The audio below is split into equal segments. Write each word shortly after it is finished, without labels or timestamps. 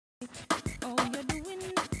How you doing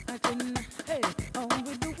again? Hey, how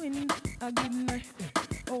we doing again?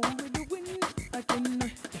 How we doing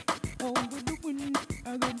again? How we doing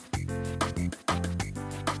again?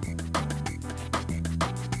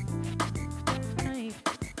 Hey,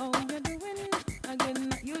 how you doing again?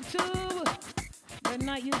 YouTube. Good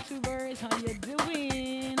night, YouTubers. How you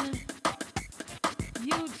doing?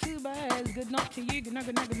 YouTubers, good night to you. Good night,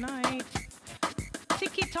 good night, good night.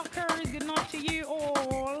 TikTokers, good night to you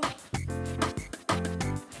all.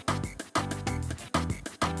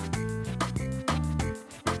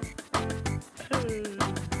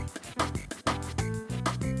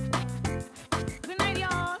 Good night,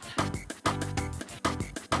 y'all.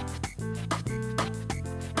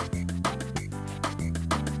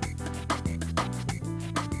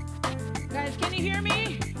 Guys, can you hear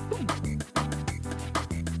me?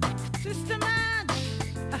 Sister Match.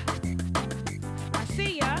 I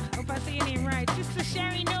see ya. Hope I say your name right. Sister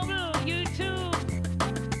Sherry Noble, YouTube.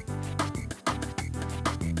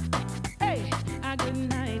 Hey, a good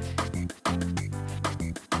night.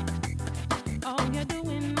 How you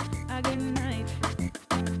doing? A good night.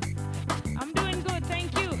 I'm doing good,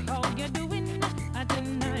 thank you. How you doing? A good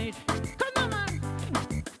night. Come on, man.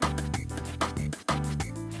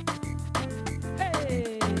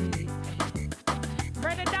 Hey,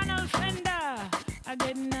 Brother Donald Fender, a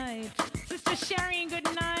good night. Sister Sharon, good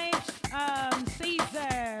night.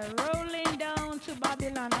 Caesar, rolling down to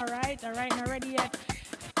Babylon. All right, not ready yet.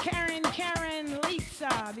 Karen,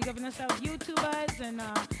 Lisa, big up on yourself, YouTubers and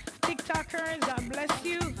TikTokers. God bless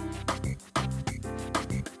you.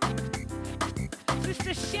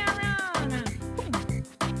 Sister Sharon,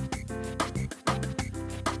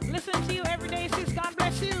 listen to you every day, sis. God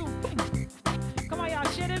bless you. Come on, y'all,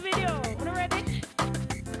 share the video. Wanna ready?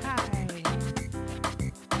 Hi.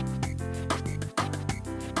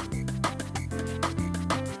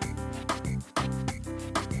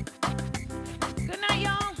 Good night,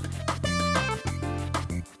 y'all.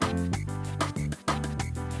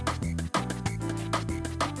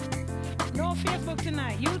 No Facebook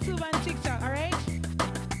tonight. YouTube and TikTok, all right?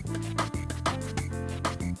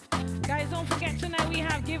 Guys, don't forget tonight we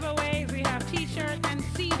have giveaways. We have t-shirt and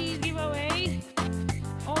CDs giveaway.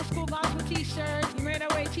 Old school gospel t-shirt, made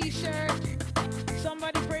away t-shirt.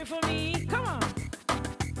 Somebody pray for me. Come on.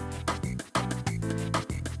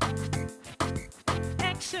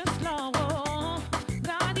 Anxious Lord,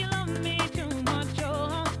 God, you love me too much.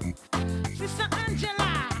 Oh, Sister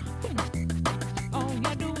Angela, how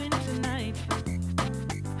you doing tonight?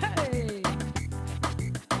 Hey,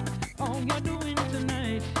 how you doing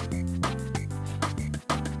tonight?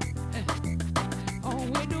 How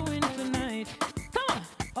we doing tonight? Come on.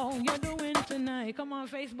 How you doing tonight? Come on,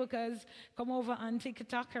 Facebookers. Come over on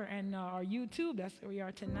TikToker and our YouTube. That's where we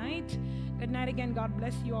are tonight. Good night again. God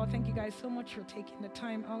bless you all. Thank you guys so much for taking the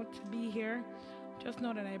time out to be here. Just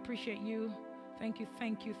know that I appreciate you. Thank you,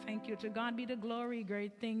 thank you, thank you. To God be the glory.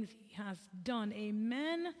 Great things He has done.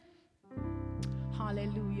 Amen.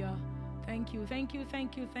 Hallelujah. Thank you, thank you,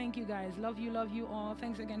 thank you, thank you, guys. Love you all.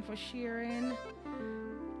 Thanks again for sharing.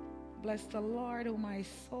 Bless the Lord, oh my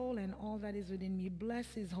soul, and all that is within me.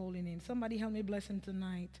 Bless His holy name. Somebody help me bless Him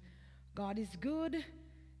tonight. God is good,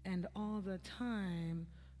 and all the time,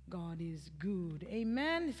 God is good.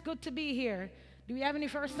 Amen. It's good to be here. Do we have any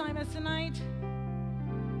first timers tonight?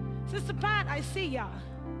 Sister Pat, I see ya.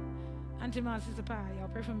 Auntie Ma, Sister Pat, y'all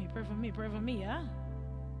pray for me, pray for me, pray for me, yeah?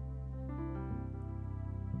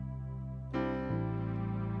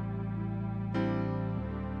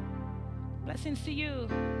 Blessings to you.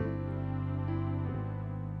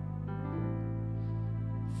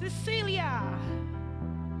 Cecilia.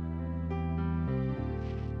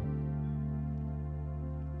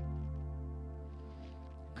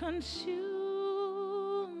 Consume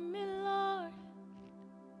me, Lord,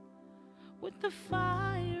 with the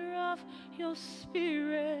fire of your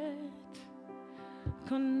Spirit.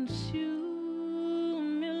 Consume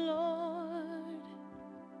me, Lord.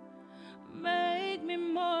 Make me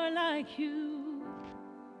more like you.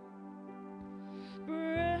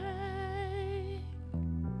 Break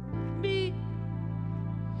me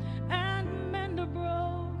and mend the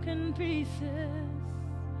broken pieces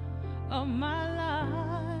of my life.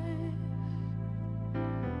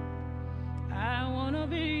 I want to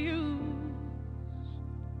be used,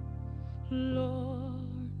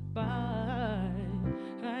 Lord, by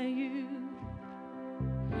you.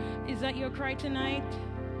 Is that your cry tonight?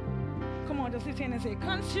 Come on, just listen and say,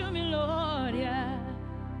 consume me, Lord, yeah.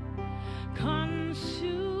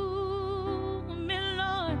 Consume me,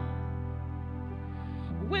 Lord,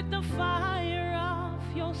 with the fire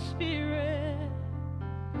of your Spirit.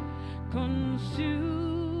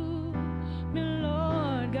 Consume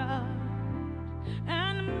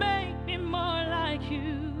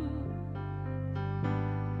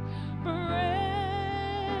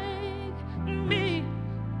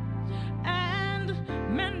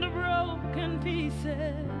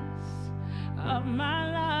pieces of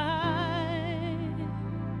my life.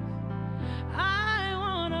 I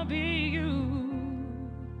want to be used,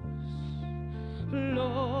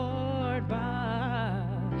 Lord,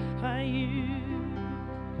 by you.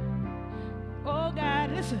 Oh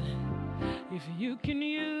God, listen. If you can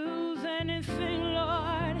use anything,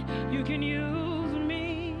 Lord, you can use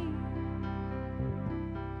me.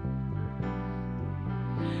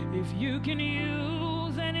 If you can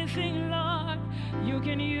use anything, Lord, you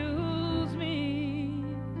can use me.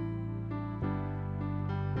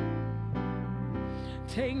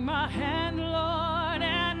 Take my hand, Lord,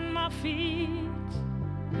 and my feet.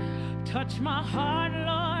 Touch my heart,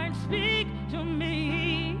 Lord, speak to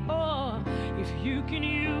me. Oh, if you can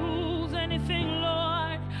use anything,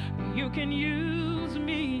 Lord, you can use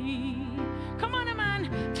me. Come on, man,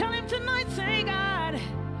 tell him tonight, say, God,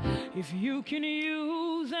 if you can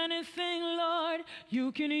use anything, Lord,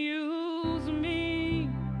 you can use me.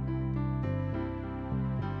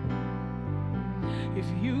 If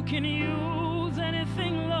you can use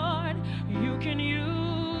anything, Lord, you can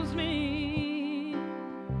use me.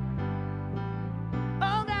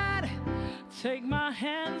 Oh God, take my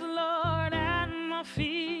hands, Lord, and my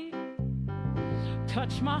feet.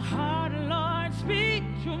 Touch my heart, Lord, speak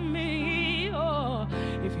to me. Oh,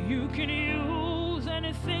 if you can use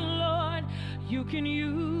anything, Lord, you can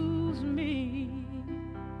use me.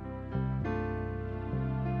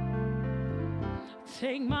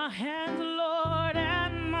 Take my hands, Lord,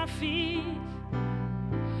 and my feet.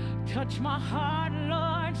 Touch my heart,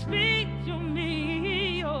 Lord, speak to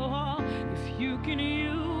me. Oh, if you can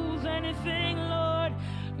use anything, Lord,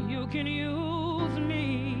 you can use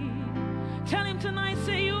me. Tell him tonight,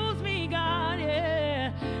 say, use me, God,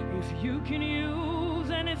 yeah. If you can use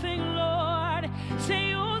anything, Lord, say,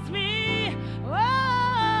 use me.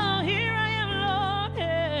 Oh, here I am, Lord,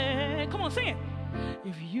 yeah. Come on, sing it.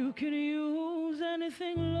 If you can use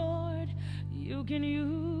anything, Lord, you can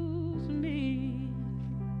use me.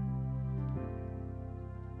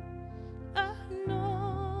 Anointing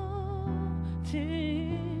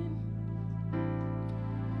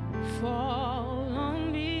fall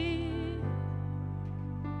on me.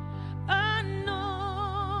 Anointing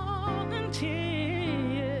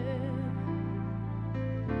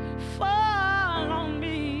fall on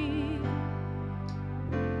me.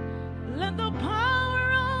 Let the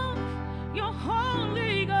power of your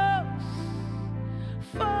Holy Ghost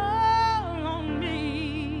fall on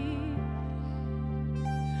me.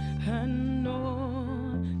 Anointing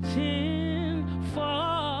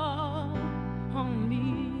fall on me.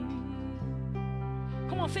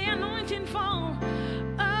 Come on, say anointing fall.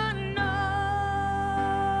 Anointing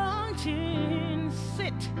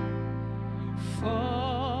sit.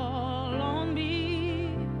 Fall on me.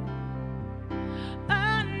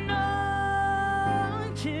 Anointing,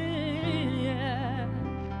 yeah,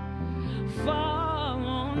 fall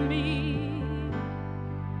on me.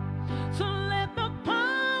 So let the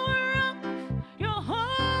power of your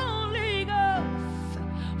Holy Ghost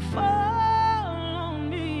fall on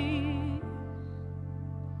me.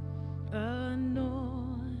 Anointing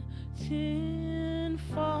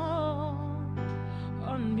fall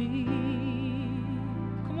on me.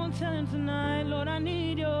 Come on, tell him tonight, Lord, I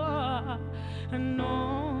need your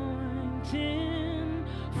anointing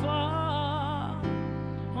fall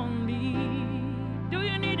on me. Do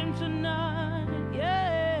you need him tonight?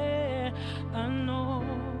 Yeah,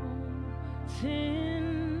 anointing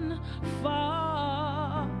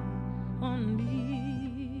fall on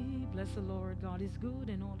me. Bless the Lord. God is good,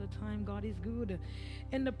 and all the time God is good.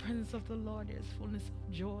 In the presence of the Lord there is fullness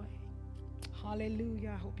of joy.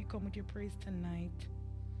 Hallelujah. I hope you come with your praise tonight.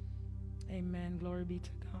 Amen. Glory be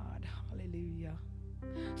to God. Hallelujah.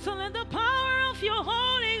 So let the power of your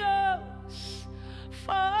Holy Ghost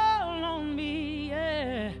fall on me.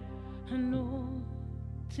 Yeah. Anointing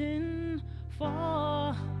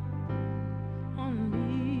fall on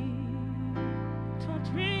me. Touch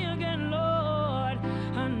me again, Lord.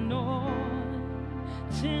 Anointing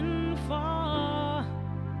fall.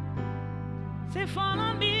 Say, fall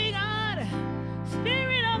on me, God.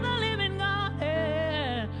 Spirit of the living God.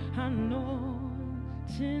 Yeah. Anointing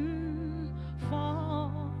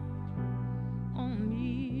fall on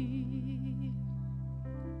me.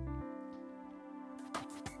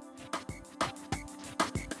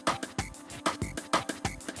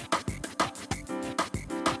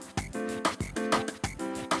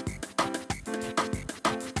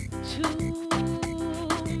 Too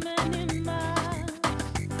many miles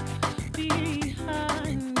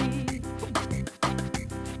behind me.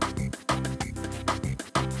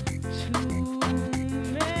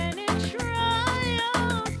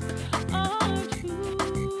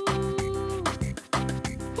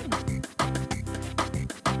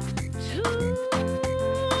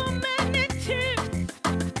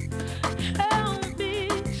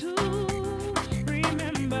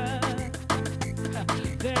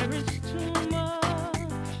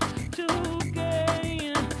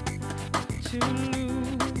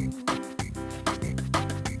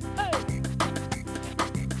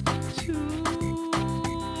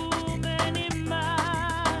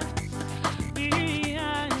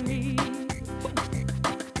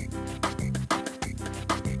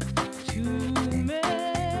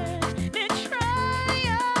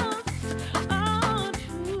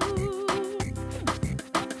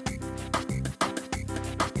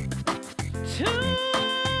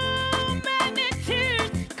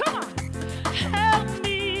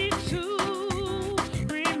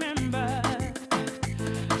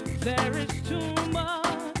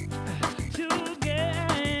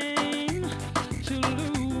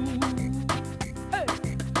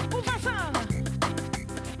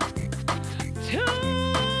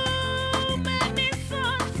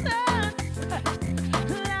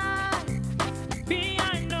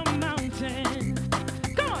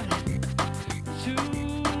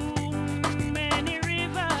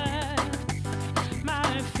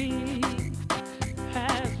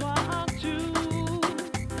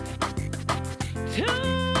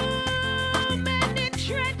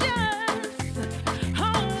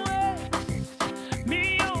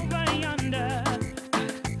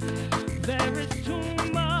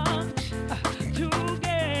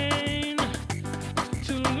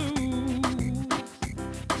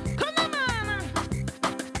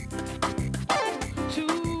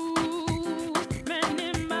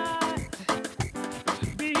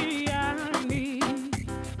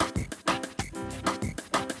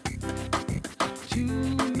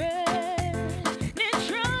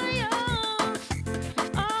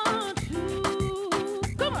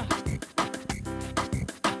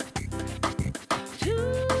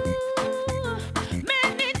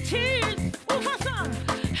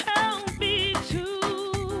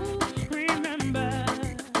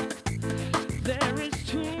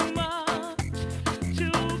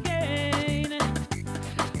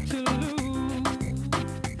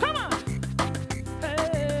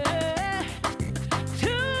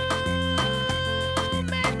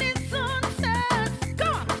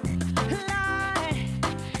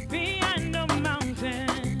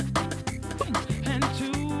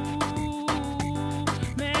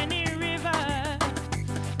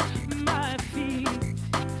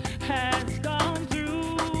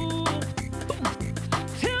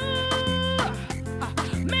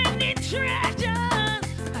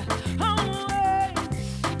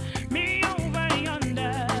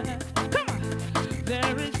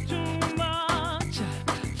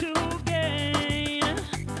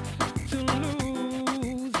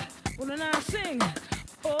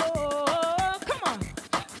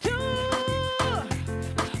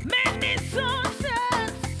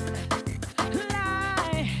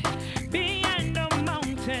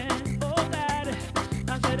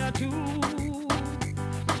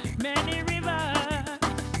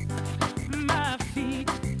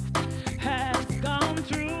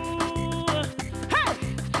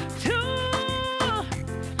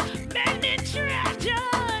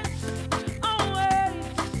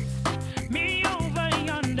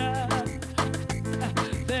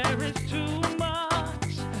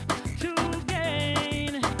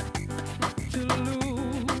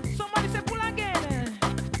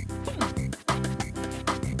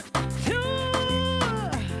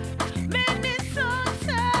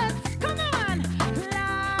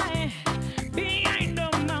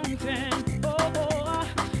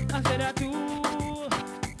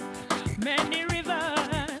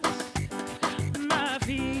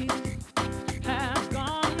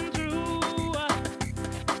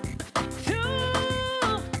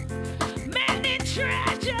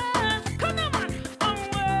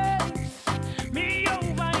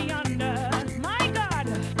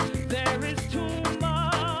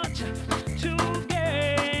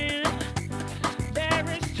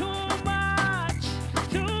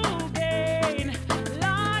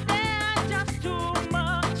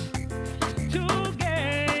 To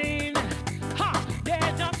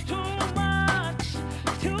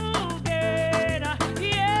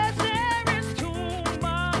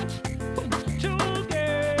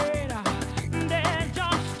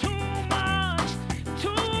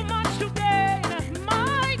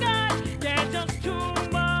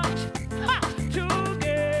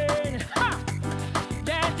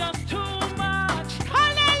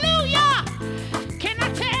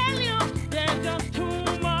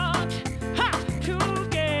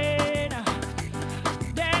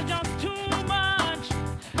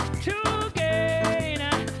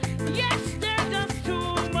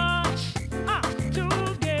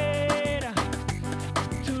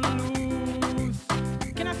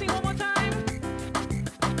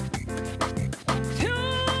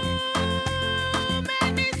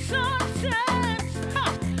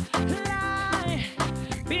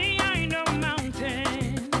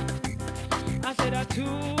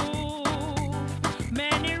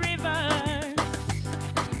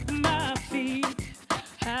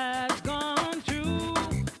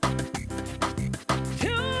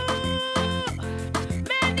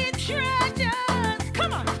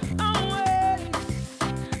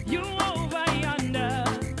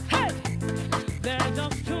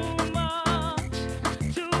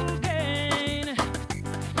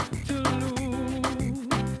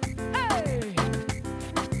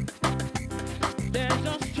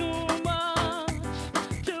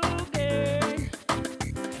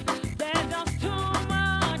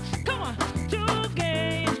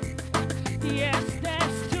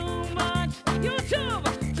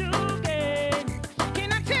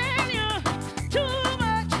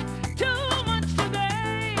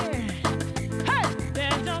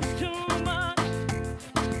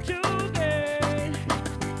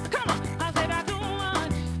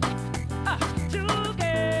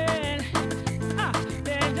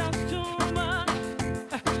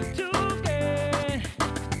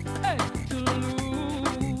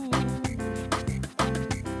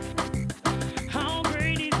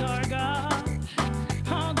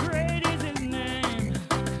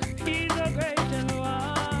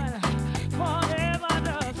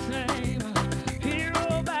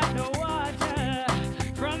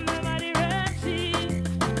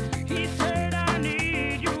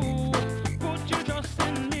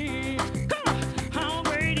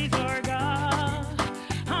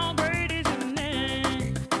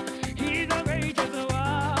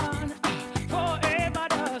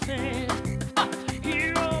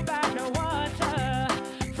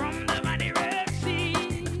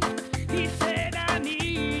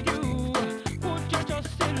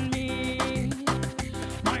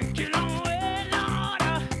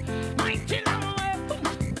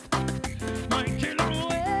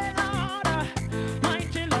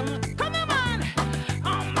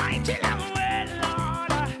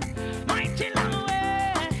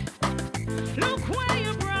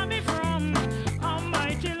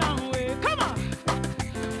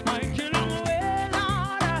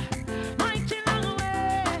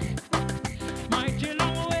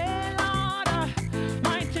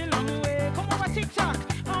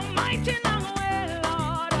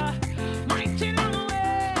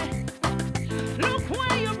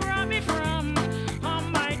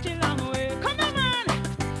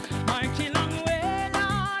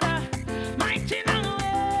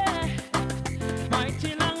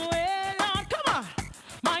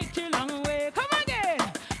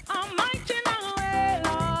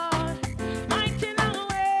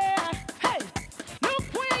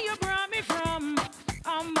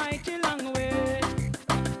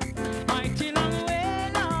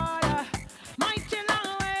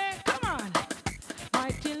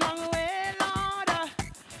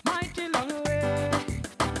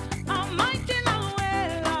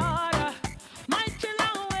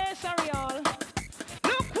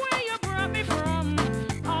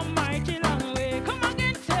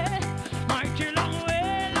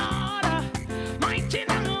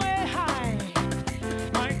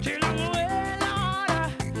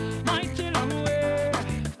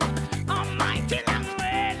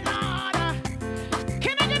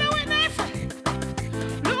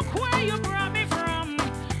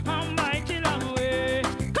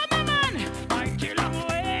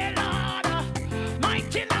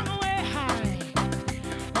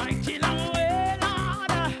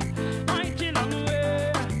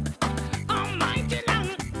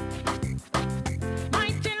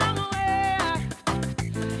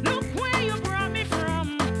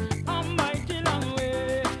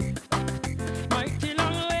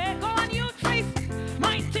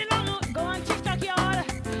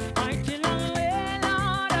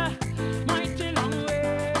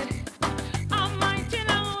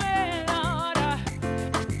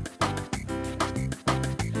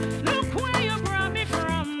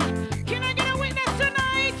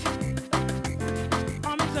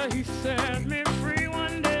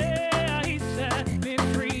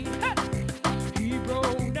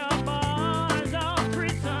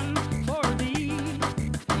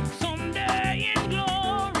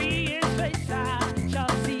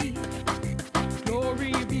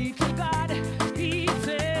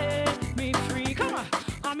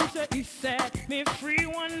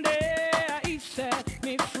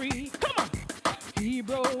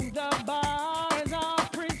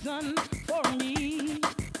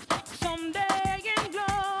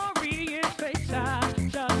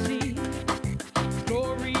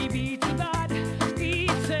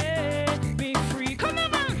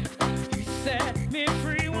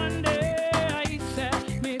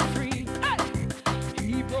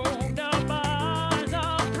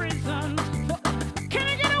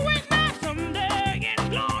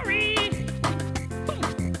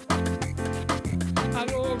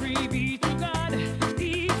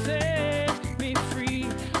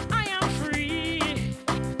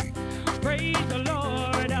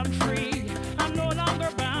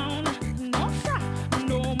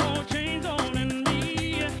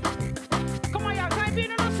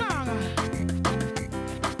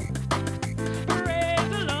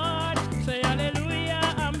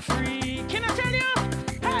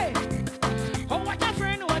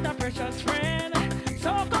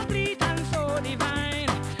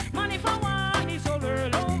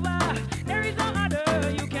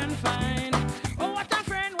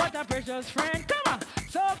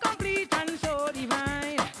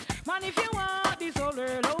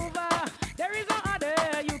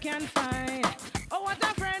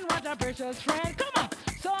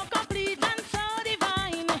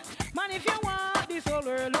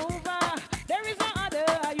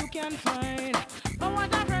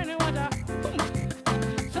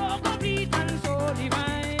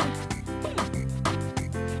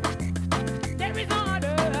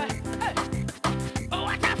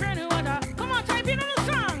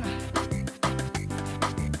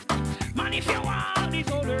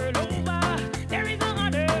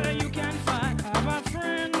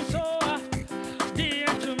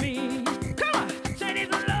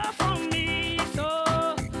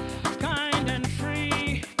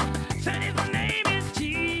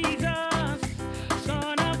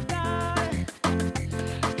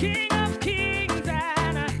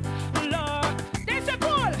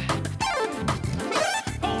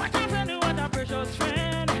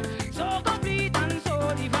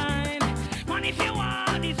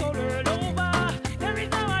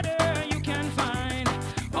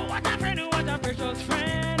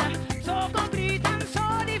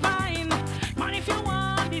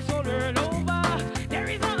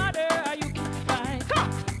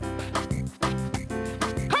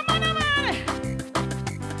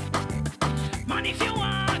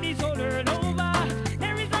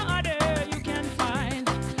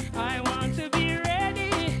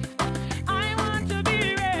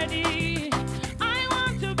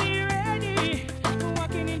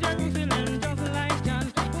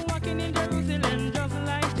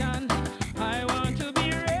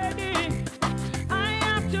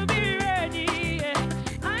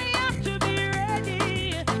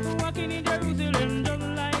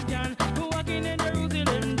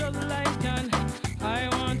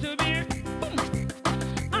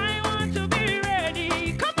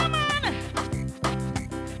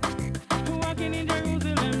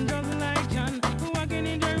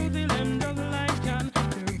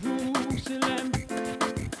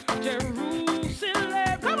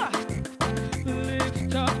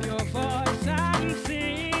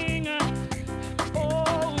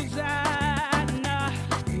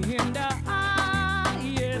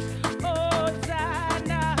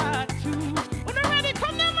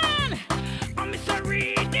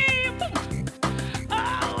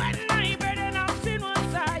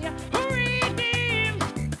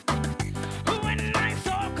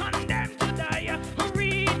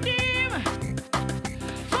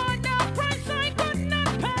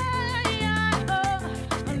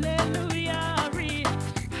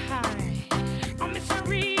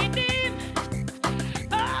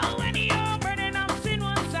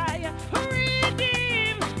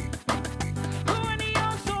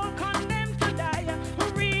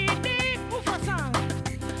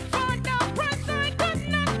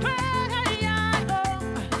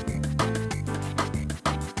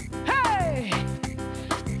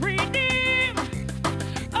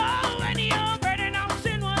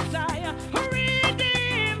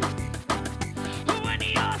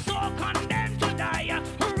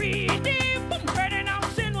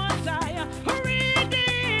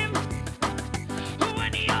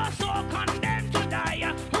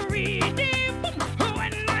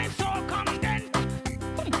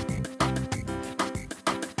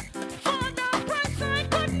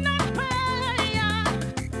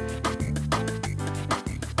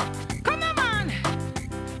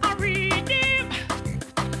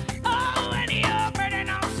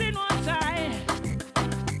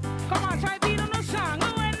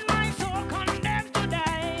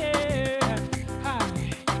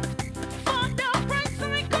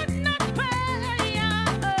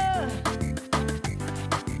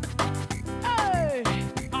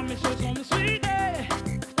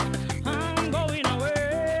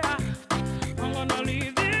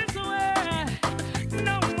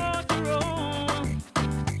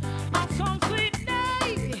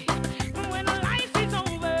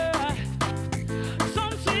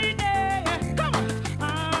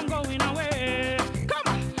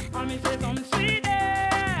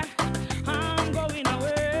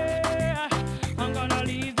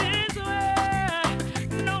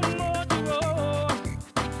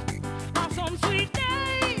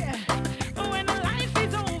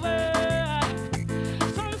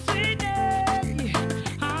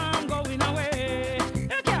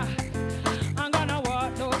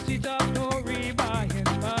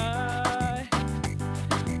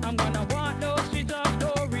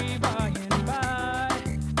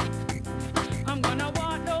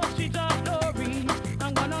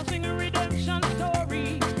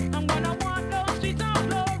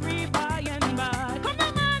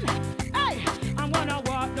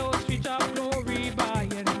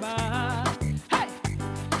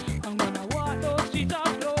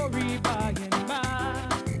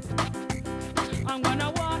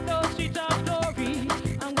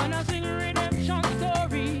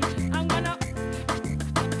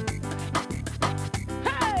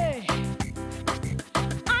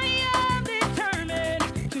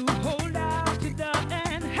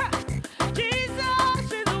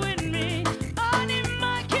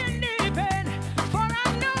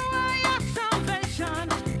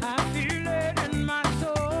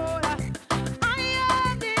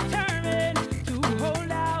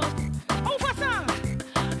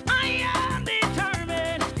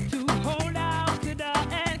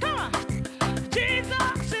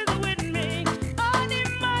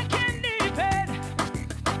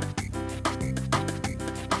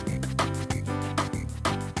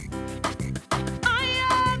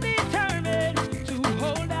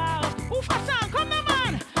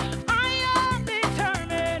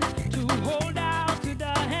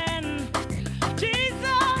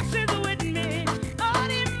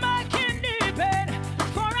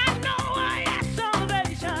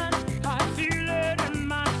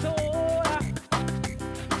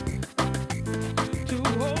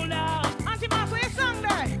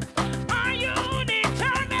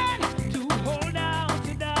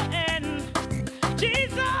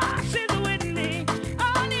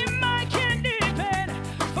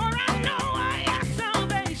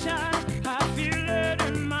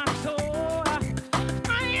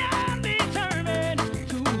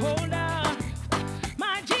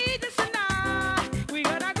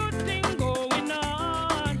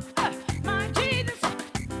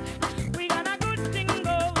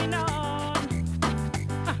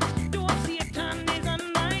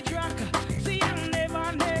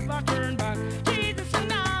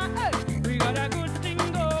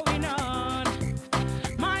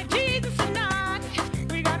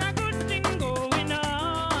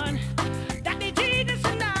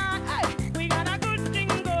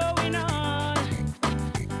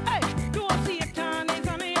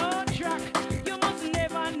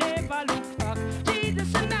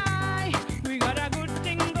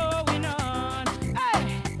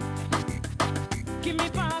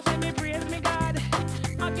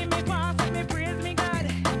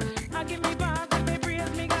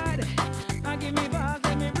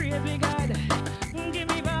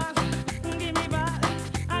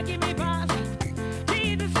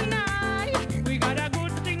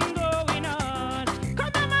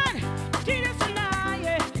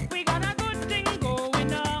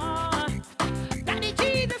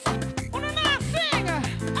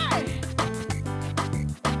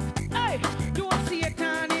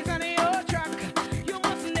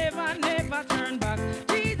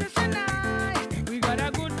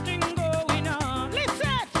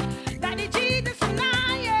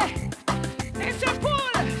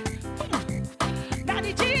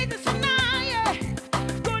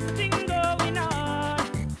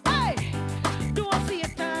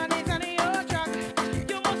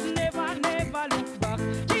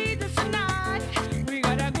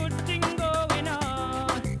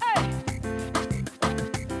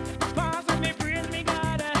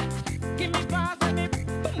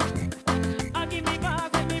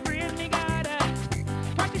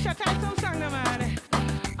Alicia, type some song, no, man.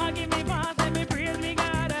 I give me pass, let me praise me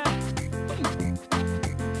God.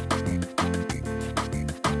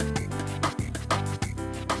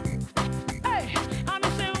 Hey, I'm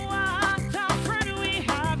say what a friend we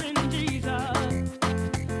have in Jesus.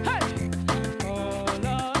 Hey, all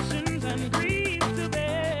our sins and griefs to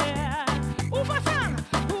bear. Ufa son,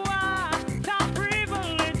 what a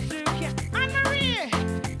privilege to care. Anne Marie,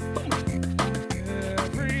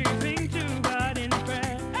 everything to God in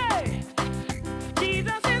prayer. Hey,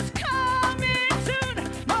 Jesus is coming soon,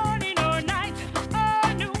 morning or night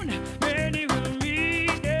or noon. Many will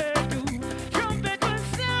meet there too. Trumpet will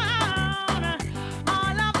sound,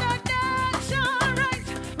 all of the dead shall rise.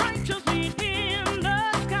 Righteousness in the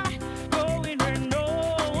sky, going where no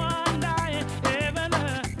one died. Heaven,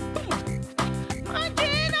 my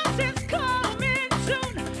Jesus is coming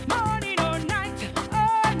soon, morning or night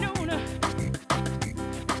or noon.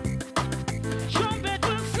 Trumpet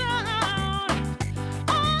will sound,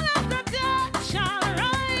 all of the dead shall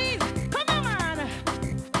rise. Come on, man.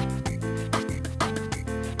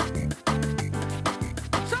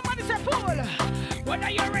 Somebody say, Paul, whether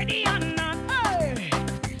you're ready or not, hey,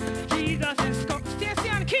 Jesus is coming. Stacy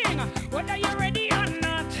and King, whether you're ready or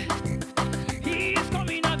not, He is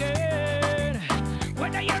coming again.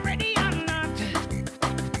 Whether you're ready or not,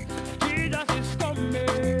 Jesus is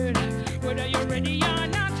coming. Whether you're ready or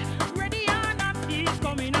not, He's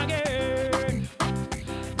coming again.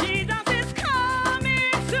 Jesus is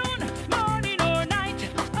coming soon, morning or night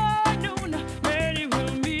or noon. Many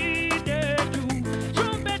will meet there too.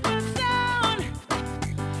 Trumpet will sound,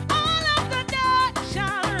 all of the dead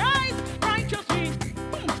shall rise. Righteousness,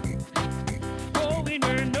 going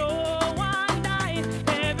where no one died.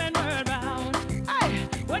 Heaven world bound. Hey,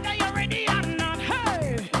 whether you're ready or not,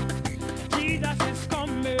 hey, Jesus is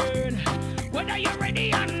coming. Whether you're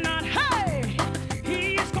ready or not, hey,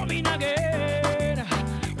 He is coming again.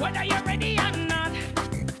 Whether you're ready or not,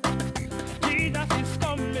 Jesus is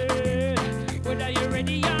coming. Whether you're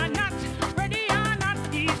ready or not,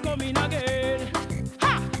 He's coming again.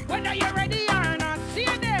 Ha! Whether you're ready or not, see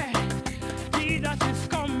you there. Jesus is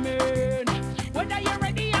coming. Whether you're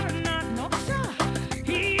ready or not, no sir,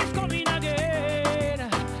 He is coming again.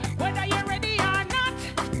 Whether you're ready or not,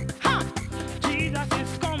 ha! Jesus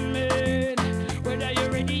is coming. Whether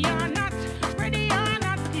you're ready or not,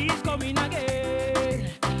 He's coming again.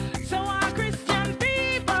 So our Christian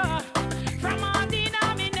people from our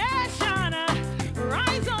denomination,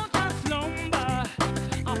 rise out of slumber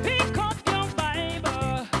and pick up your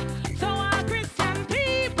Bible. So our Christian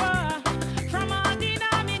people from our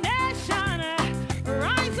denomination,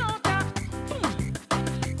 rise out of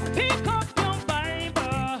pick up your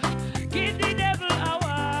Bible. Give the devil a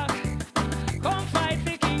walk. Come fight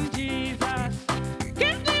for King Jesus.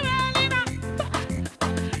 Give the world in a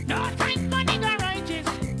no time for nigga righteous,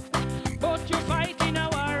 but you fight in a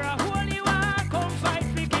war, a holy war. Come fight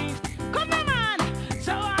for King. Come on, man.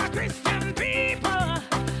 So our Christian people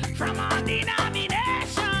from our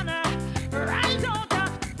denomination, rise out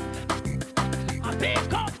and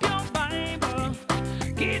pick up your Bible.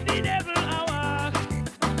 Give the devil a walk.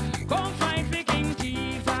 Come fight for King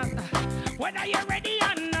Jesus. Whether you're ready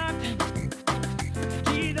or not,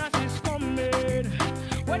 Jesus is coming.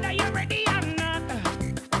 Whether you're ready or not,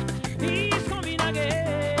 He's coming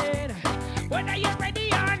again. Whether you're ready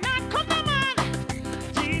or not, come on, man.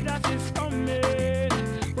 Jesus is coming.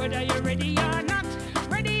 Whether you're ready or not,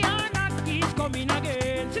 He's coming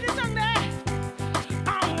again. See the song there?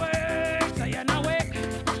 Awake, say you're not awake.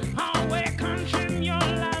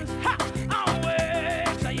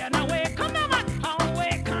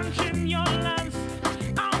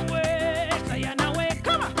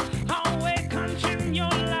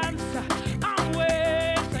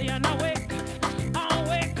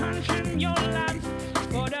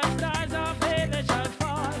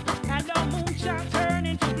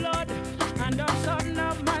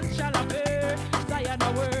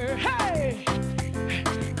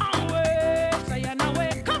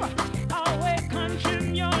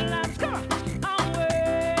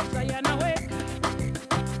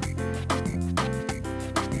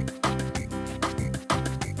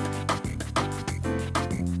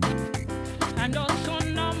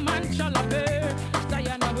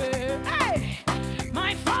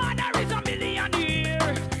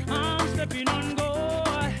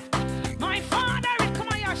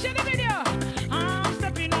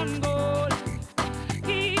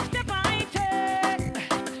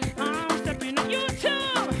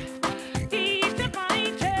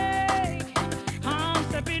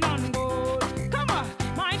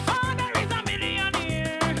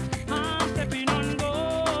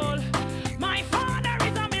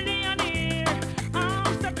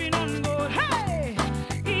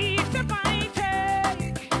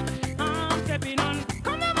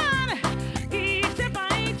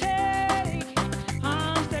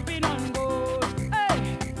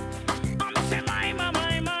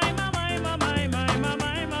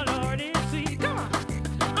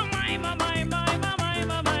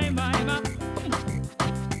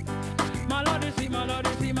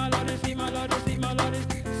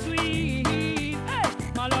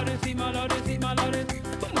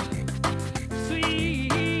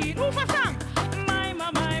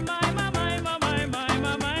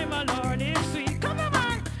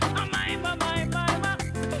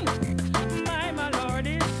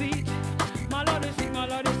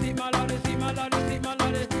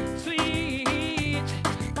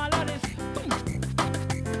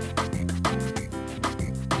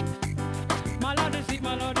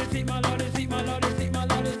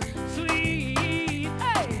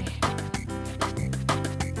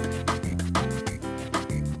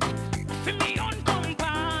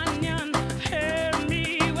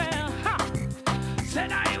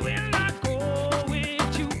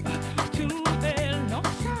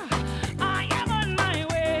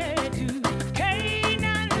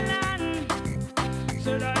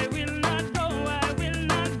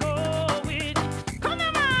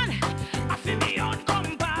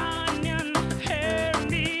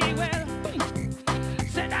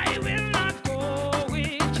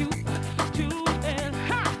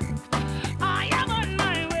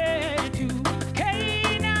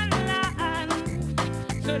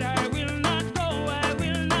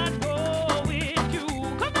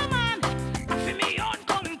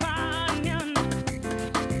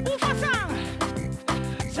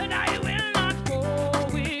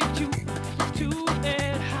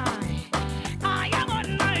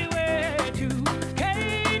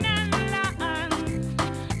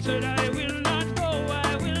 Said I will not go,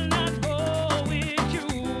 I will not go with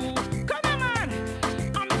you. Come on, man.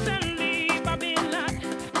 I'm saying leave Babylon,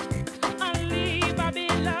 and leave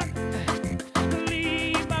Babylon,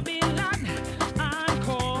 leave Babylon, and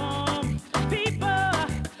come. People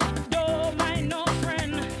don't mind no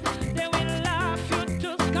friend, they will laugh you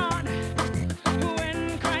to scorn.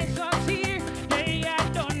 When Christ was here, they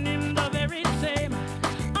had done him the very same.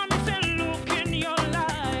 I'm saying look in your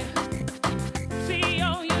life, see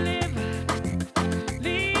how you live.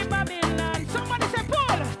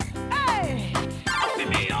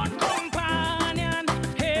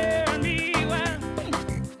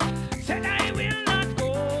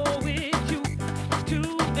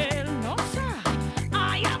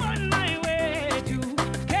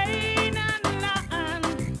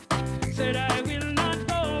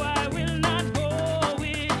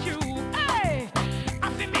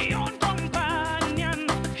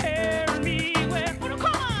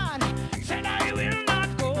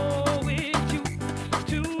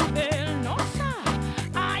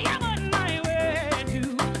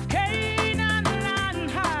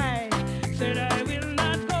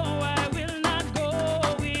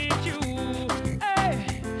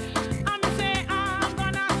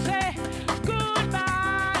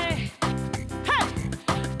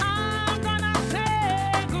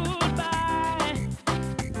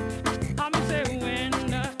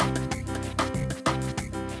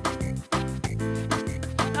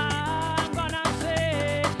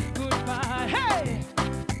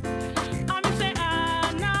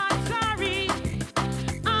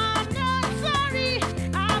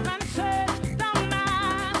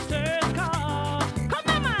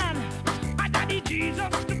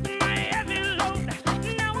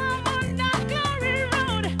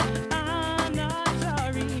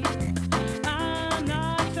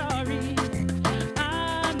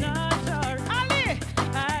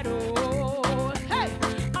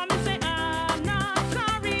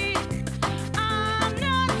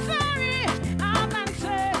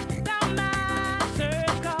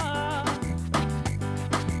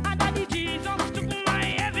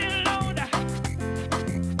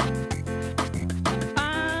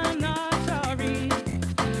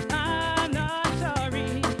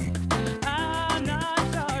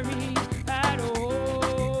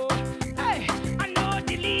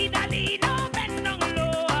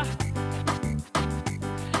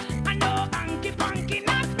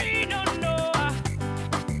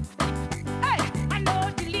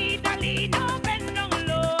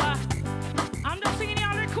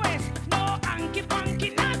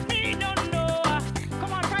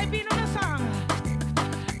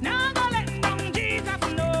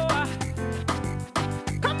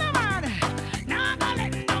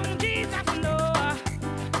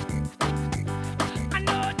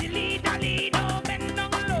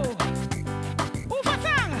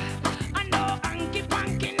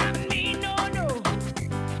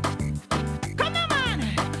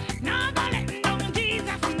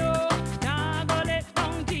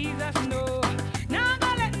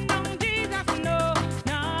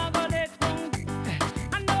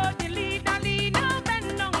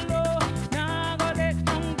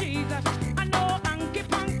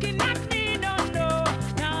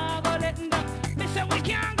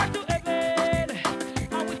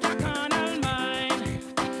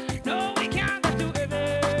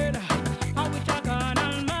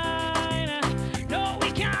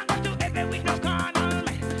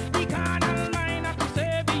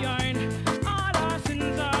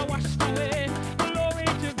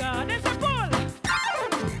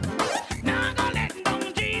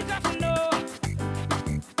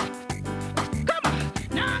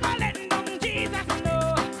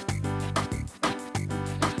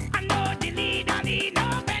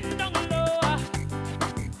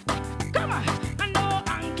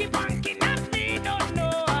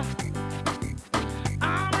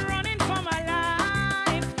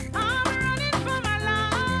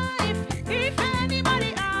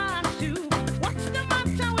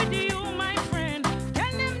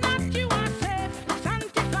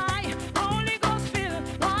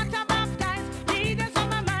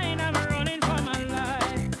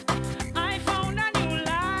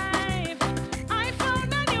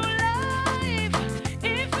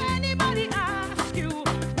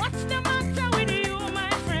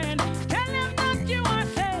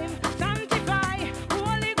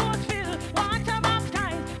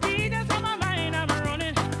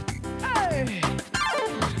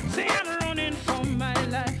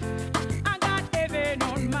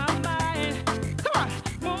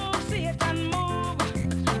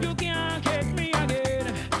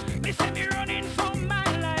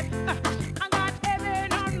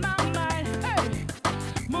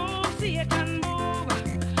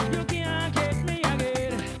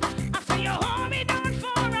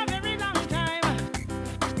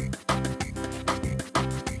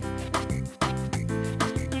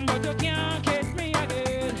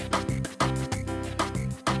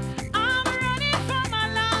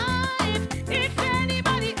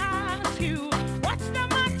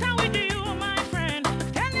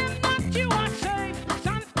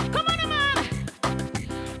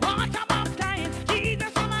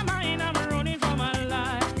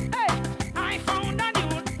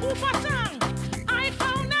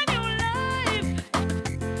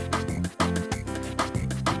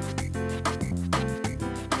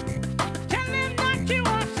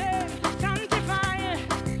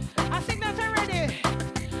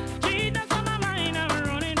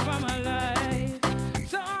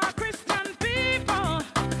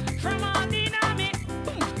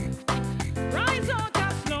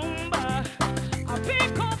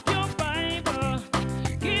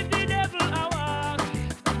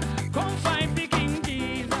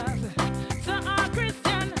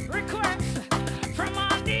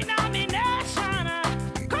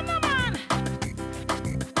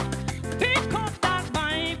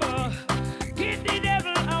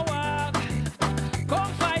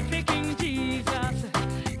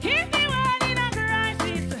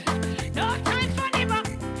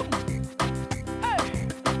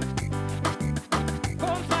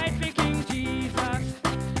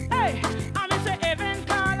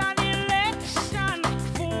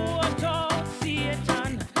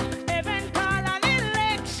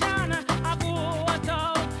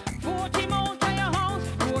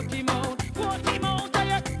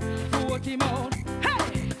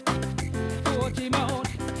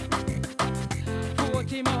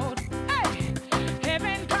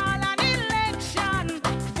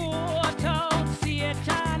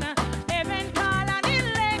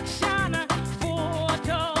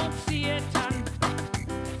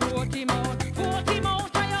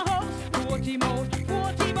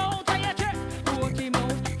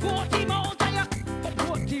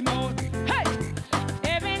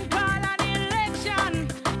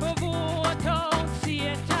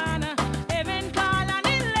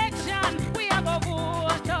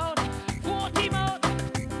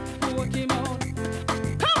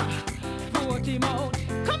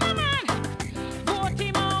 out. Come on, man. Vote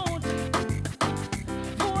him out.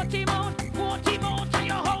 Vote him out. Vote him out of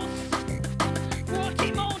your house. Vote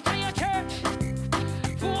him out of your church.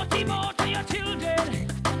 Vote him out of your children.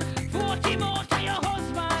 Vote him out of your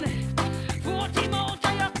husband. Vote him out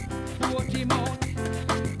of your... Vote him out.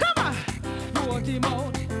 Come on. Vote him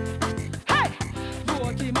out. Hey.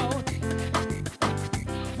 Vote him out.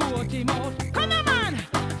 Vote him out. Come on, man.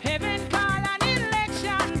 Heaven call an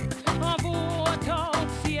election. Vote out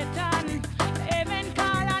Satan.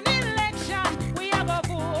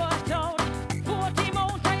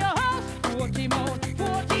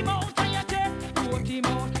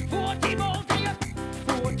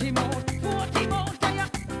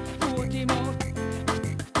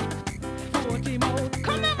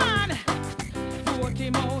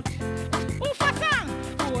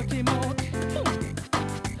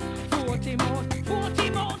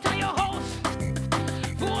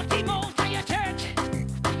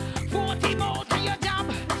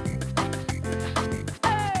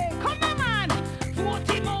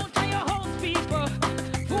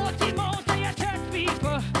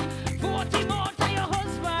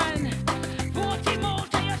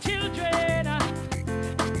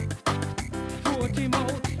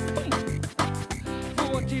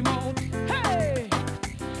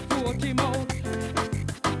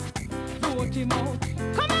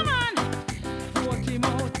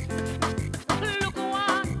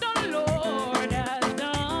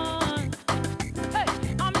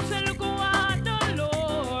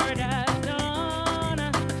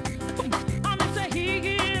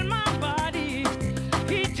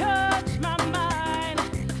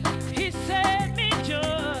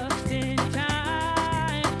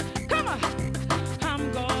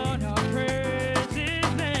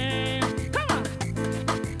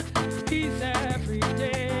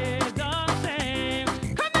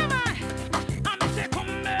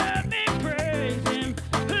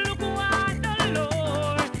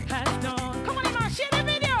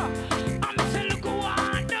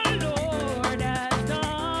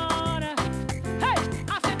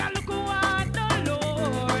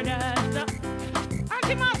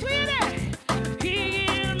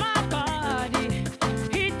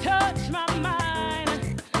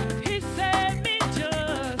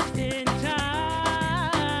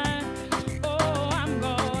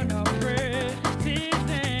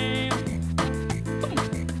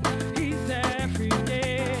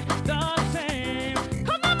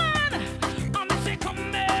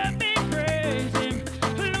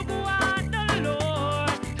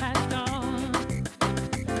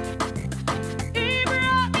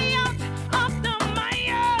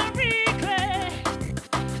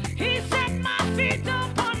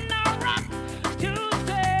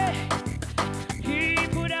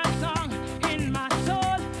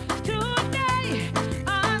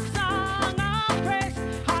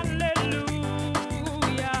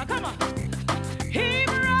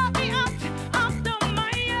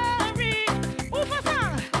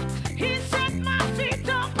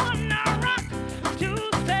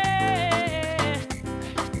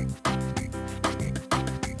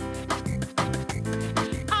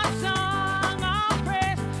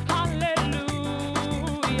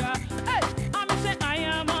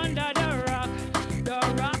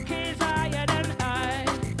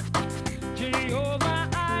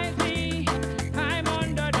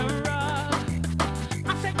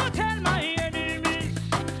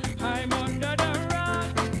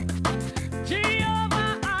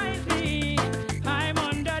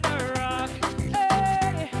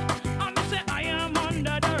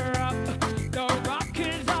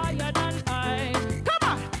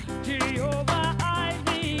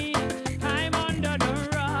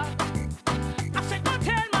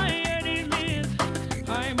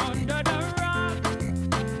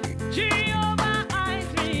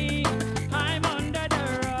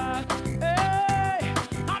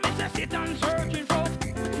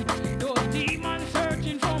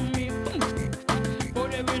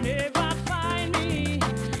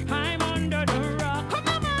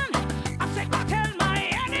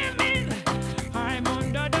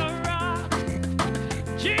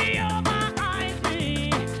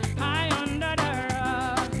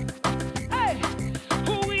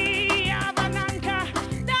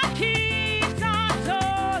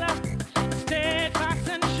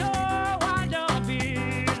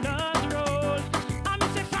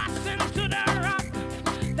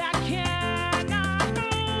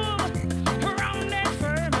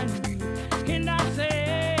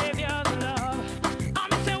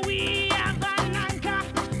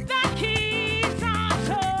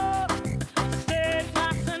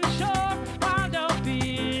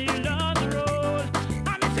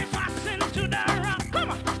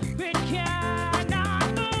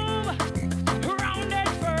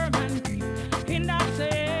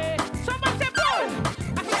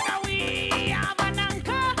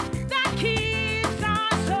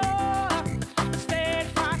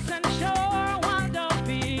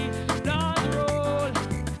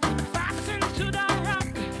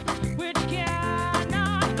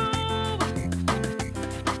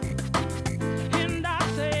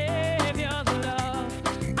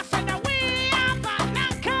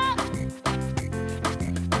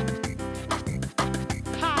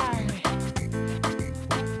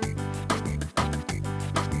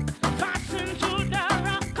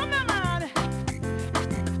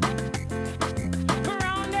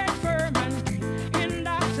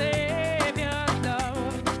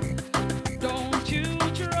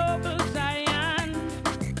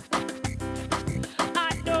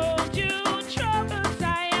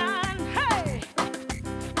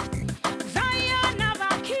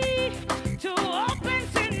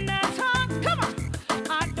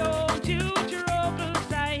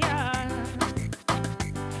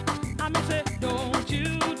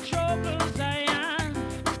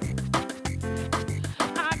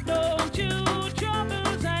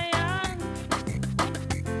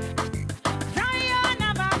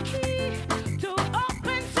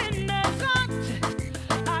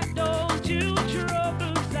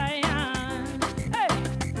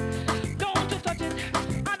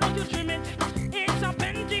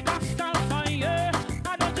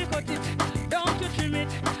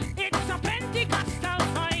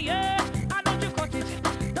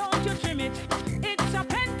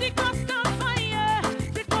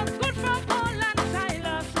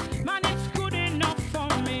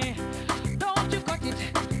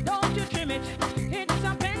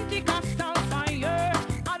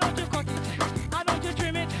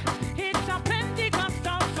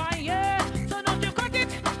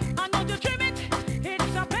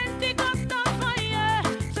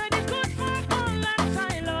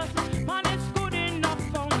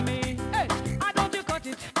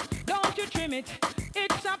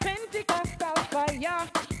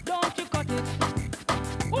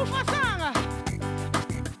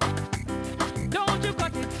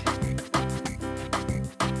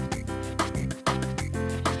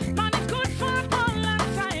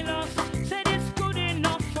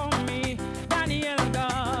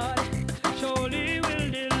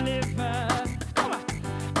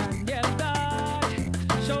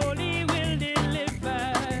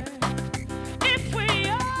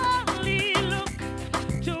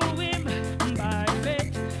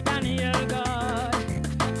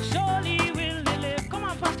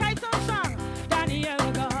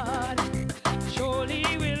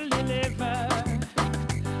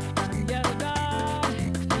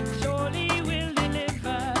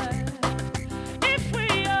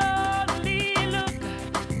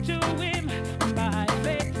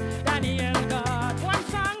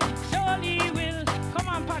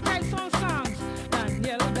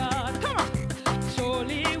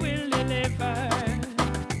 deliver.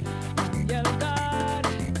 Daniel God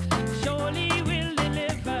surely will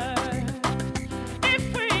deliver. If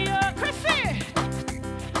we are Chrissy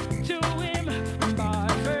to him by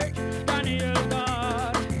faith, Daniel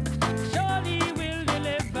God surely will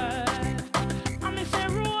deliver. And me say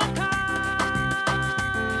roll call,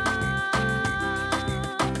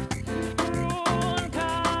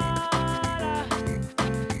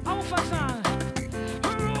 how for song?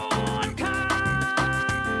 Roll call.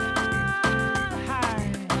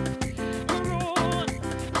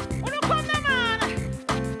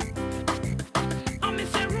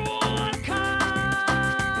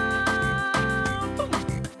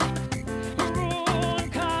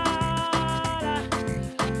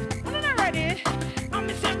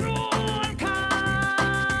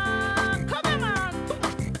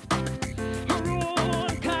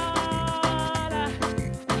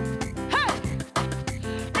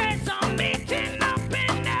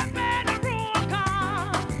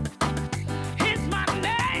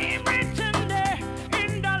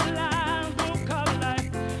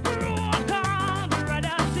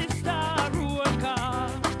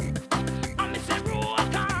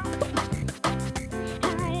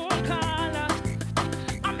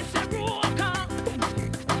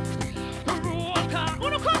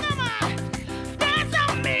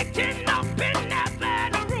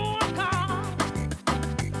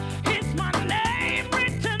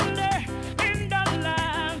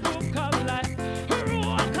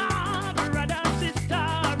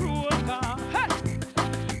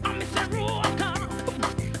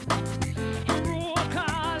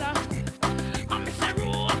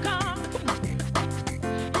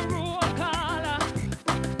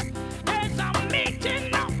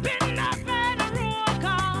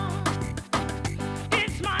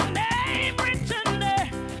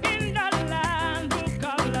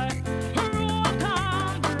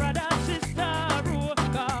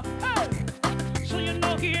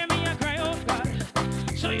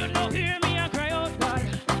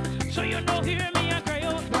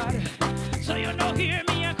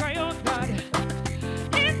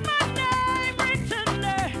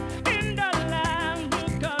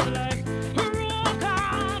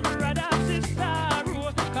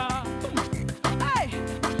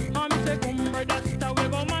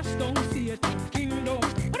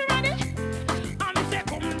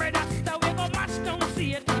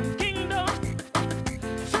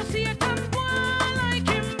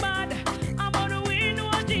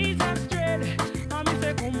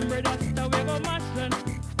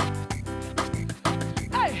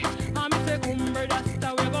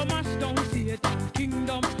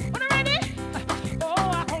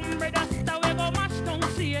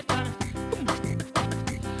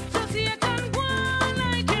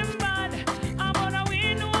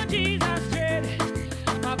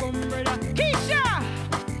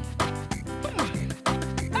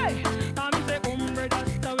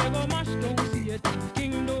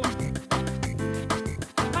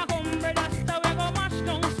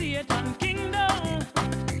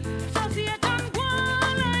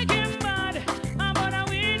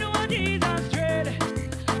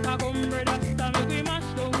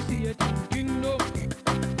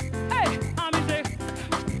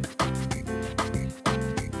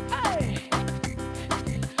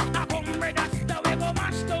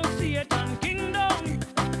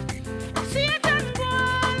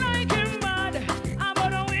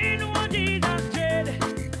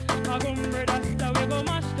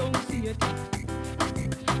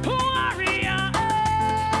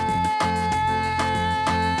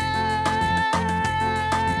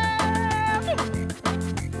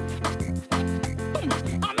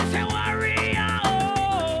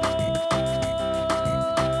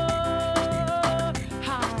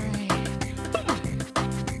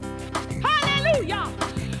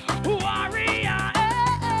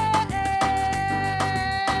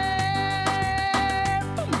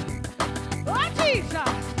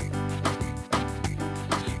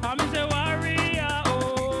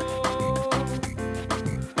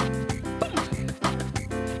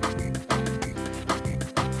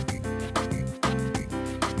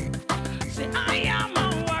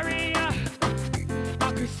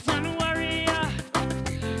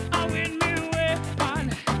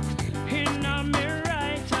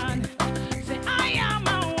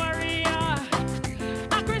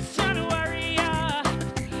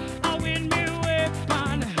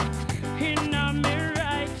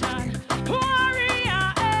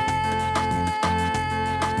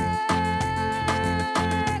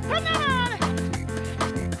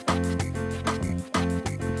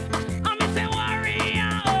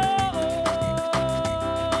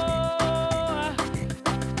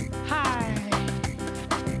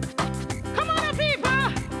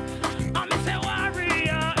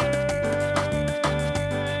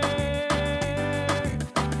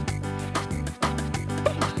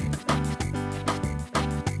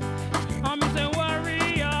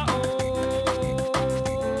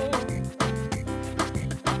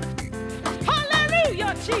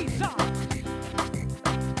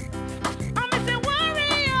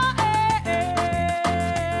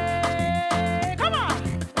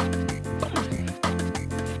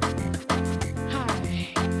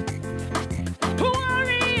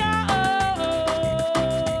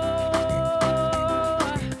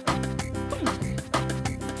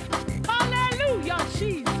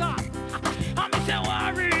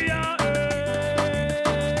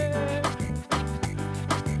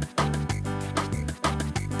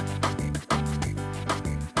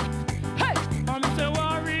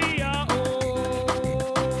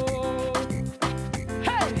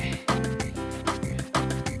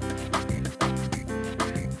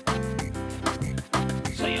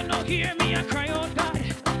 hear me, I cry out, God.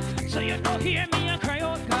 So you know, hear me, I cry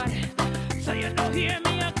out, God. So you know, hear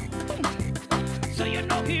me, I. So you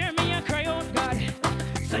know, hear me, I cry out, God.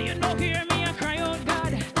 So you know, hear me, I cry out,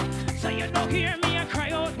 God. So you know, hear me, I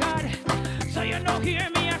cry out, God. So you know, hear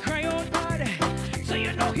me, I cry out, God. So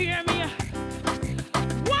you know, hear me.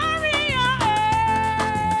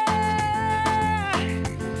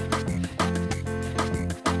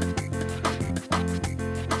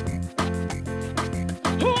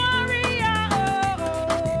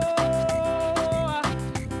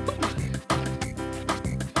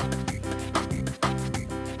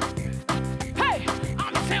 Hey,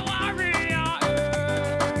 I'm say warrior.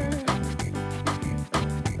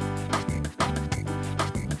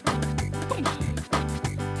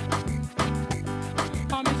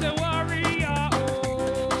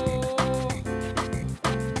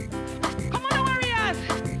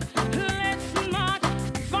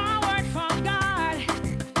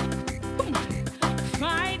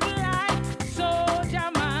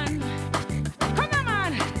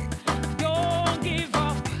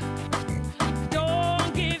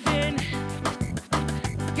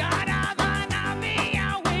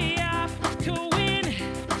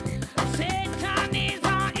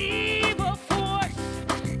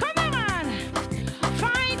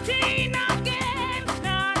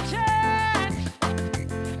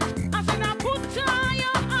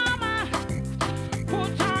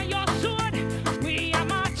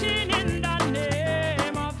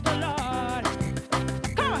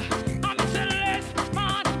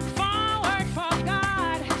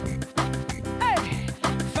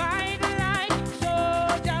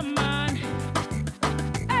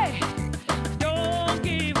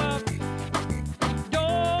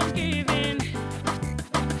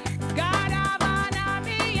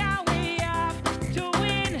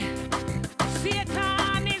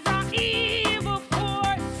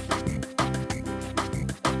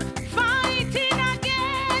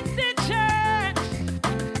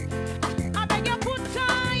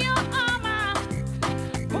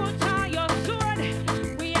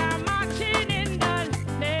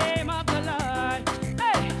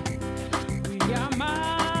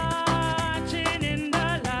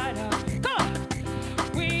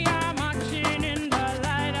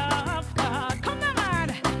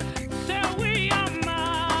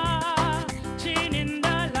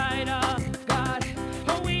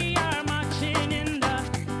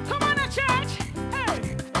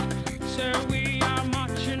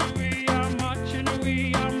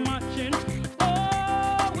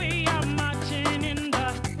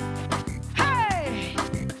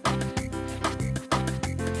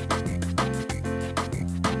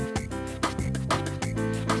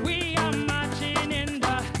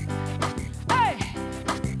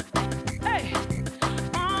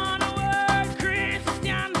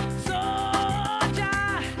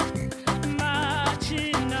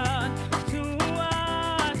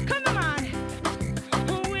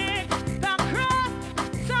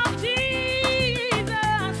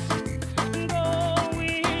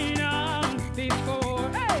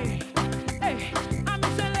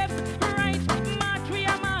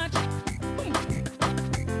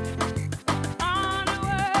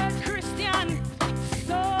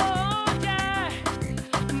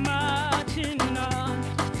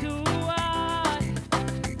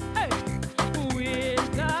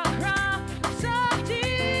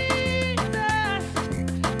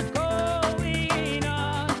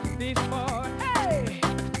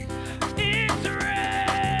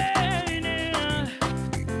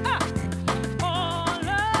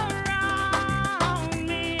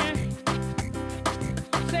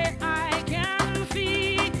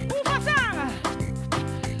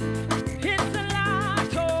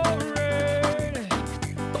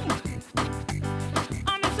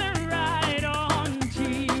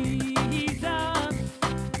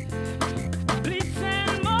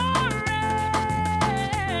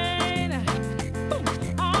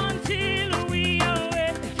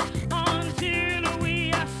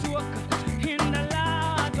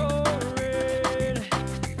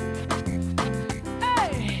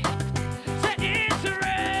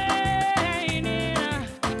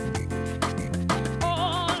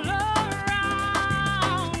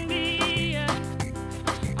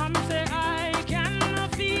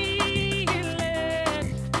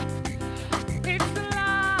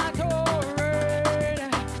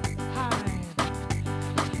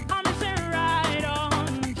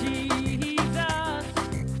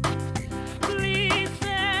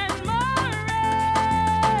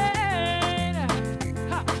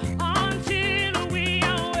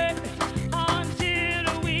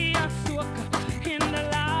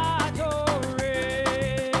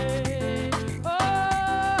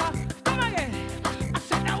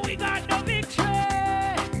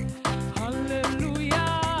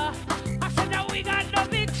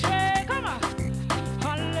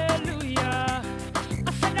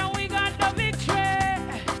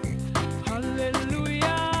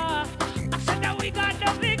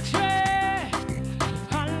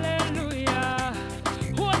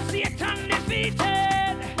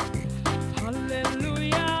 defeated.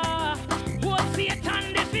 Hallelujah. Was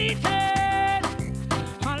Satan defeated?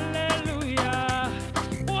 Hallelujah.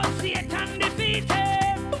 Was Satan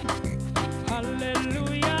defeated?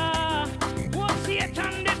 Hallelujah. Was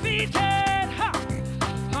Satan defeated? Ha.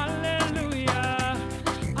 Hallelujah.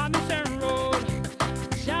 I'm Mr. Road.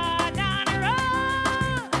 Jordan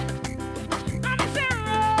Road. I'm Mr.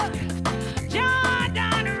 Road.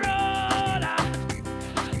 Jordan Road.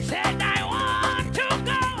 Said I want to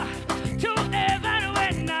go to heaven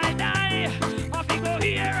when I die. Off you go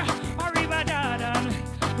here or River Jordan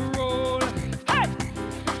roll. Hey,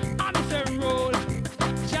 I'm Mr. Roll.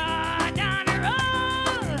 Jordan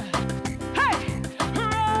roll. Hey,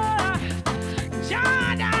 roll.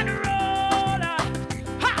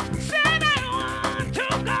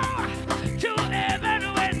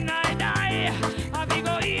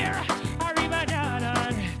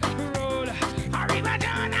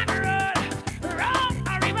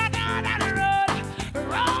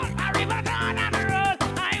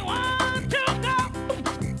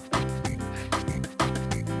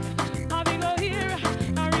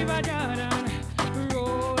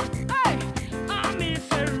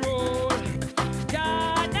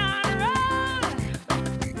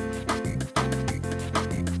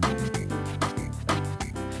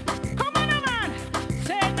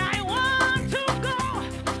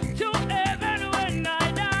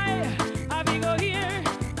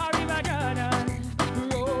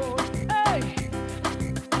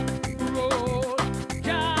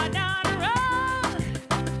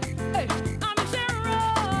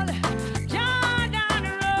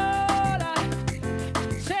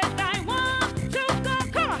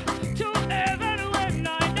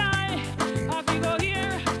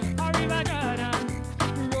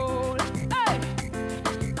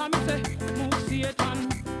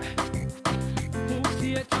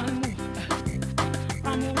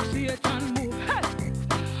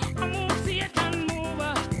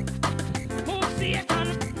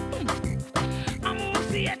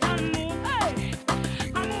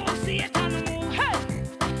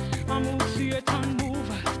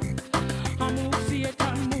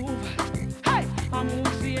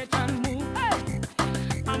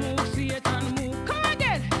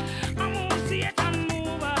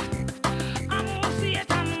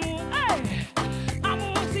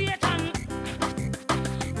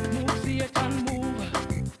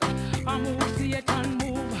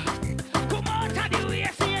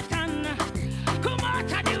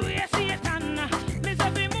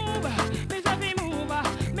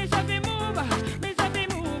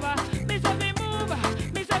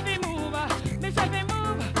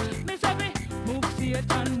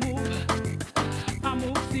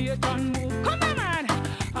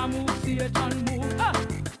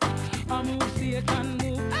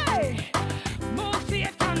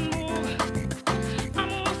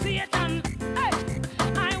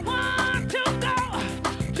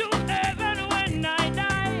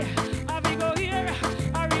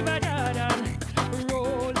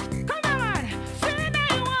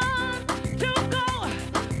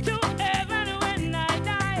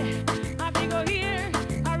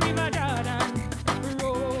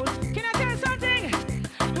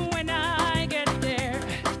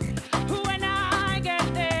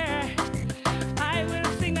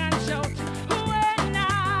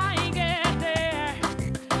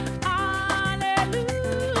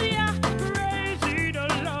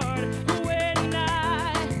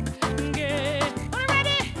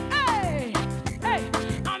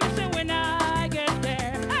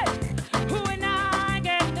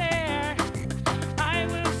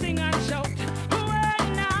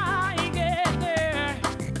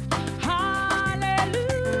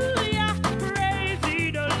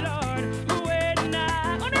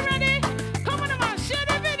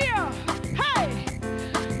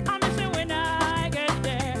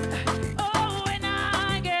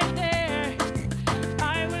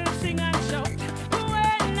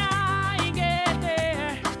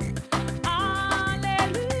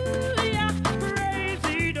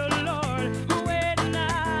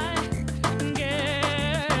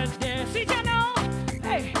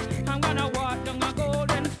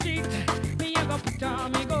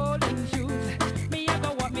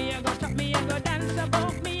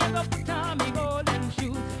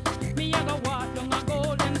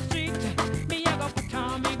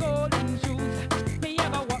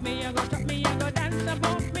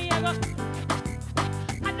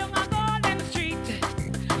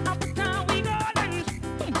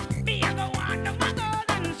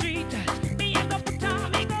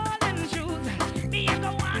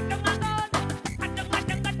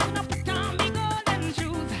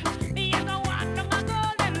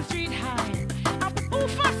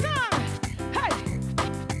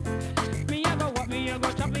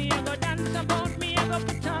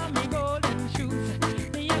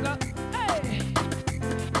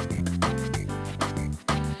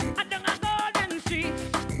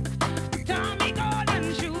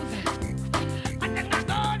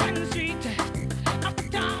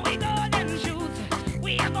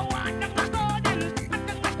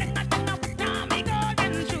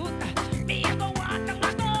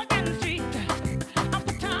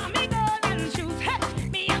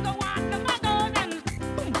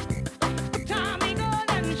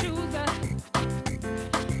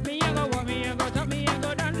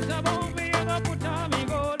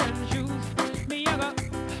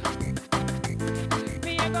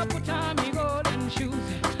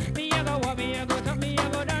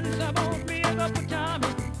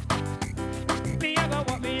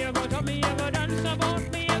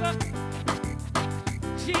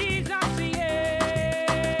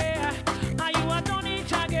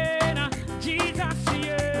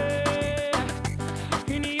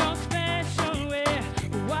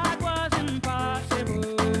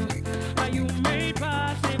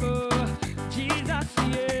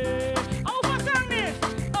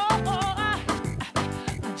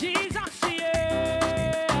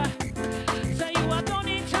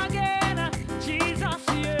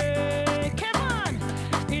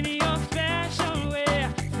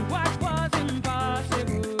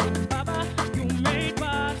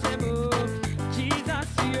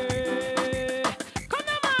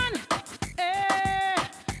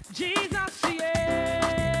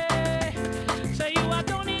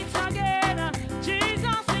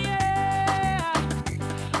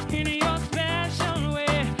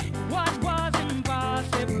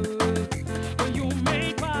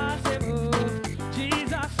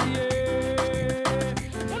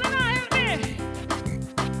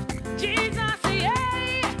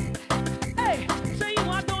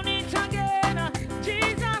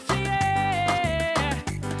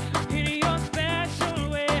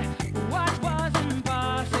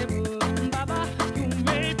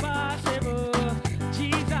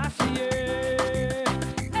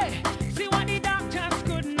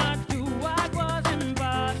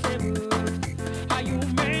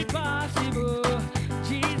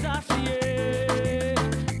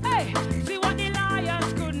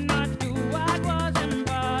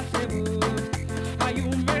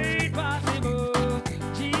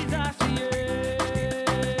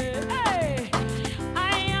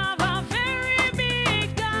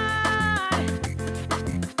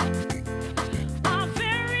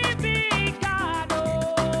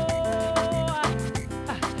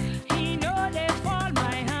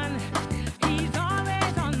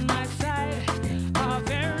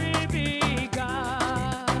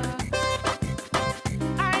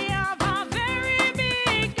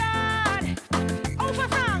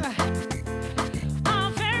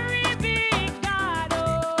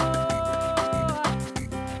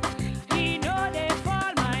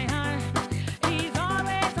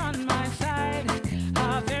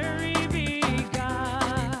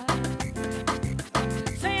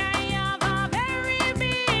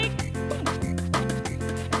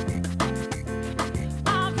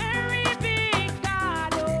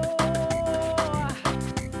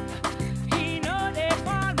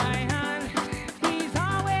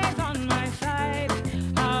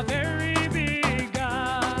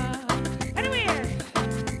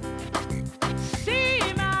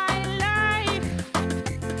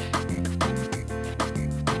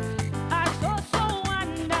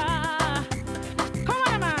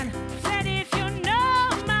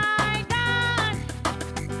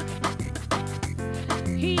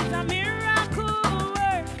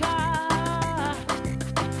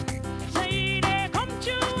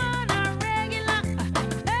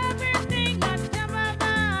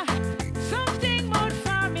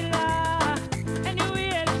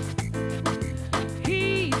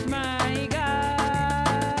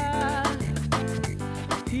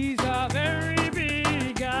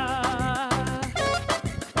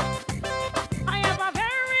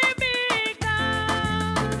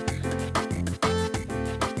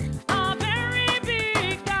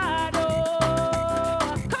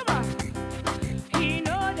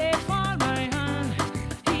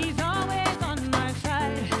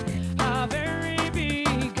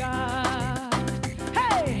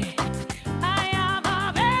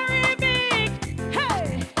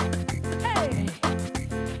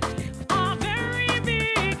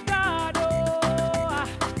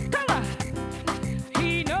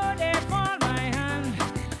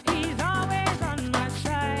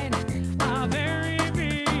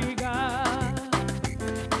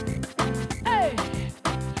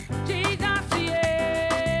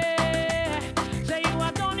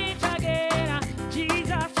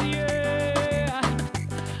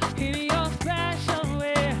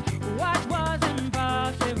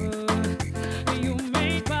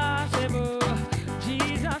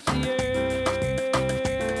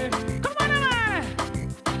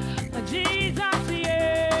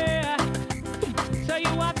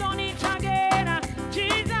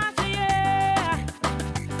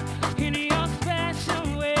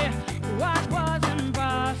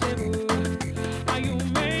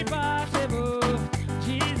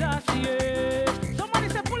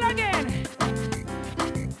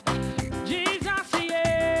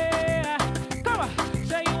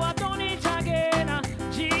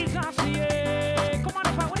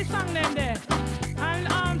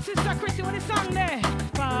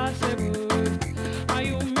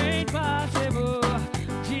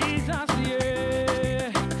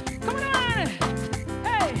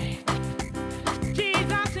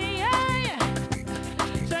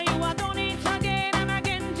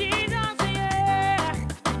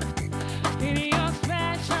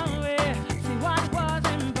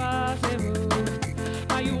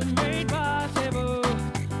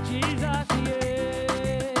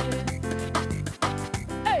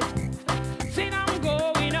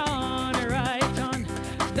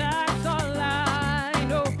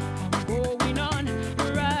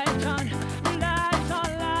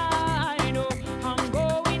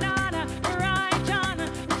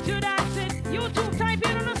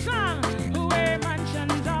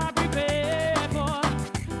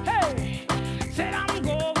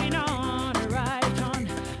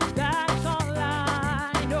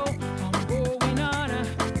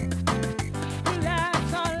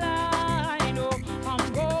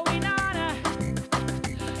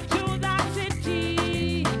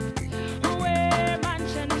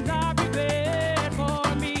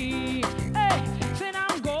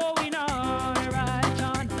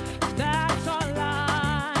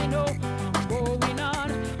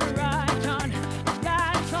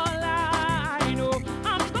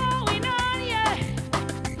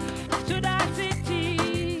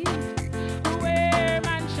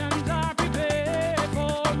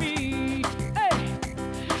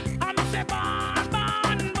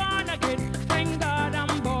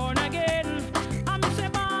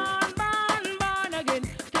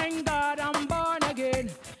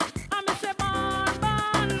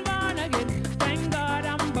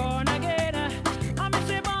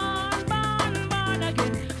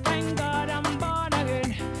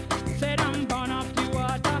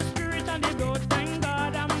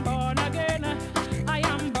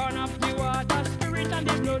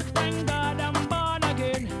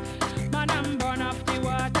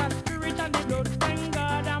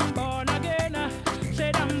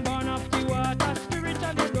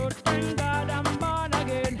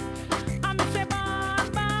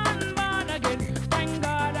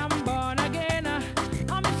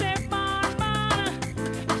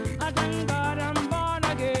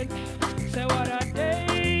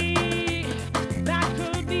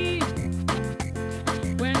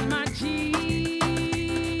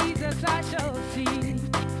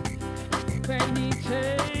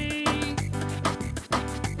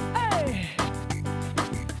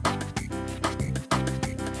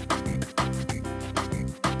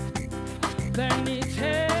 Then he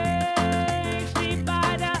takes me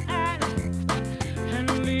by the hand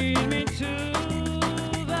and lead me to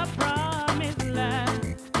the promised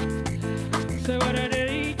land. So what are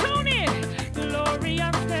they, Tony?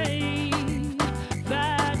 Glorious day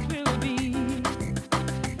that will be.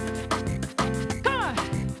 Come on.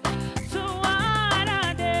 So what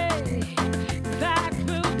a day that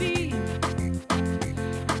will be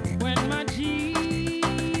when my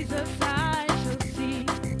Jesus I shall see.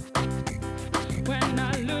 When I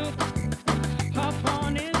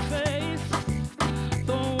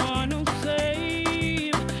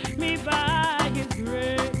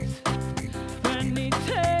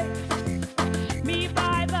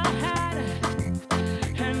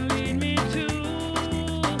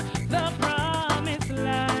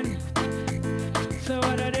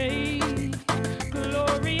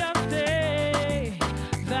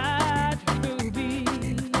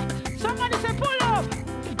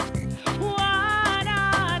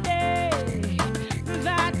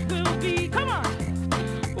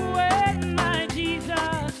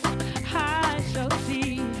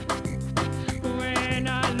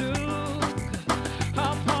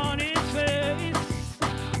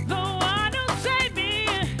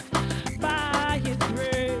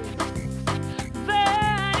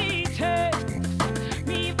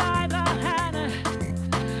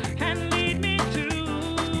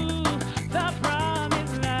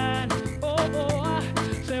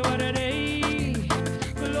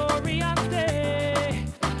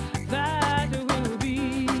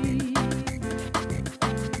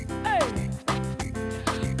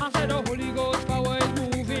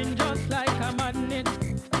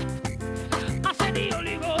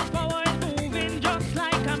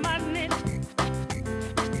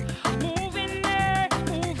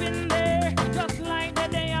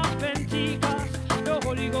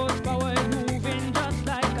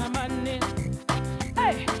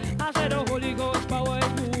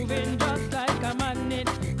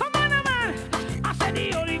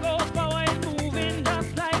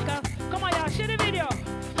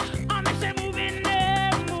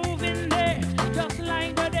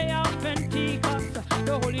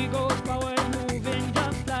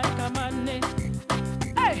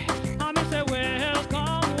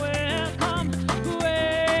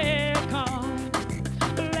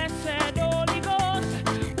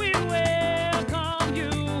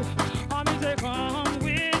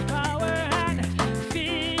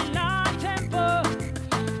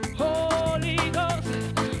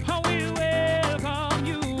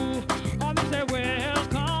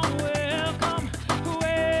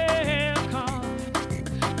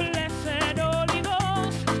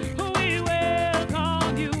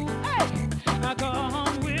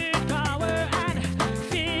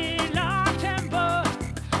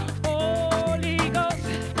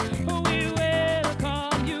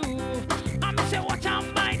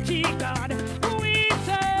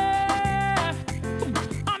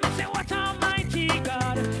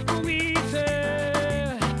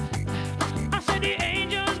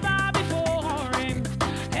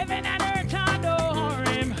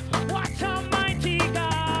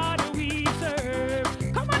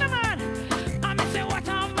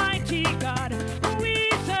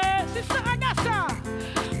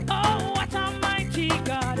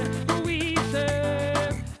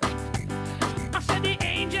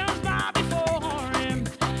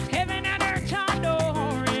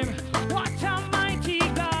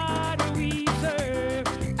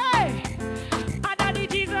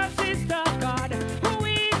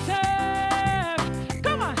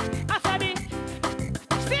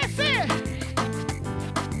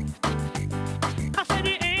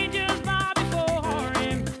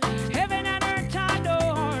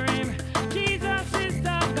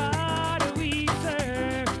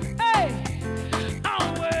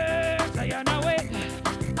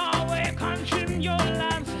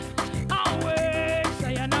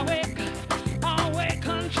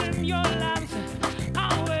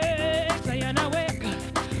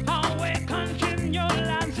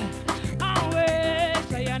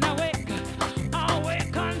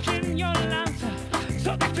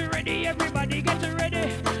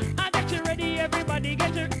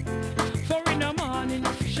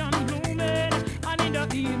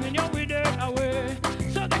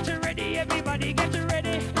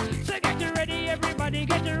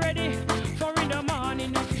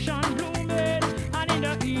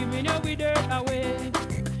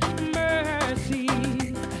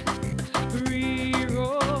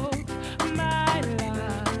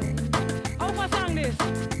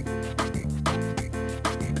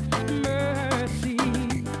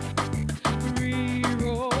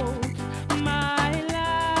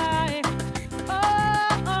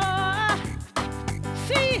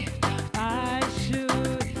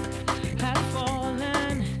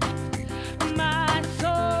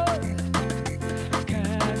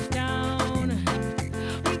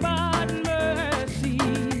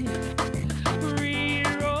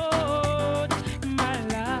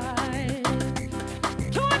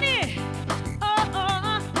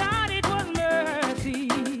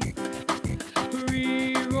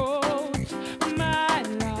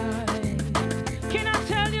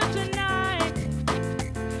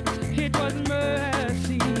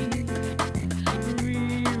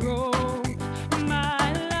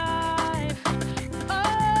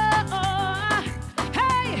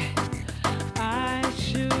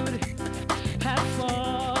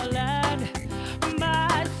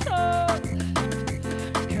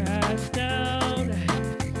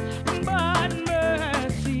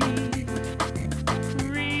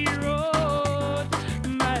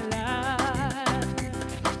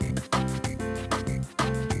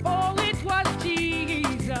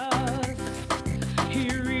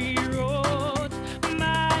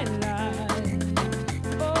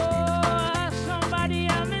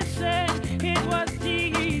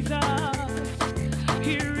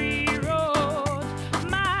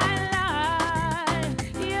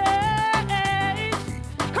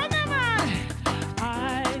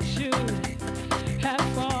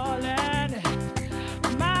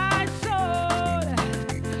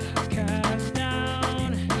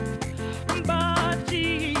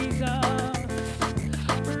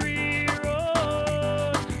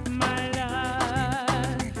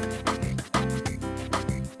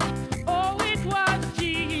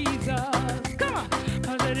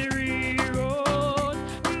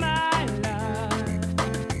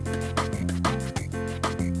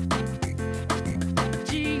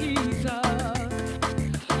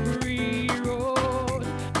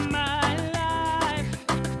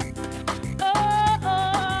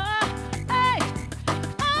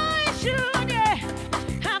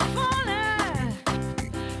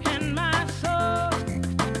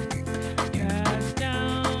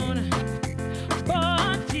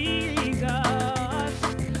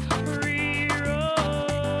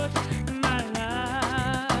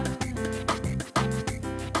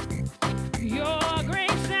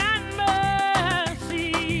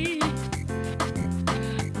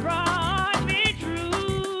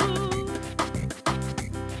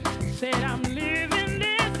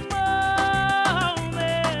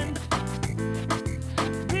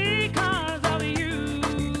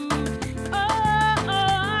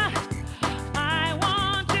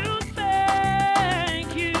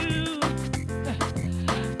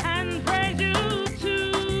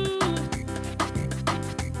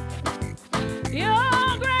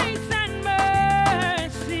Your grace and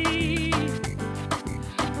mercy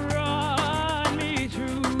brought me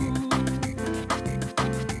through.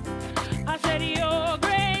 I said your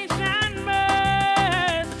grace and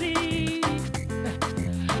mercy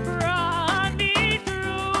brought me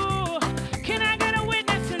through. Can I get a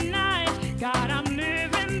witness tonight? God, I'm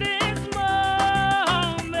living this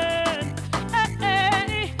moment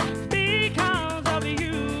because of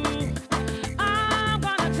you. I'm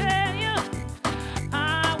gonna tell you,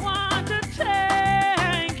 I want to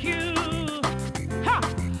thank you, ha,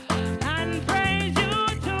 and praise you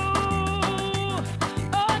too.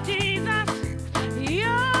 Oh Jesus,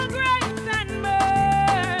 your grace and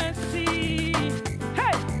mercy,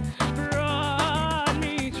 hey, brought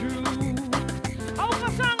me through. I want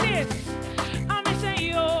to sing this. I'm gonna say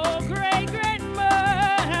your great, great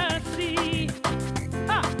mercy,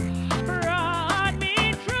 ha, brought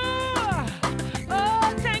me through.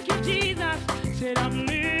 Oh, thank you, Jesus. Said I'm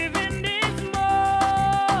living this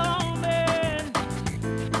moment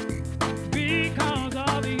because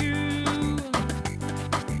of you,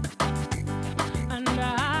 and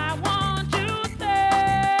I want to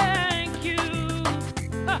thank you,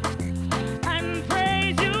 and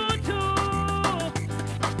praise you too.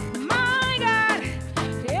 My God,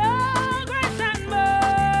 your grace and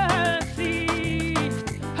mercy,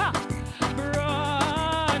 ha,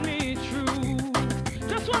 brought me through.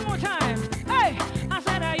 Just one more time. Hey, I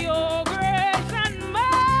said your grace and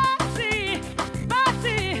mercy,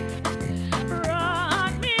 mercy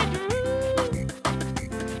brought me through.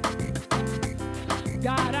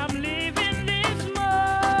 God, I'm living this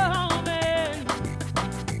moment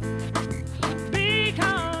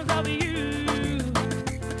because of you.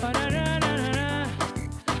 Ba-da-da-da-da-da.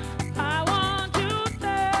 I want to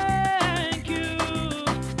thank you,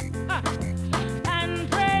 and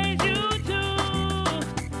praise you too.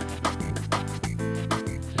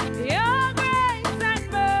 Your grace and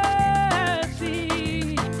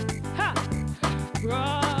mercy, ha,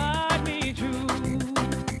 brought me through.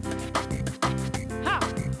 Ha.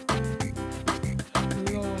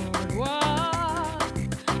 Lord, walk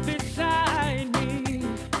beside me,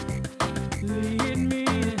 lead me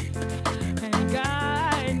and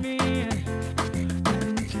guide me,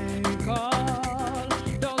 and take all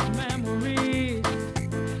those memories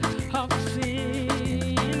of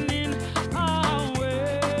sinning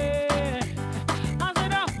away. I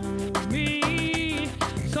said, hold me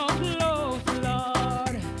so close,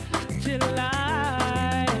 Lord, till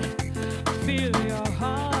I feel your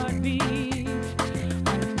heartbeat,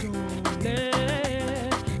 and don't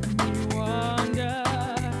let me wander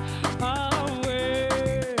away.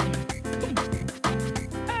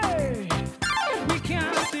 Hey, me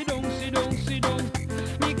can't sit down, sit down, sit down.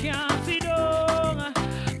 Me can't sit down.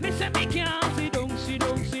 Me say me can't sit down, sit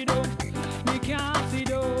down, sit down. Me can't sit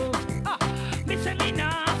down. Ah, me say me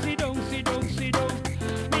nah sit down, sit down, sit down.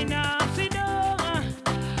 Me nah sit down.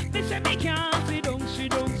 Me say me can't sit down,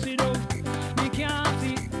 sit down, sit down. Me can't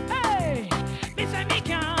sit. Hey, me say me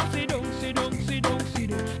can't sit down, sit down, sit down, sit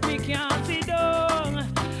down. Me can't sit down.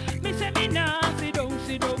 Me say me nah sit down,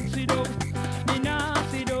 sit down, sit down. Me nah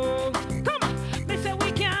sit down. Come on, me say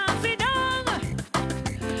we can't sit down.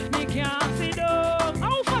 Me can't sit down.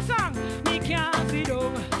 How for song? Me can't sit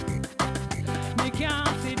down. Me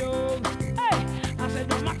can't sit down. Hey, I said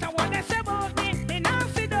no matter what they say about me, me nah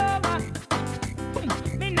sit down. Boom,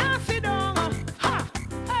 me nah sit down. Ha,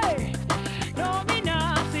 hey, no me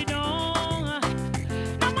nah sit down.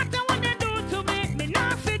 No matter what they do to me, me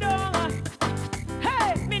nah sit down.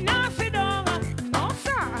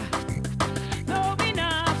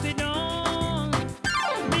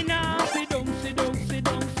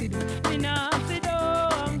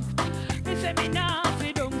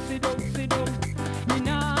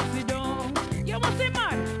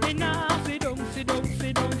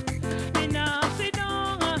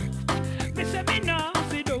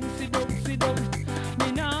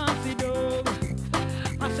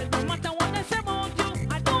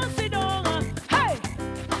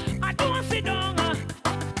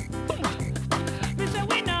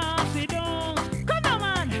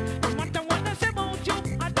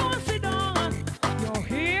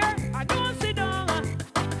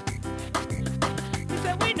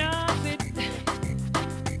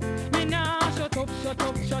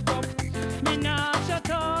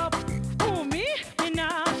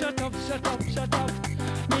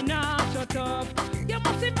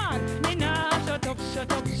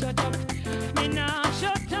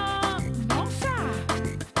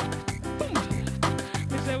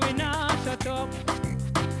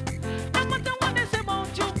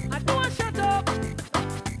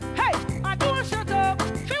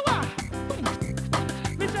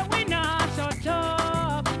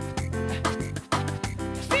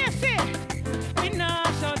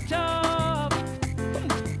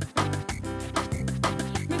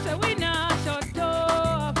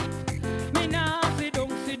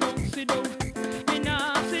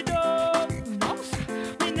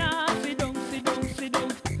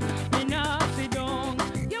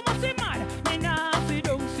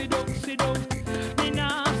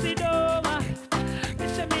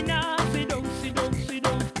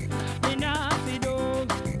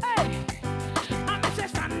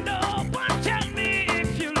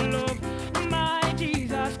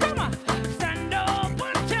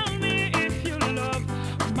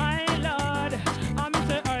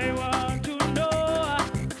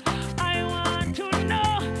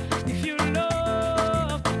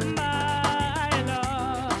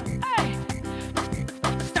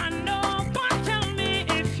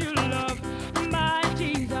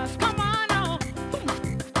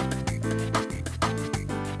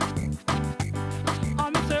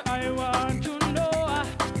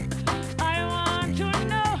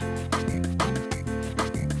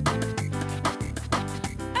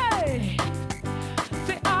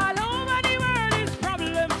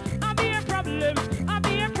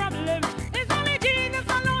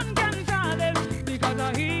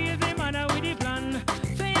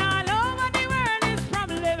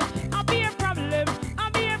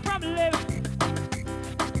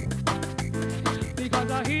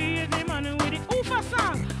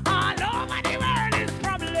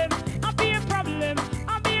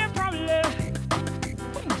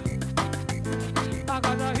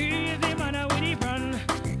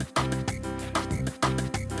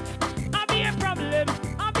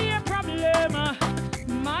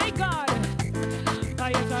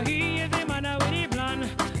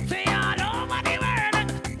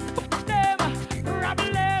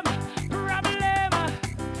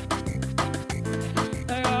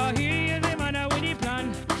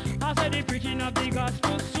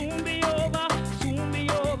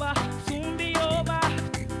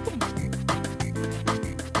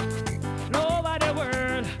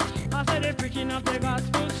 of the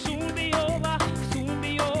gospel soon be over, soon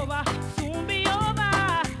be over, soon be over.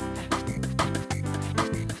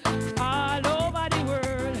 All over the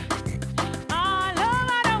world, all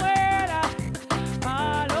over the world,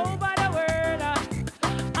 all over the world,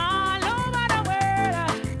 all over the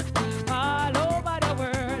world, all over the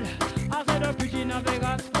world. After the preaching of the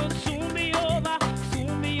gospel soon be over,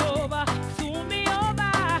 soon be over, soon be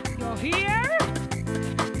over. You're here?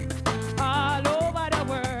 All over the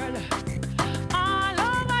world, all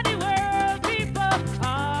over the world, people,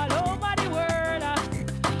 all over the world,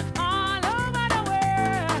 all over the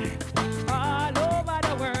world, all over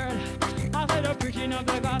the world. After the preaching of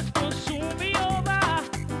the gospel soon be over.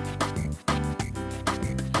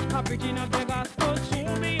 The preaching of the gospel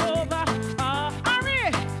soon be over.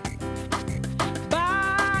 Hurry!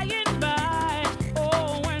 By and by,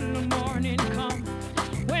 oh, when the morning comes,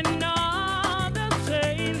 when all the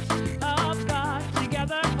saints of God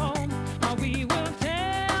together home, we will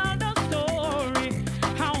tell the story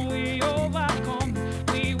how we overcome.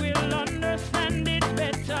 We will understand it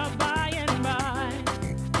better by and by.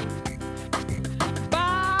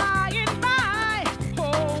 By and by,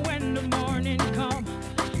 oh, when the morning comes,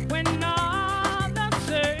 when all the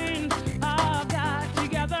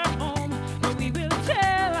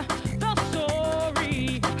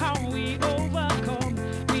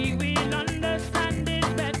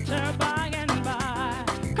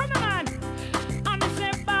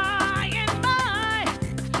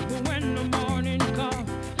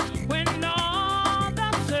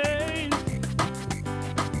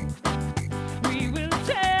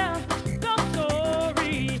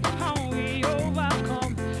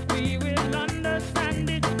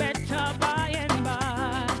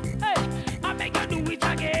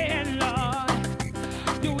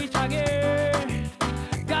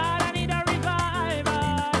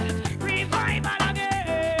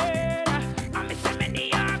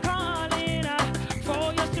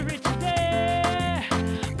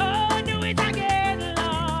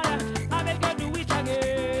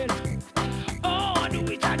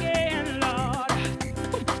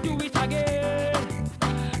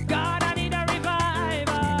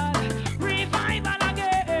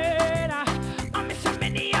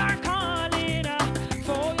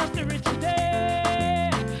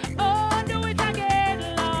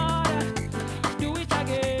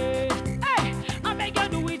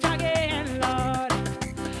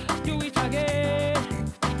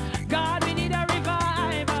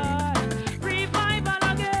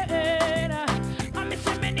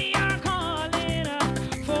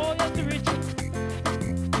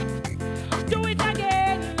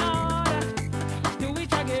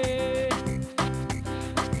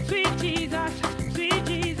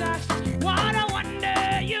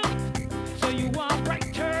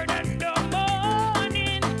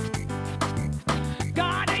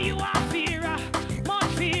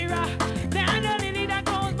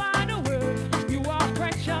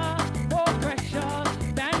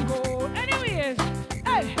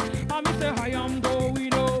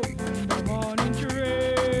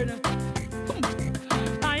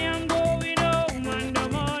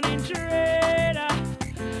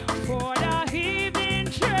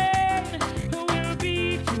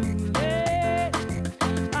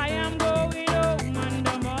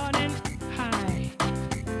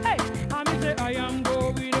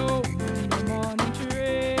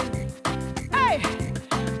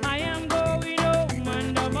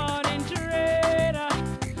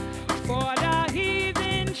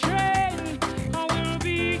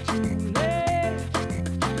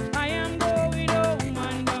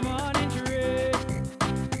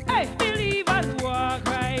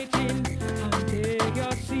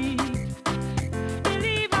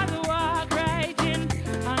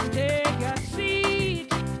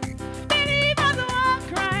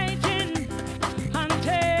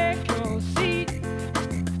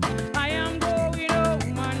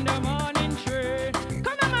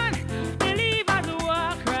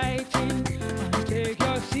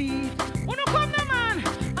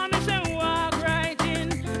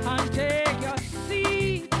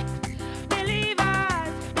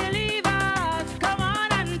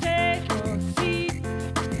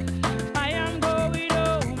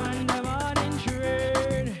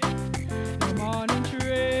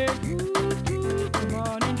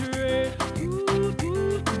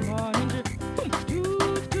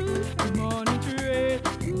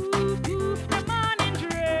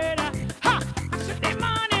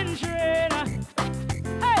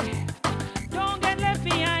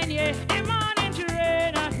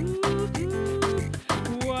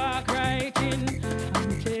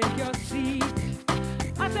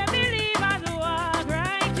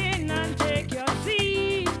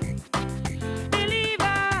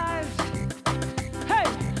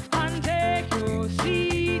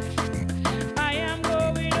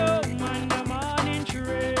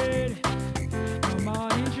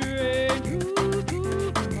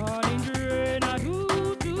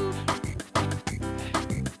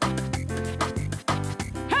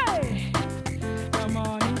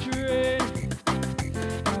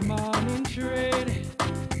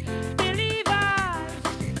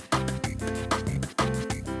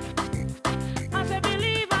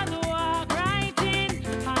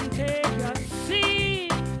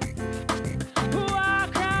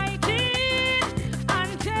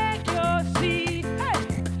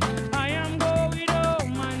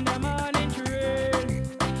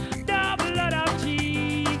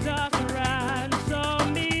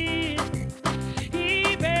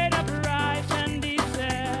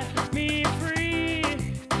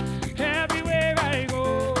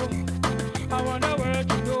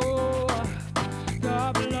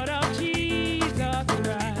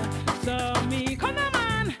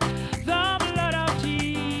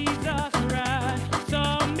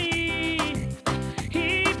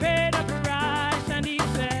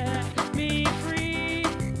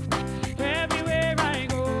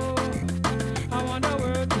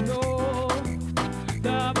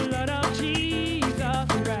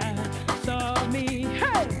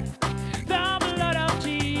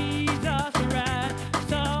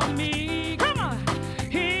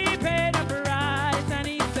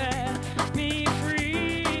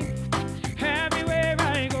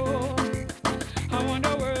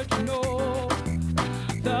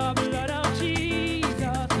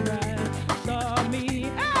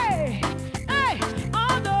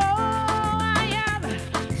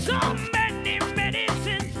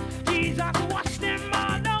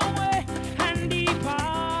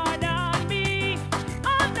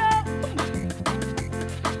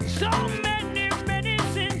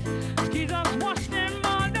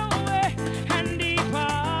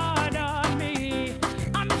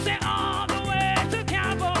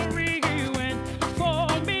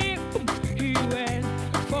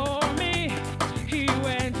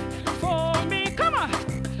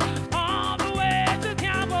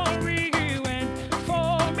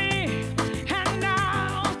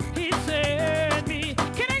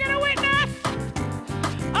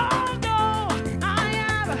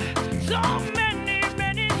So many,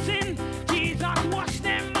 many sins, Jesus washed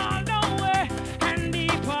them all away, and He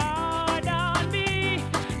pardoned me.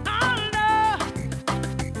 Allah,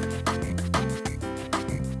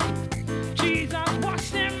 Jesus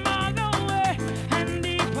washed them all away, and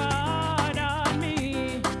He pardoned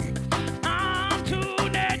me. I'm too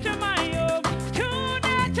dead to my home, too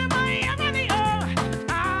dead to my heavenly home.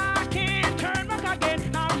 I can't turn back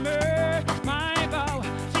again. I made my vow.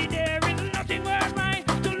 See, there is nothing worth mine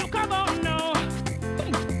to look about now.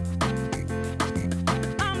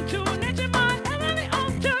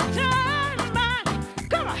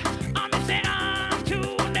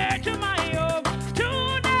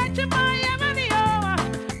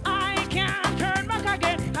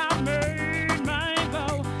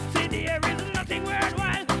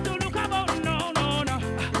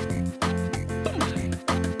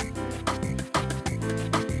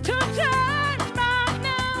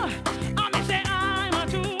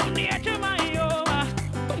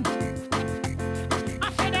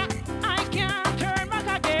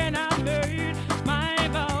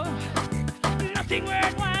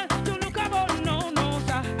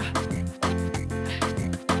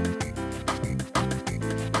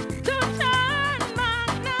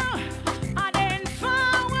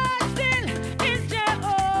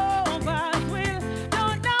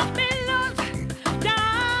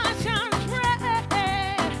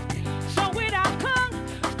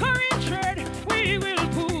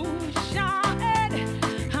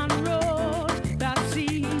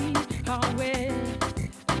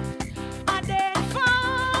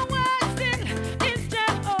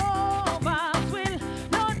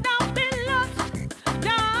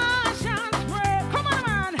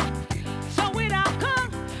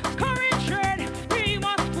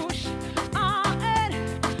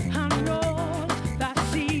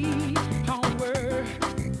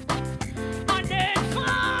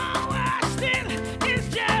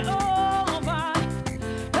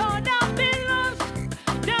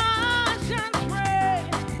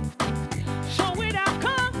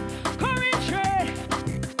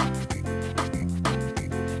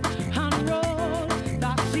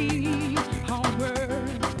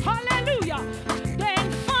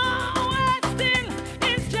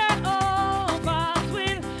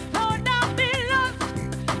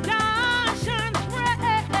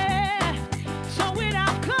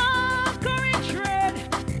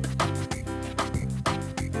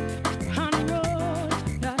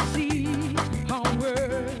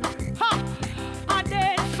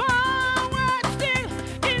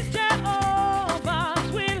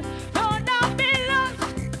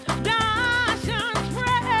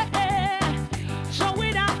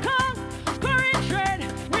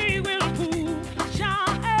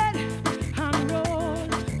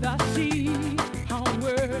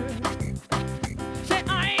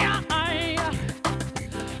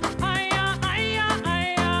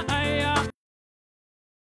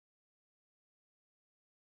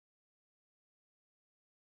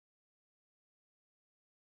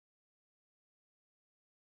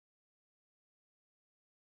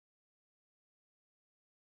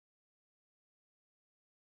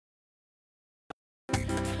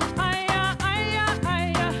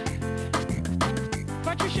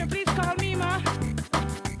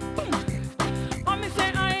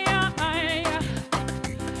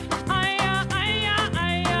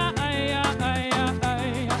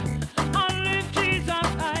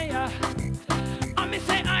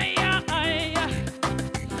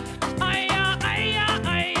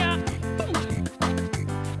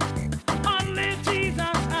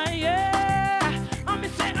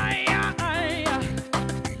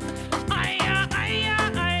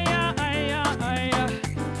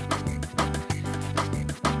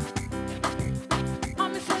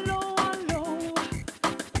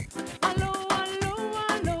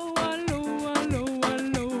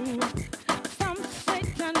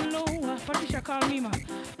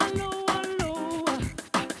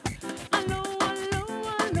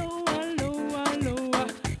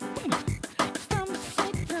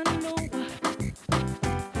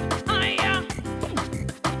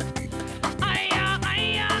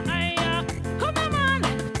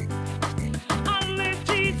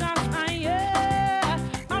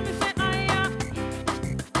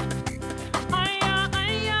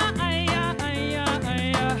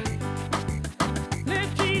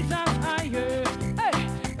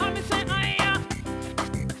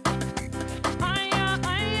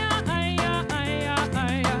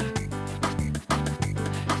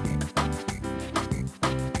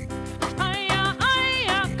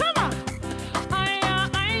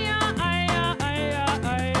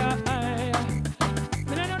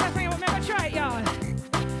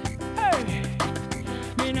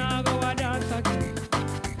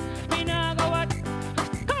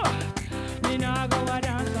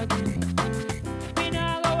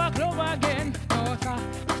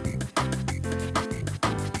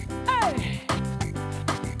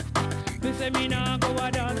 say me nah go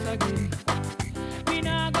a dance again. Me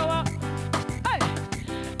nah go a, hey,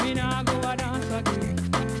 me nah go a dance again.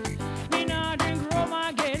 Me nah drink rum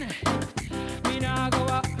again. Me nah go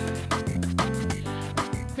a,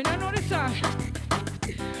 me nah know this song.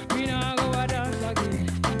 Me nah go a dance again.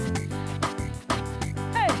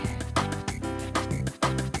 Hey,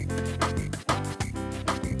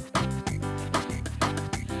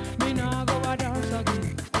 me nah go a dance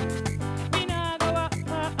again. Me nah go a,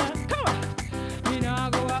 come on. Me nah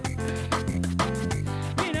go a,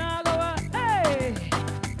 me nah go a, hey.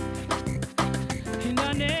 In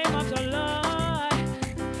the name of the Lord,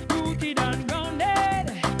 rooted and grounded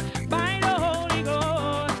by the Holy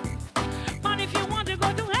Ghost. Man, if you want to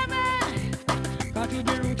go to heaven, got to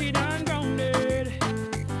be rooted and grounded.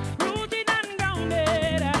 Rooted and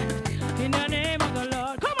grounded in the name of the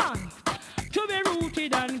Lord. Come on, to be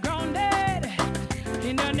rooted and grounded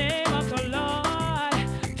in the name of the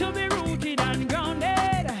Lord. To be rooted and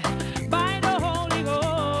grounded by the Holy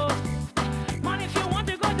Ghost. Man, if you want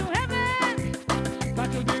to go to heaven,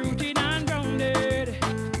 got to be rooted and grounded.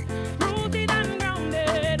 Rooted and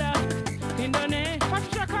grounded in the name. What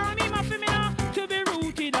you call me, my female? To be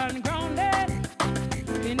rooted and grounded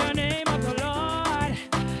in the name of the Lord.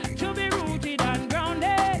 To be rooted and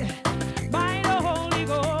grounded by the Holy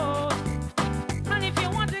Ghost. And if you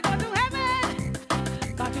want to go to heaven,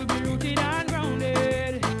 got to be rooted and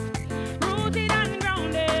grounded. Rooted and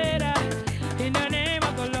grounded in the name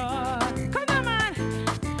of the Lord. Come on, man.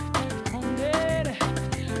 Grounded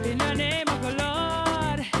in the name of the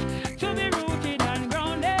Lord. To be rooted and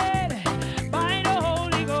grounded by the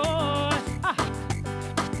Holy Ghost.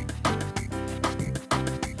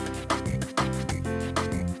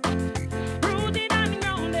 Rooted and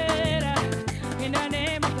grounded in the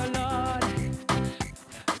name of the Lord.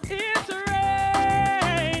 It's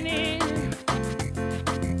raining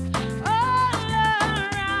all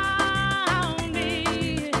around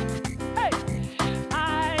me. Hey,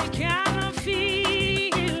 I can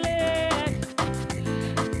feel it.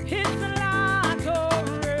 It's a lot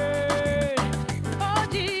of rain. Oh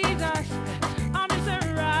Jesus, I'm just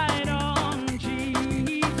right on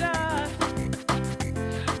Jesus.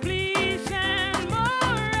 Please send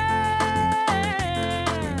more rain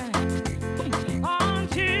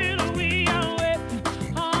until we are wet,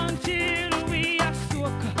 until we are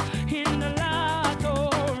soaked in the lot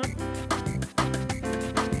of.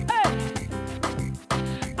 Hey,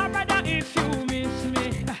 brother, if you miss me,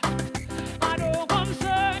 I don't come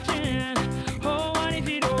searching. Oh, and if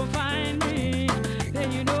you don't find me,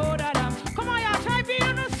 then you know that I'm. Come on, y'all, try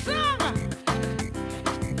being the song.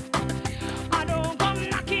 I don't come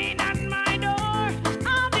knocking at my door.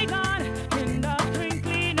 I'll be gone in the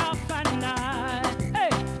twinkling of an eye.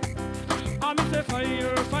 Hey, I'm a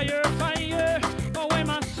fire, fire, fire. Oh, when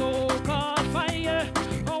my soul caught fire.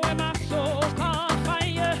 Oh, when my soul caught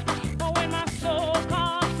fire. Oh, when my soul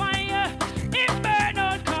caught fire. It burned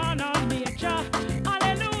out carnal nature.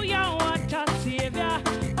 Hallelujah, what a savior.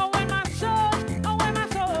 Oh, when my soul, oh, when my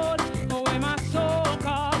soul, oh, when my soul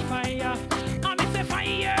caught fire. I'm a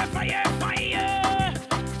fire, fire, fire.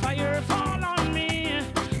 Fire fall on me.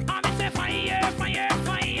 I'm a fire, fire,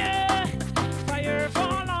 fire. Fire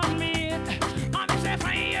fall on me. I'm a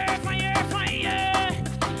fire, fire, fire.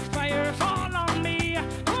 Fire fall on me.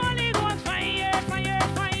 Holy Ghost fire, fire,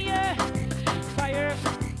 fire. Fire.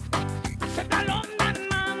 I said I love that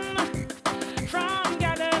man from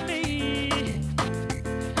Galilee.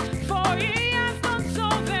 For he has done so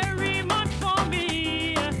very much for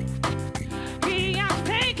me. He has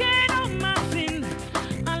taken on my sin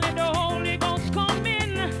and let the Holy Ghost come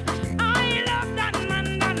in. I love that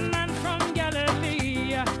man from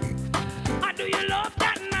Galilee. Do you love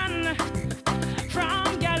that man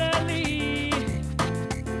from Galilee?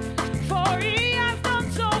 For he has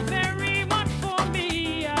done so very much for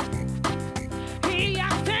me. He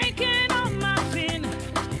has taken on my sin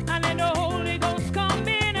and let the Holy Ghost come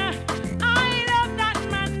in. I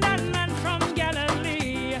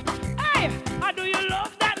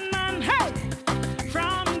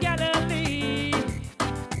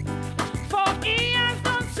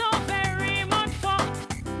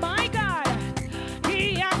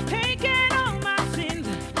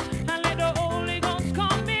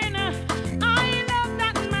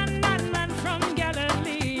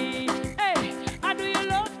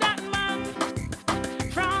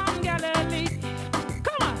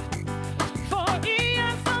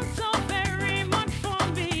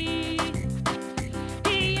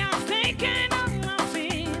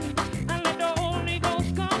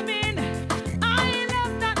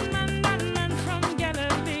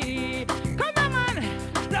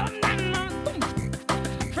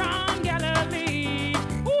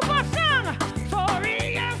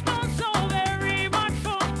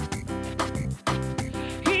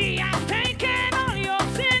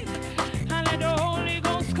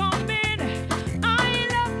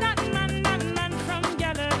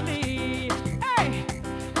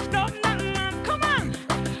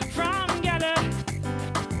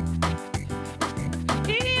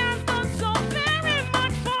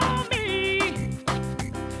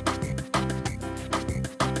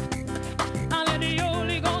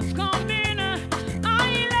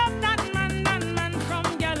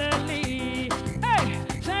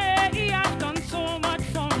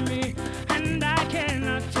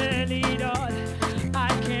tell it all. I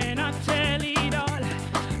cannot tell it all.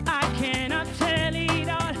 I cannot tell it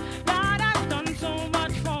all. God has done so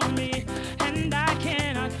much for me, and I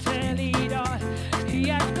cannot tell it all. He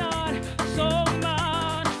has done so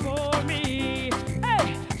much for me.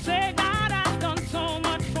 Hey, say God has done so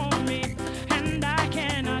much for me, and I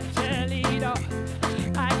cannot tell it all.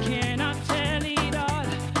 I cannot tell it all.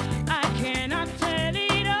 I cannot tell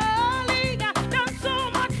it all. He has done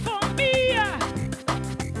so much for me.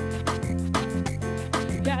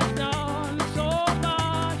 He has done so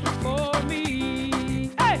much for me.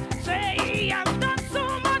 Hey, say he has done so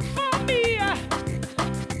much for me.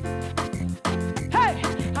 Hey,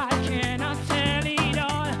 I cannot tell it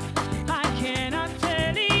all. I cannot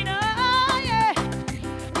tell it all. Yeah,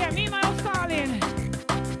 yeah, me my old darling.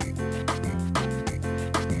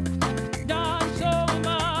 Done so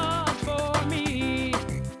much for me.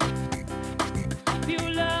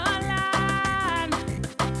 Beulah land,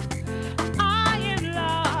 I am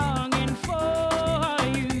longing for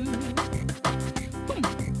you.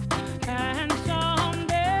 And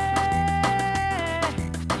someday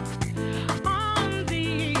on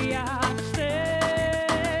the outside,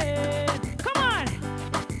 come on,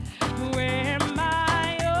 where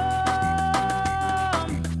my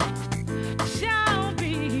home shall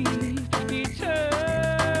be eternal.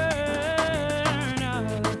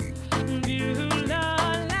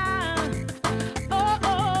 Beulah land, oh,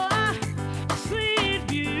 oh, sweet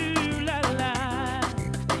Beulah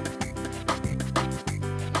land.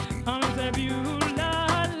 I'm the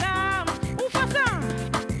Beulah lamb. Ufasa.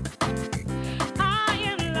 I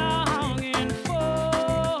am longing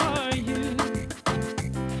for you.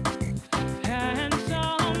 And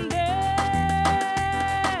someday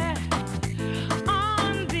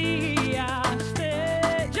on the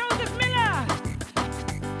outside, Joseph Miller,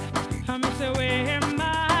 I'm say where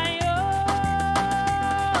my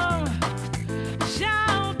home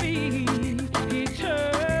shall be eternal.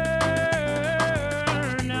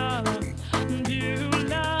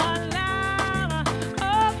 Beulah lamb,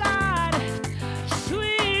 oh God,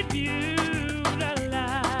 sweet Beulah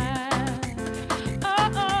land.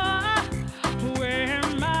 Oh, oh, where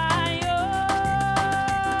my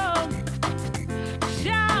home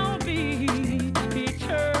shall be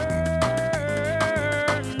eternal.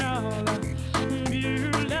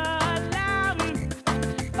 Beulah lamb,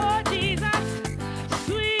 oh Jesus,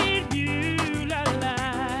 sweet Beulah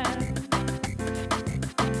land.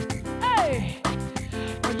 Hey,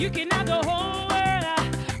 you can have the whole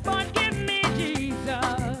world, but give me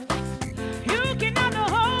Jesus. You can have the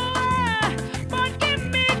whole world, but give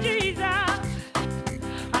me Jesus.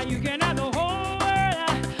 You can have the whole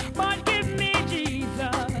world, but give me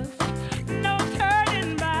Jesus. No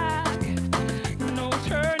turning back, no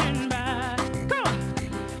turning back. Come on.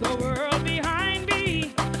 The world behind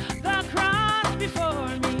me, the cross before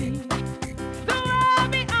me. The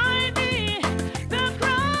world behind me, the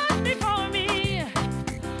cross before me.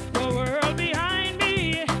 The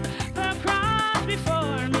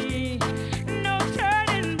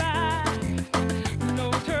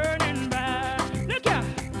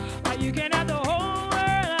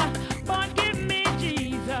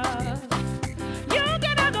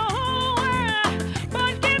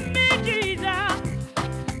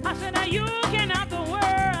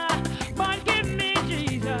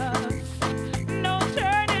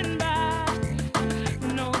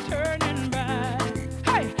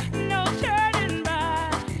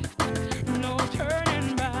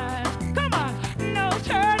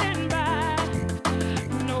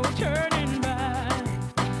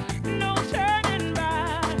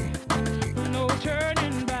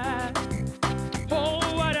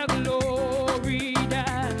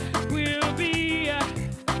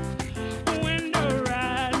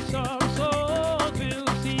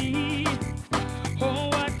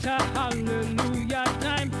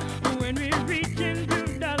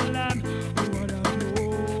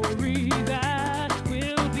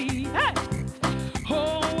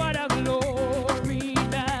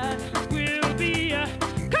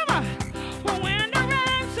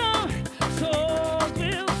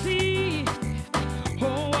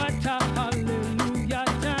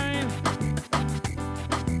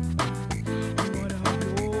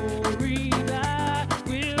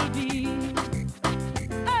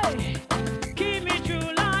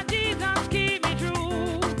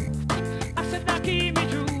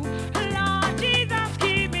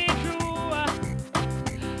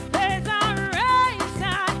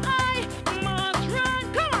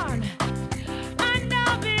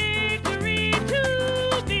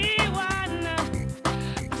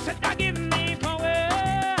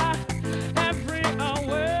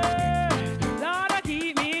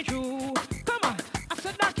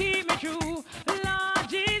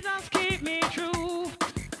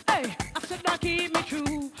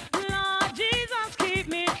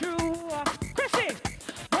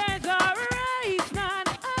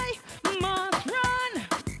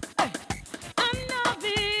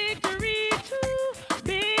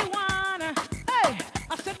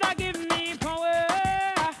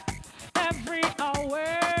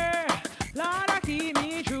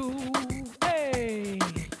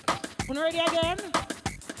ready again?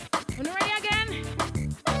 You ready again?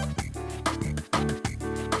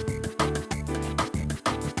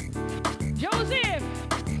 Joseph.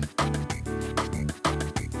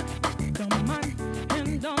 The man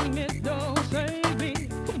in the middle save me.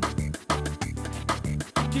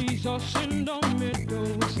 Jesus in the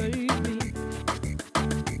middle save me.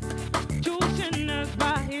 Two sinners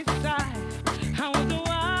by his side. I was the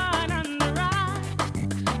one on the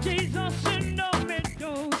right. Jesus in the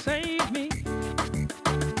middle save me.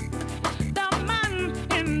 The man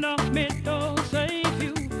in the middle save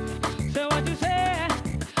you. Say what you say.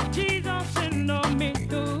 Jesus in the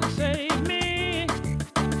middle save me.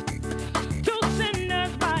 Two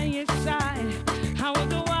sinners by his side. I was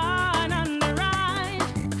the one on the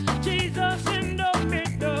right. Jesus in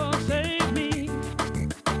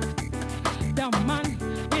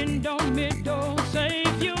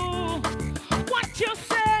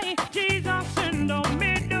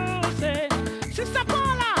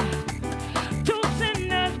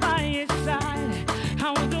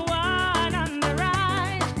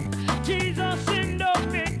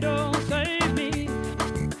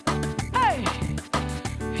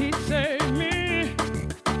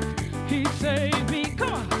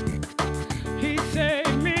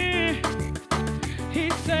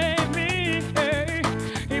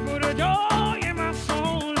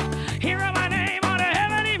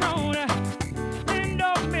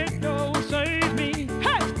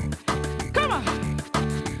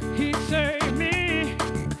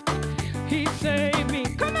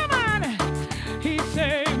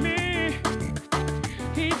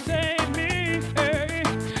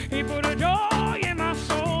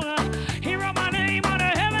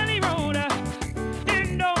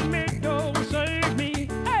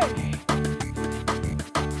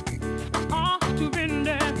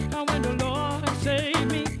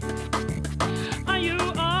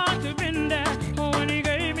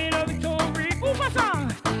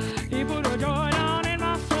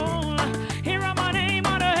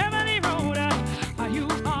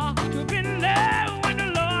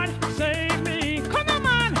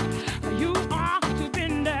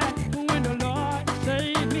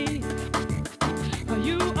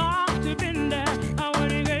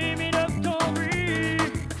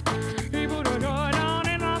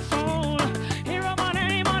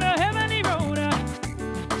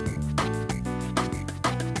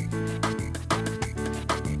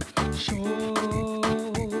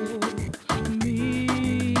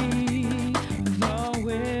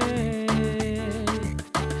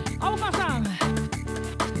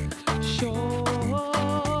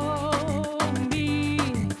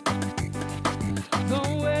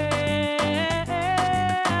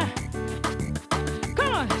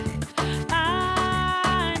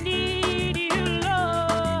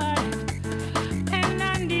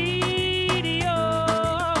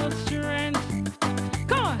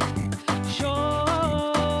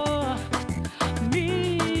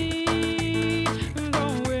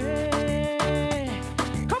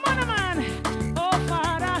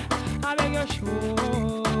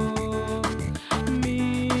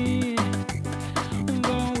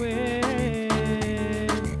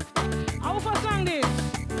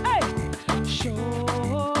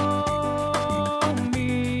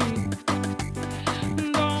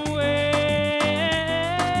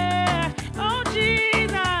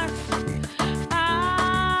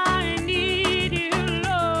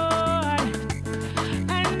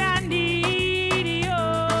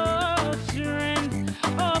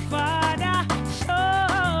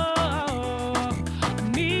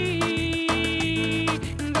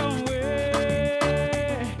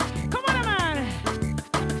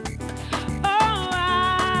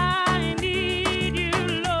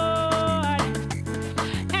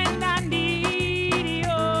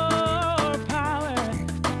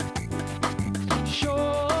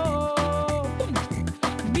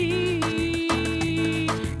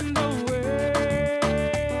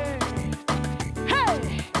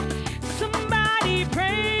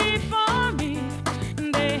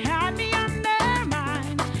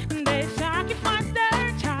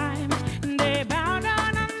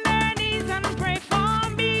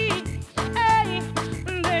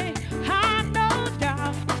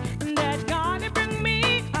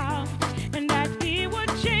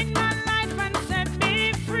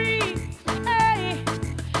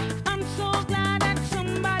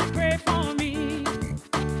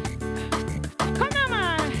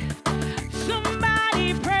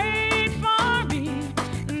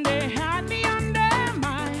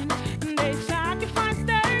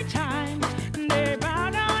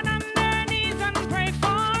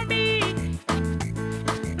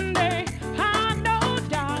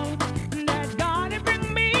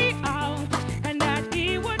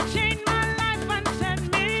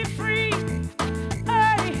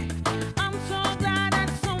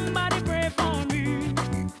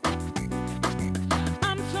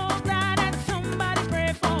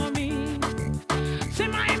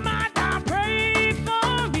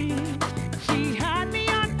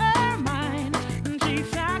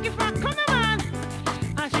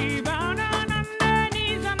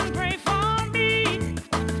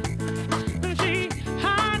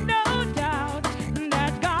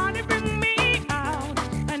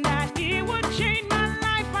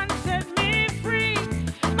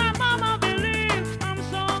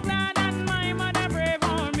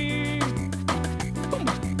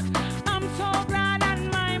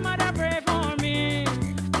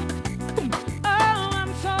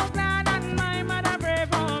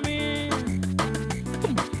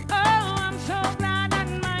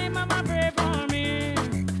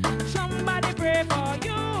pray for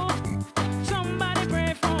you. Somebody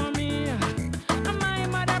pray for me. My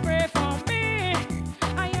mother pray for me.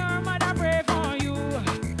 Your mother pray for you.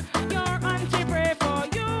 Your auntie pray for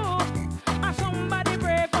you. Somebody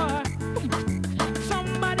pray for.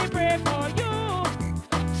 Somebody pray for you.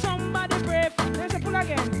 Somebody pray for. There's a pull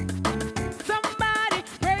again. Somebody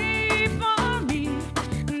pray for me.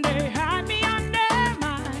 They had me on their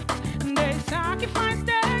mind. They sacrificed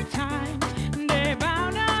their time. They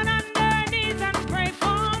bow down on their knees and pray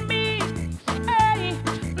for me. Hey,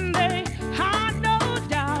 they had no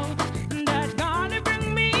doubt that God would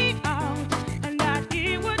bring me out and that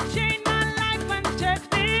He would change my life and take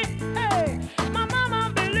me. Hey, my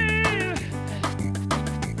mama believed.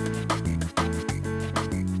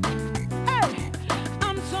 Hey,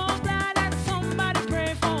 I'm so glad that somebody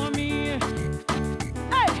prayed for me.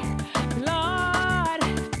 Hey, Lord,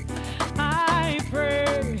 I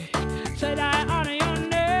pray, said I honor your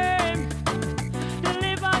name,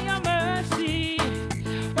 deliver your mercy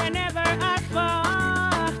whenever I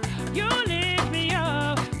fall. You lift me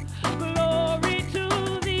up, glory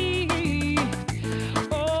to thee.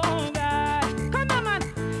 Oh God, come on, man.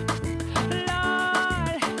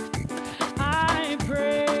 Lord, I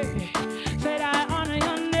pray, said I honor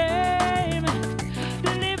your name,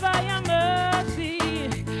 deliver your mercy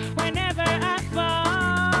whenever I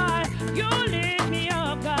fall. You lift me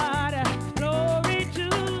up, God, glory to.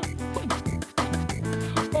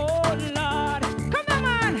 Oh Lord, come on,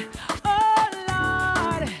 man. Oh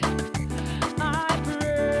Lord, I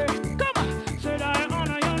pray, come on, said I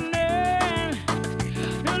honor your name,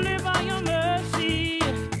 deliver your mercy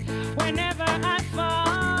whenever I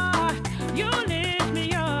fall. You lift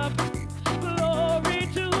me up, glory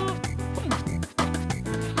to.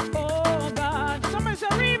 Oh God, somebody say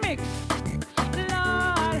remix.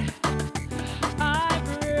 Lord, I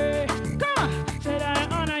pray, come on, said I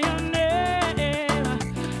honor your name,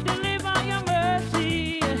 deliver your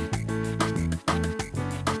mercy.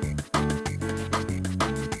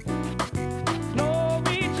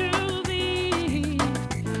 Glory to thee,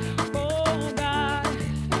 oh God.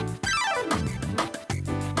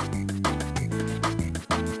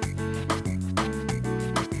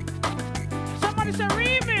 Somebody say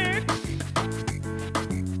remix.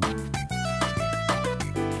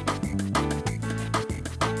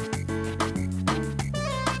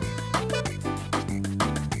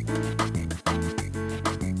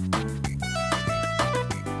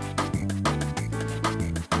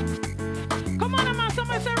 Come on, man,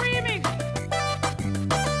 somebody say remix.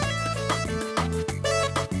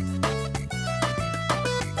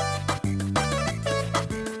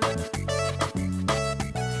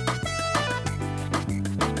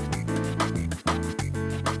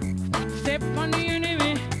 Step on the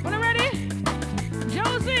enemy. When I'm ready?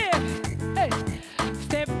 Joseph. Hey.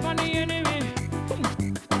 Step on the enemy.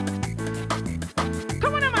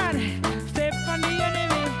 Come on, man. Step on the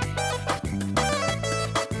enemy.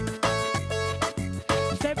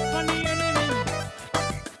 Step on the enemy.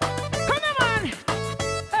 Come on, man.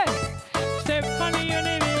 Hey. Step on the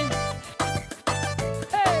enemy.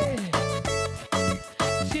 Hey.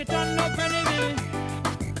 Satan up enemy.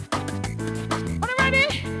 When I'm ready?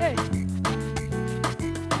 Hey.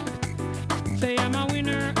 Say I'm a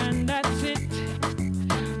winner and that's it.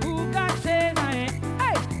 Who God says I am.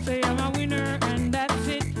 Hey, say I'm a winner and that's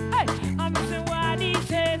it. Hey, I'm saying what He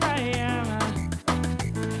says I am.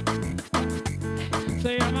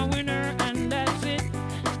 Say I'm a winner and that's it.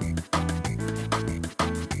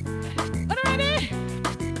 Are you ready?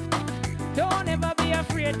 Don't ever be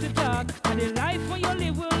afraid to talk. And the life when you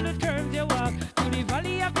live will determine your walk. To the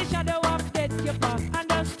valley of the shadow of death you pass. And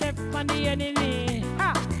just step on the enemy.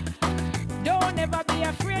 Ha! Don't ever be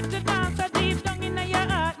afraid to dance so deep down in your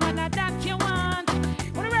heart, man, that you want.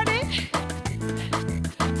 Are you ready?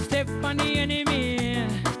 Step on the enemy.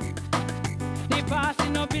 The past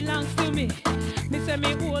no belongs to me. Me say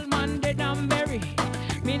me old man dead and buried.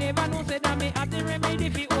 Me never know say that me have the remedy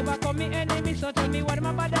fi overcome me enemy. So tell me what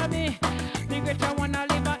am bother me? The greater one I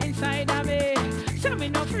live inside of me. So me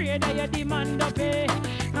no afraid that you demand up pay.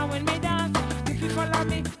 And when me dance, if you follow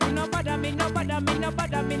me, you no bother me, no bother me, no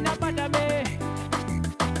bother me, no bother me.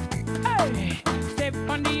 Hey, step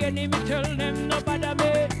on the enemy, tell them no bother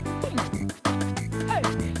me. Hey,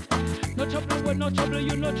 no trouble with no trouble,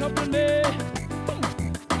 you no trouble me.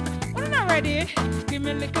 When I'm not ready, give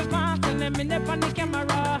me a little pass and let me nip on the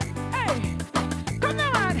camera. Hey, come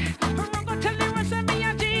on, I'm gonna tell you what say me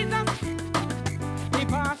and Jesus. The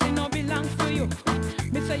passing no belongs to you.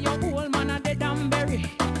 Me say your old man are dead and buried.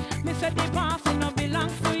 Me say the passing no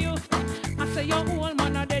belongs to you. I say your old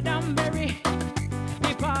man are dead and buried.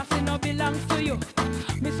 The passing no belongs to you.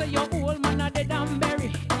 Me say say your old man are dead and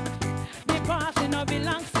buried. The past no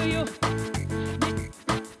belongs to you.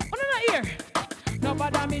 Oh, no, not here. No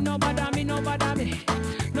bother me, no bother me, no bother me.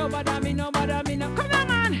 No bother me, no bother me, no. Come on,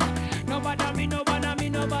 man. No bother me, no bother me,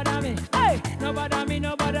 no bother me. Hey, no bother me,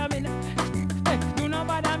 no bother me. Hey, do no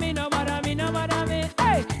bother me, no bother me, no bother me.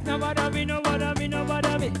 Hey, no bother me, no bother me, no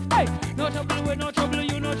bother me. Hey, no trouble with no trouble,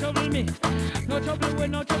 you no trouble me. No trouble with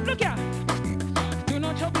no trouble. Look here. Do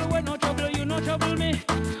no trouble with no trouble, you no trouble me.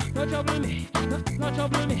 No trouble me, no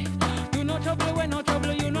trouble me. Do no trouble with no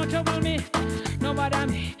trouble, you no trouble me. No bother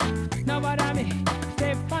me, no bother me.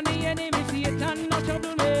 Step on the enemy, Satan, no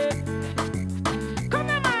trouble me. Come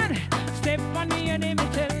on, man. Step on the enemy,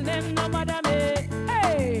 tell them no bother me.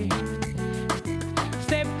 Hey.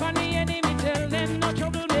 Step on the enemy, tell them no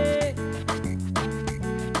trouble me.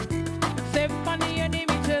 Step on the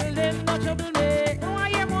enemy, tell them no trouble me. Oh, I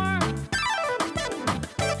hear more.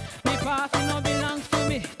 Me past no belongs to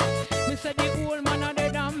me. Me say the old man are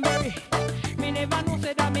dead and buried. Me never know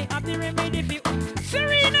say that me have the remedy for you.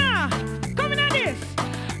 Serena, come in on this.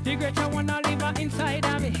 The greater one a live inside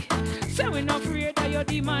of me. Say we not afraid that you're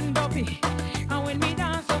the man dopey. And when me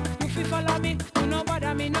dance up, you feel follow me. You no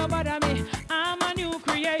bother me, no bother me. I'm a new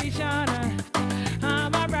creation.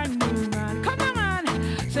 I'm a brand new man. Come on, man.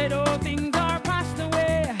 Say those things are passed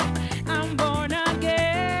away. I'm born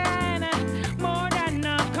again. More than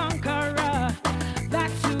a conqueror.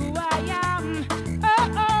 That's who I am. Oh,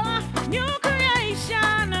 oh, new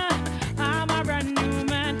creation. I'm a brand new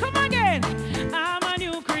man. Come again. I'm a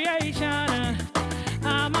new creation.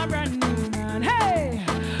 I'm a brand new man. Hey,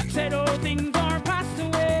 said all things are passed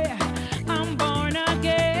away. I'm born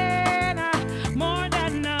again. More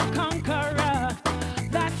than a conqueror.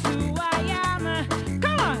 That's who I am.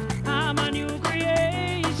 Come on. I'm a new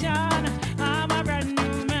creation. I'm a brand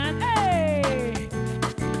new man. Hey,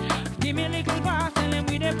 give me a little pass and then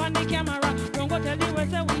we there on the camera. Don't go tell you where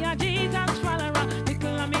say we are Jesus follower.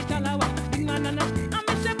 Little and me talawa. Big man and I'm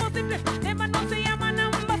a say multiplex. Never know say I'm an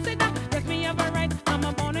ambassador. Yes, me have a right. I'm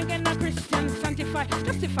a born again a Christian. Sanctified,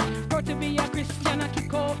 justified. Proud to be a Christian. I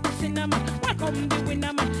kick out the sinner man. Welcome the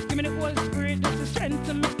winner man. Give me the Holy Spirit. That's the strength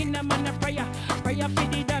to me in a man. A prayer. Prayer for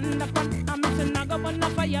the done upon. I'm missing a go on a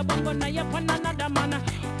fire. Bongo na ya upon another man.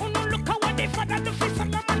 Oh no, look how what the father do for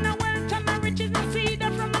Solomon. A wealth and a riches and seed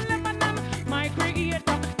from the Lebanon. My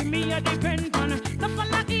creator, give me a depend on. The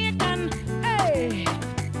fella Achan. Hey,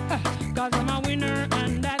 cause I'm a winner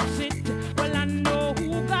and that's it. Well, I know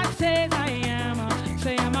who God says I am.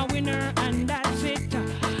 Say I'm a winner and that's it.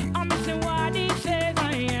 I'm missing what he says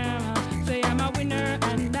I am. Say I'm a winner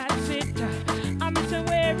and that's it. I'm missing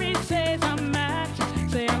where he says I'm at.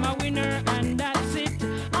 Say I'm a winner and that's it.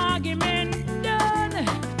 Argument done.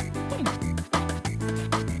 Boom.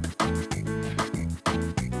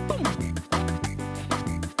 Boom.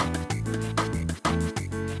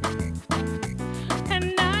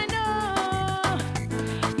 And I know,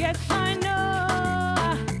 yes I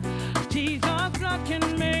know, Jesus' blood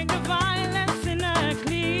can make the violence sinner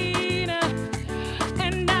clean.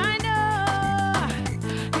 And I know,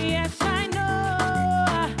 yes I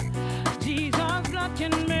know, Jesus' blood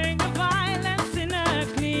can make the violence sinner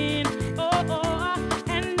clean. Oh, oh,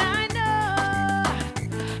 and I know,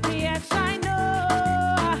 yes I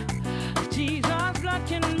know, Jesus' blood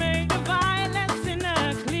can make the violence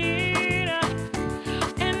sinner clean.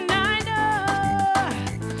 And I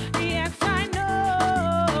know, yes I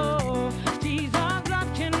know, Jesus' blood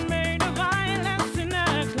can make the violence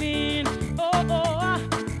sinner clean. Oh, oh,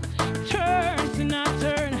 turn sinner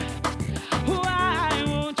turn. Why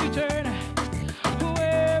won't you turn?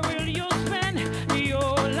 Where will you spend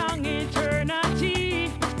your long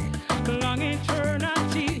eternity? Long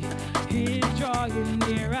eternity is drawing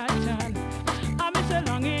near at hand. I miss a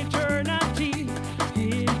long eternity.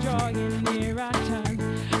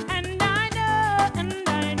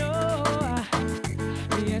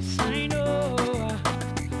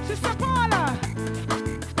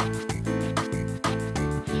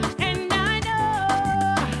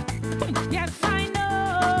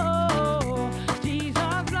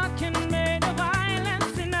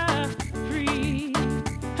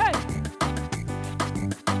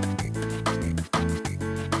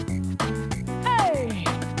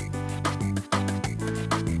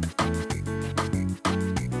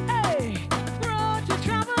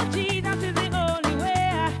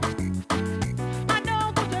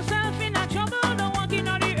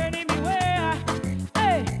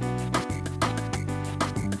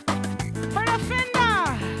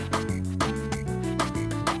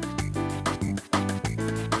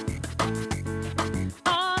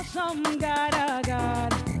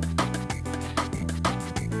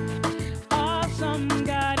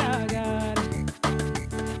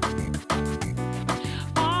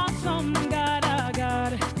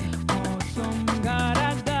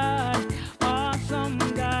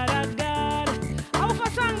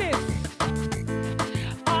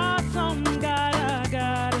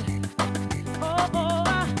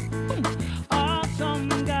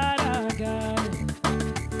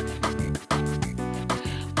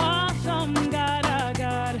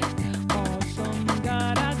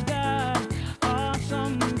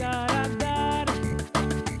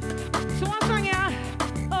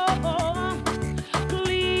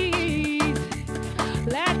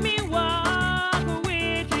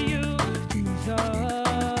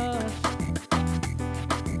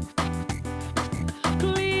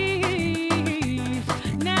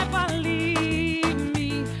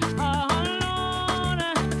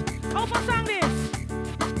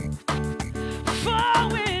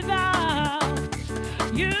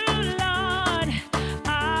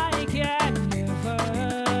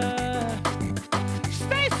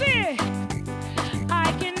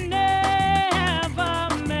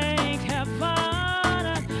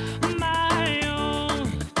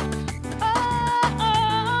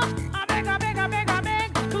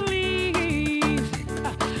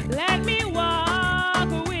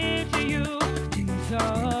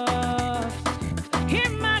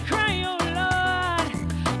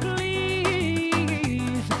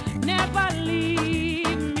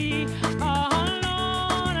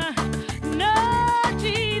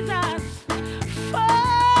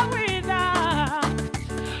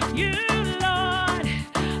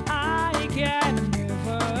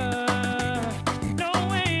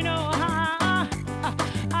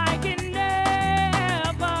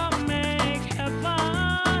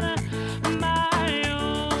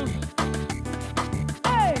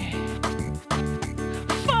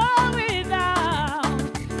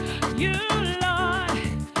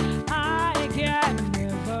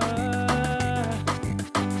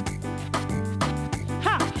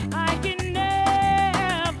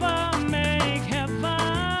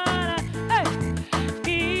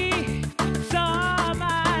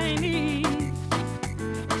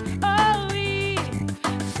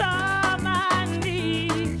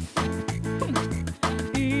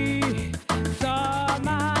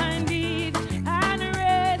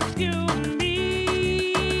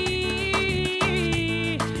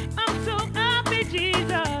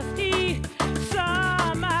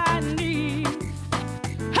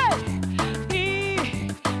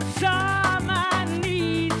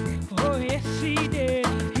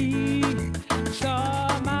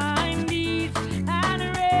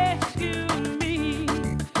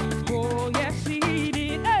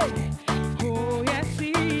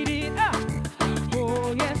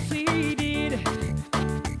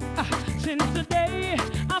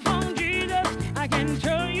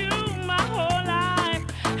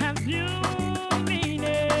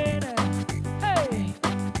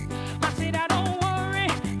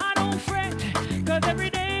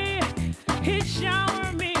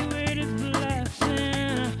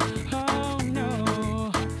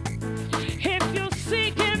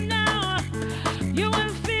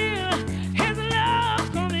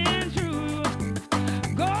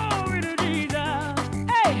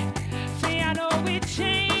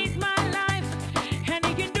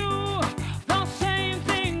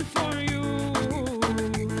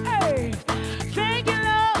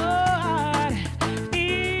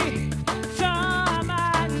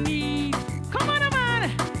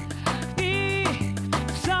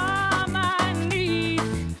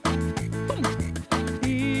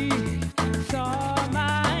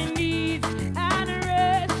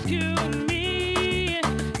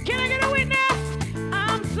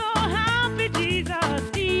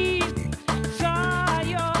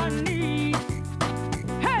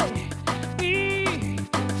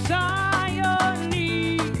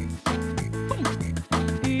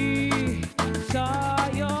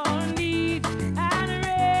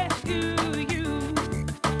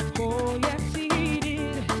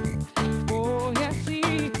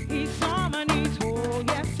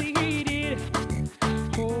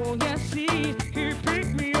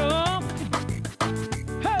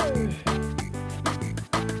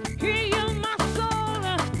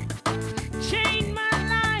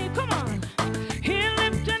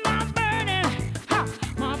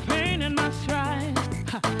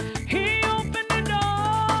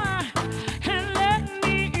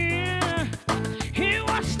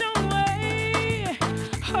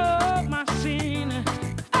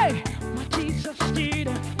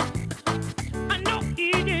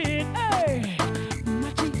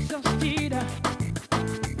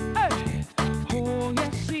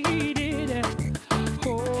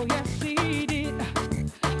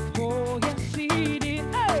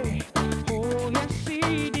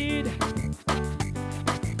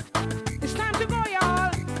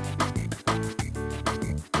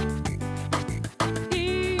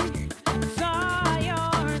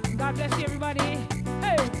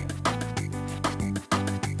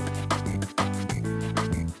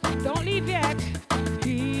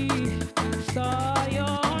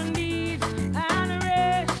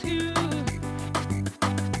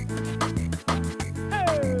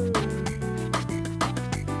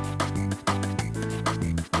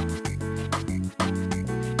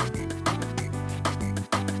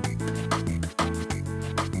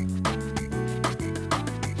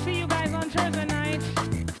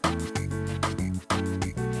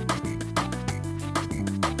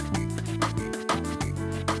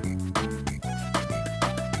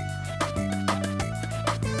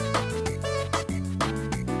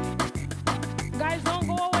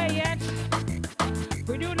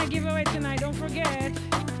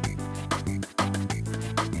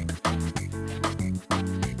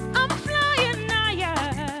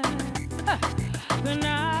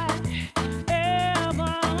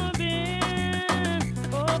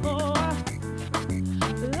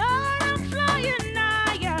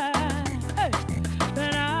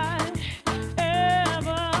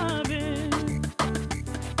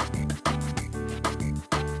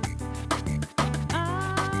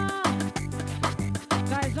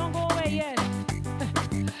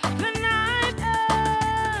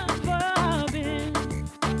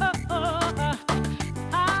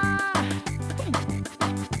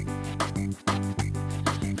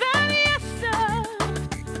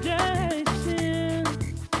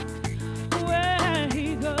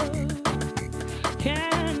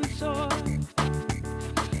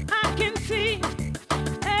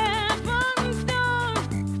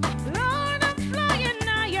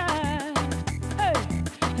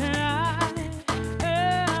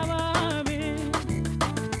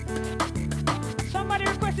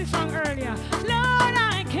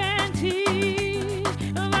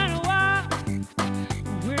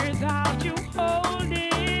 without you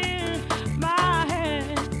holding my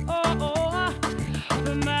hand. Oh, oh,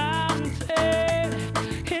 the mountain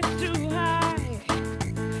is too high,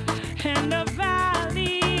 and the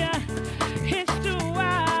valley is too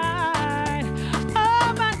wide.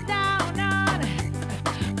 Oh, but down on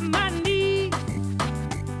my knees,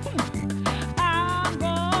 I'm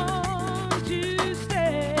going to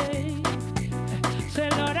stay. Say,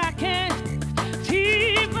 Lord, I can't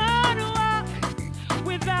even walk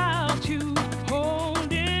without you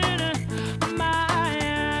holding my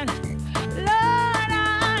hand. Lord,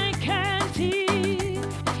 I can't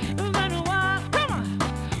even walk, come on,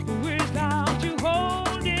 without you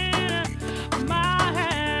holding my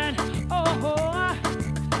hand. Oh,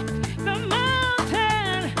 the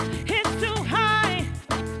mountain is too high,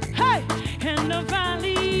 hey, and the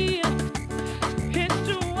valley is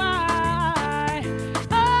too wide.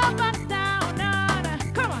 Oh, but down on,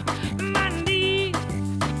 come on, my knees,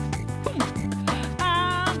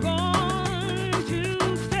 I'm going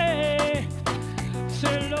to stay.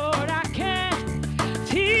 Say, Lord, I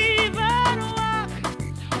can't even walk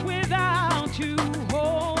without you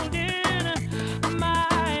holding my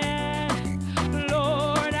hand.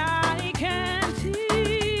 Lord, I can't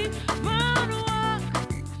even walk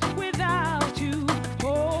without you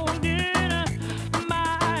holding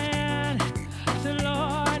my hand. So,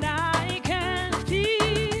 Lord, I can't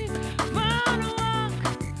even walk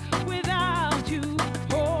without you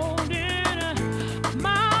holding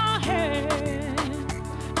my hand.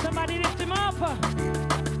 Somebody lift him up.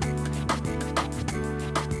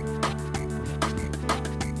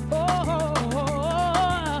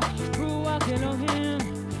 Oh, Ruach Elohim,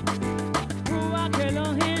 Ruach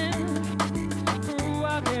Elohim,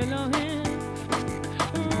 Ruach Elohim,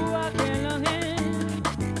 Ruach Elohim,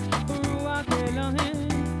 Ruach Elohim,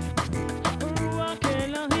 Ruach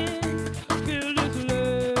Elohim, feel this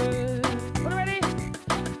love. What, ready?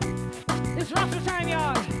 It's Rasta time,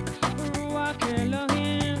 y'all. Ruach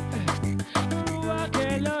Elohim, Ruach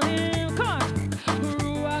Elohim, come on.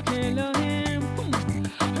 Ruach Elohim,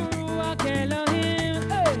 Ruach Elohim,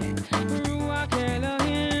 hey. Ruach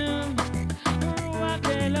Elohim, Ruach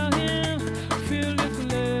Elohim, feel this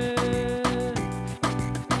love.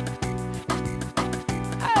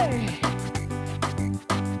 Hey,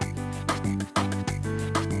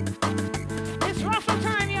 it's Raffle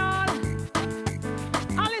time, y'all.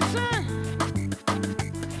 Allison,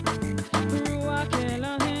 Ruach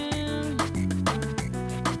Elohim.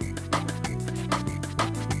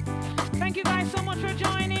 Thank you guys so much for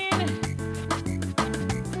joining.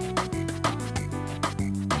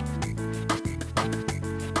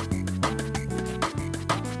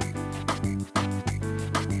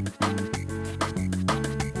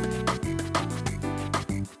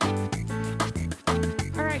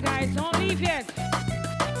 All right, guys, don't leave yet.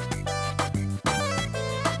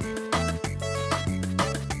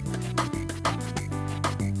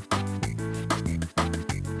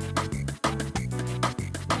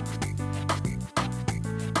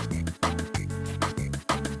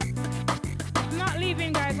 I'm not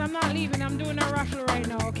leaving, guys. I'm not leaving. I'm doing a raffle right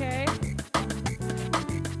now, okay?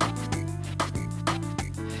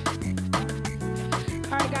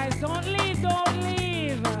 All right, guys, don't leave,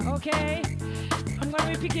 okay? I'm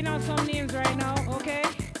going to be picking out some names right now, okay?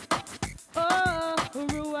 Oh,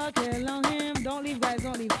 Ruach Elohim. Don't leave, guys,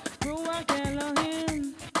 don't leave. Ruach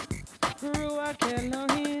Elohim, Ruach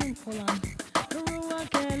Elohim. Hold on.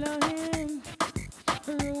 Ruach Elohim,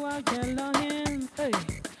 Ruach Elohim, hey.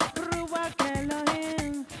 Ruach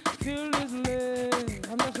Elohim, feel this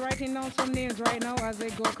love. I'm just writing down some names right now as they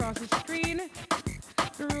go across the screen.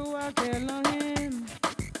 Ruach Elohim,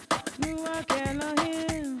 Ruach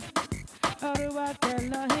Elohim, Ruach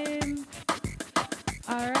Elohim.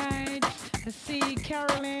 All right, I see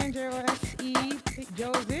Carolyn, J-O-S-E,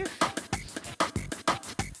 Joseph.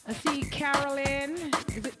 I see Carolyn.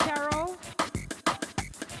 Is it Carol?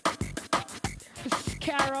 It's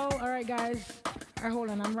Carol. All right, guys. All right, hold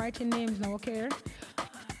on. I'm writing names now, okay?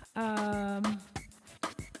 I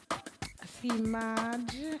see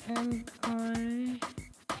Madge, M-I.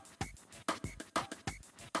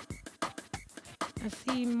 I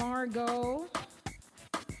see Margot.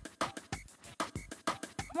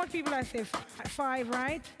 How much people I say? Five,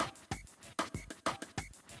 right?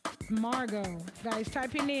 Margot. Guys,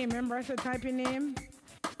 type your name. Remember I said type your name?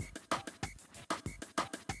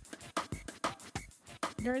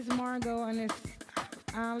 There's Margot and it's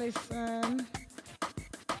Allison.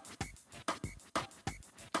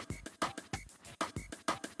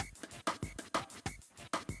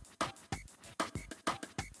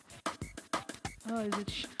 Oh, is it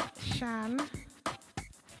Shan?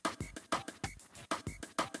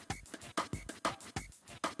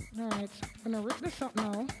 All right, so I'm gonna rip this up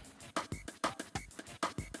now.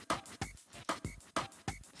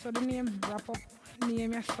 So the name, wrap up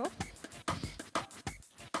name yourself.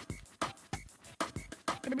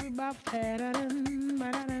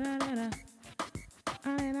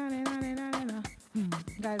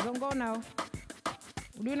 Guys, don't go now.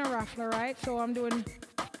 We're doing a raffle, right? So I'm doing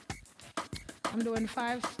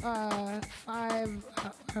five, I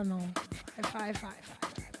don't know, five.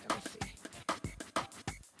 Let's see.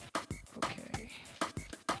 Okay.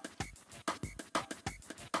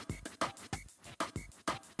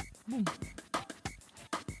 Boom.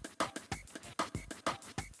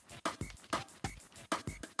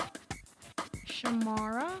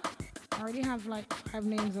 Shamara. I already have like 5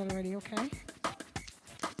 names already, okay?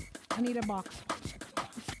 I need a box. One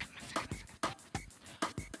second.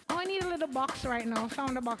 Oh, I need a little box right now.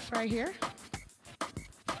 Found a box right here.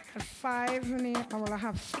 I have 5 names. Oh, well, I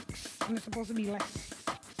have 6, and it's supposed to be less.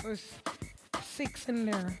 So it's 6 in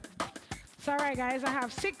there. So, all right, guys, I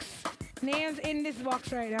have 6 names in this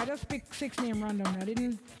box right now. I just picked 6 names randomly. I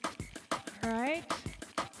didn't. All right.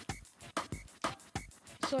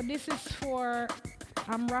 So this is for,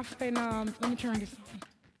 I'm raffling, let me turn this on.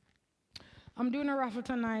 I'm doing a raffle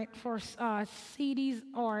tonight for CDs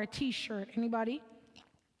or a t-shirt. Anybody?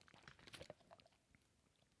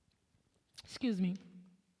 Excuse me.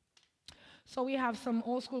 So we have some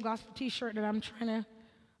old school gospel t-shirt that I'm trying to,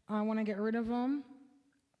 I want to get rid of them.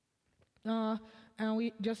 And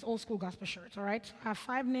we just old school gospel shirts, all right? So I have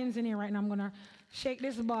 5 names in here right now. I'm going to shake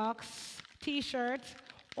this box, t-shirt,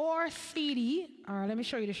 or CD. All right, let me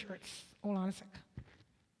show you the shirts. Hold on a sec.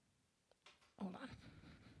 Hold on.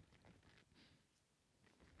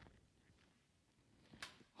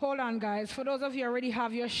 Hold on, guys. For those of you who already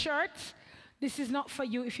have your shirts, this is not for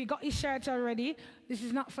you. If you got your shirts already, this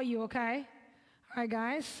is not for you, okay? All right,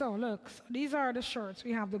 guys. So, look. So these are the shirts.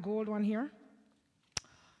 We have the gold one here.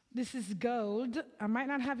 This is gold. I might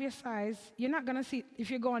not have your size. You're not going to see, if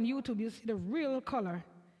you go on YouTube, you'll see the real color.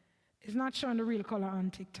 It's not showing the real color on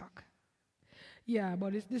TikTok. Yeah,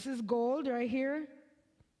 but this is gold right here.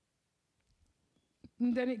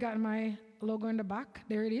 And then it got my logo in the back.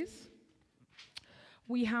 There it is.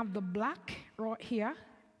 We have the black right here.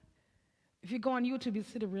 If you go on YouTube, you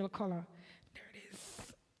see the real color. There it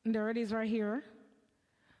is. And there it is right here.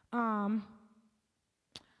 And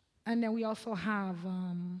then we also have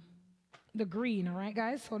the green, all right,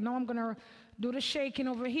 guys? So now I'm going to do the shaking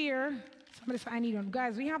over here. Somebody said, I need one.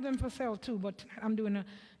 Guys, we have them for sale too, but I'm doing a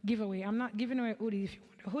giveaway. I'm not giving away a hoodie. If you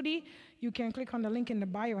want a hoodie, you can click on the link in the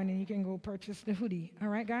bio and then you can go purchase the hoodie. All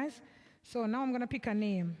right, guys? So now I'm going to pick a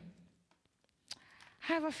name.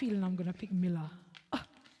 I have a feeling I'm going to pick Miller.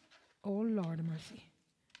 Oh, Lord mercy.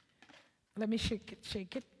 Let me shake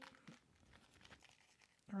it.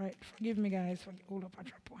 All right, forgive me, guys. Hold up, I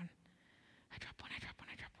drop one.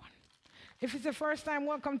 If it's the first time,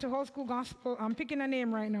 welcome to Whole School Gospel. I'm picking a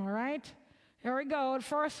name right now, all right? Here we go, the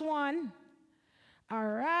first one. All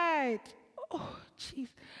right. Oh, jeez.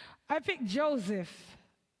 I picked Joseph.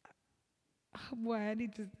 Oh, boy, I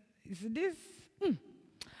need to, is it this?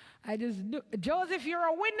 I just do. Joseph, you're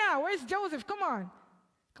a winner. Where's Joseph? Come on.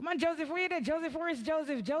 Come on, Joseph, where you at? Joseph, where is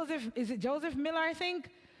Joseph? Joseph, is it Joseph Miller, I think?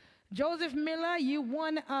 Joseph Miller, you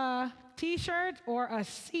won a t-shirt or a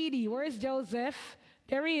CD. Where is Joseph?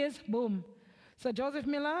 There he is. Boom. So Joseph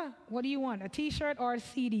Miller, what do you want? A t-shirt or a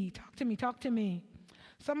CD? Talk to me.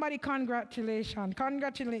 Somebody congratulate him.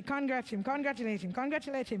 Congratulate him.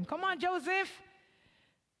 Come on, Joseph.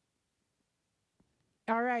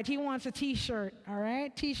 All right, he wants a t-shirt. All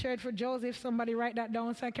right, t-shirt for Joseph. Somebody write that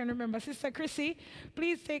down so I can remember. Sister Chrissy,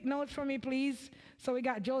 please take notes for me, please. So we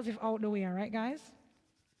got Joseph out the way, all right, guys?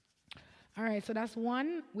 All right, so that's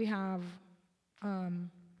one. We have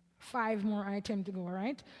 5 more items to go, all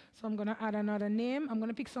right? So I'm going to add another name. I'm going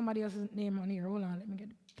to pick somebody else's name on here. Hold on, let me get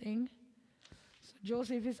the thing. So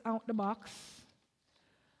Joseph is out the box.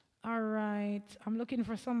 All right, I'm looking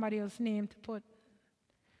for somebody else's name to put.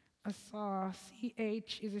 I saw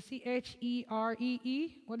C-H, is it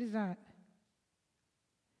C-H-E-R-E-E? What is that?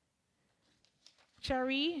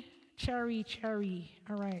 Cherry.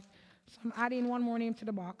 All right, so I'm adding one more name to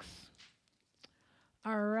the box.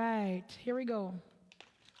 All right, here we go.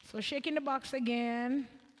 So shaking the box again.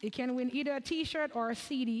 You can win either a t-shirt or a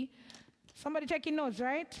CD. Somebody taking notes,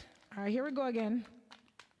 right? All right, here we go again.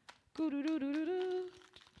 All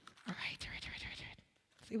right.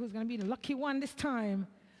 See who's going to be the lucky one this time.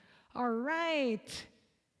 All right.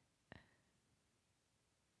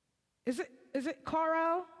 Is it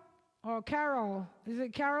Coral or Carol? Is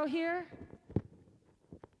it Carol here?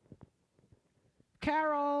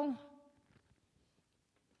 Carol.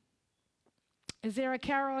 Is there a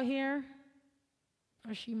Carol here?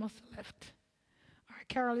 Or she must have left. All right,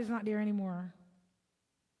 Carol is not there anymore.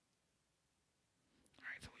 All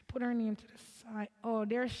right, so we put her name to the side. Oh,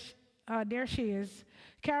 there she is.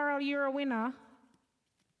 Carol, you're a winner.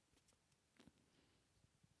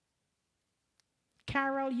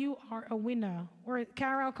 Carol, you are a winner. Or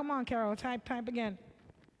Carol, come on, Carol, type again.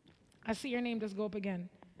 I see your name just go up again.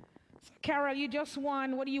 So, Carol, you just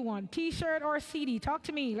won. What do you want? T-shirt or CD? Talk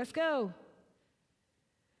to me. Let's go.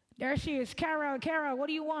 There she is. Carol, what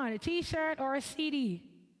do you want? A T-shirt or a CD?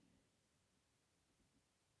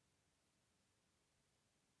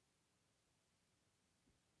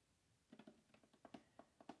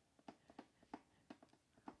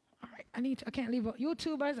 All right, I can't leave out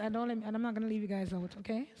YouTubers. and I'm not going to leave you guys out,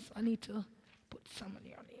 okay? So I need to put some of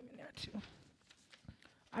your name in there too.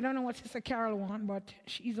 I don't know what Sister Carol wants, but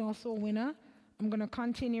she's also a winner. I'm going to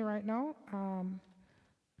continue right now.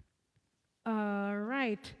 All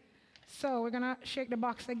right. So we're going to shake the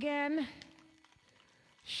box again.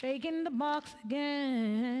 Shaking the box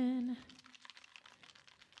again.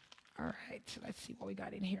 All right. So let's see what we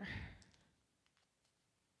got in here.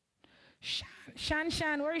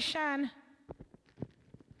 Shan. Where is Shan?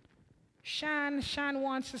 Shan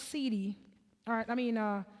wants a CD. All right.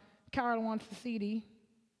 Carol wants a CD.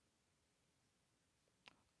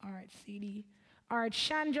 All right, CD. All right,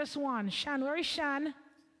 Shan just won. Shan, where is Shan?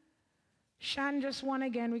 Shan just won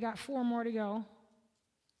again. We got 4 more to go.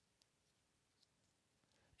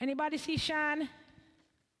 Anybody see Shan?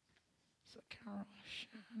 So Carol,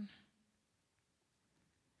 Shan.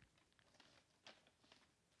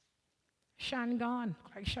 Shan gone.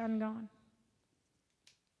 Look like Shan gone.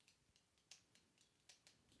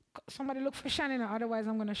 Somebody look for Shan in it, otherwise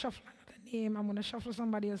I'm going to shuffle another name. I'm going to shuffle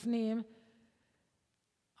somebody else's name.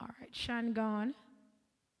 All right, Shan gone.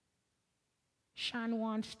 Shan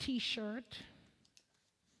wants T-shirt.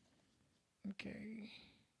 Okay.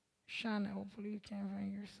 Shan, hopefully you can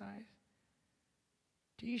find your size.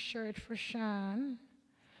 T-shirt for Shan.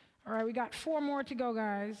 All right, we got 4 more to go,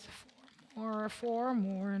 guys. 4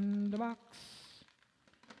 more in the box.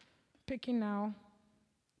 Picking now.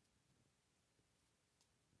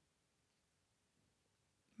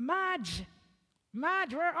 Madge,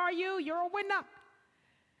 where are you? You're a winner.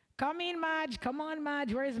 Come in, Madge. Come on,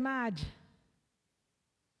 Madge. Where's Madge?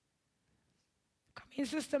 Come in,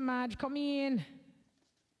 Sister Madge. Come in.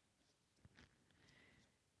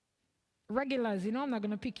 Regulars, I'm not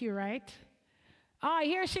going to pick you, right? Ah,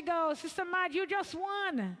 here she goes. Sister Madge, you just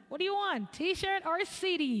won. What do you want? T-shirt or a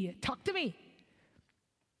CD? Talk to me.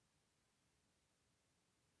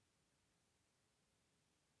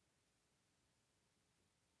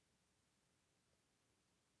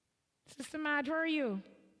 Sister Madge, where are you?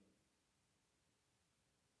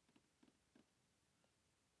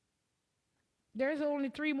 There's only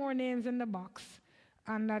 3 more names in the box,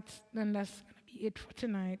 and that's going to be it for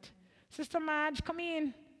tonight. Sister Madge, come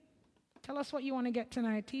in. Tell us what you want to get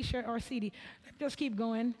tonight, T-shirt or CD. Let me just keep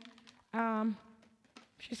going.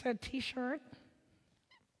 She said T-shirt.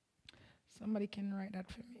 Somebody can write that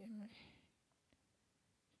for me.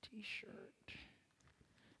 T-shirt.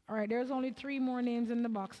 All right, there's only 3 more names in the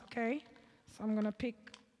box, okay? So I'm going to pick,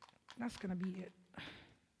 that's going to be it.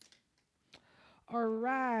 All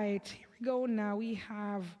right, here we go now. We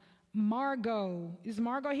have Margot. Is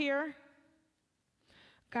Margot here?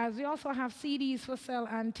 Guys, we also have CDs for sale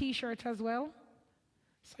and T-shirts as well.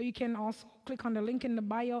 So you can also click on the link in the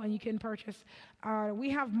bio and you can purchase. We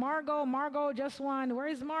have Margot. Margot just won. Where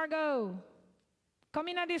is Margot? Come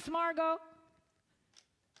in at this, Margot.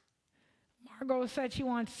 Margot said she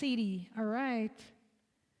wants CD. All right.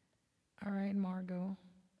 All right, Margot.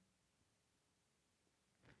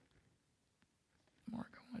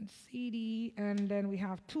 Margot wants CD. And then we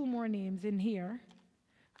have 2 more names in here.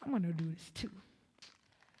 I'm going to do this too.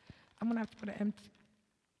 I'm going to have to put an empty.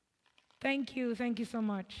 Thank you so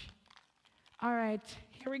much. All right,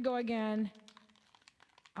 here we go again.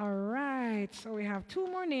 All right, so we have 2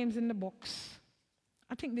 more names in the books.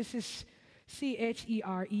 I think this is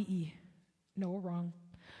Cheree. No, wrong.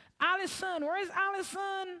 Allison, where is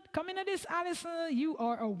Allison? Come into this, Allison. You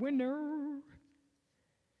are a winner.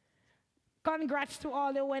 Congrats to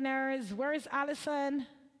all the winners. Where is Allison?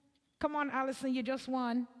 Come on, Allison, you just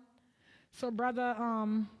won. So Brother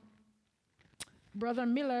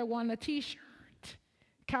Miller won a T-shirt.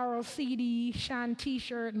 Carol CD, Shan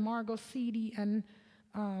T-shirt, Margot CD, and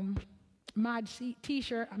Madge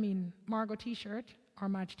T-shirt. Margot T-shirt or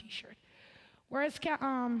Madge T-shirt. Where's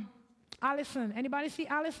Allison? Anybody see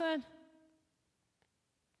Allison?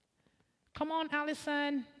 Come on,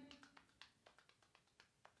 Allison.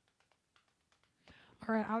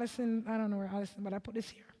 All right, Allison, I don't know where Allison, but I put this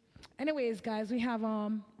here. Anyways, guys, we have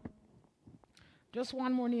just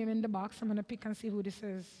one more name in the box. I'm going to pick and see who this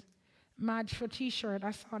is. Madge for T-shirt,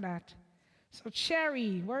 I saw that. So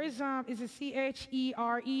Cherry, where is it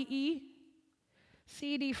CHEREE?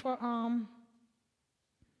 CD for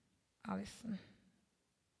Allison.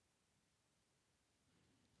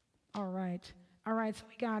 All right, so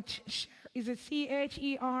we got, is it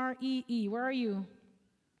CHEREE? Where are you?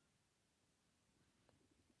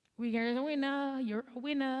 We got a winner, you're a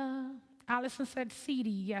winner. Allison said CD,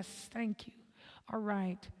 yes, thank you. All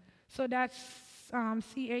right, so that's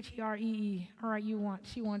CHEREE. All right,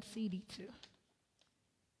 she wants CD too.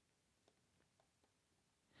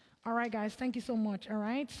 All right, guys, thank you so much. All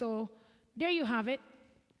right, so there you have it.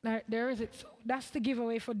 There is it. So that's the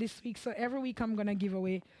giveaway for this week. So every week I'm going to give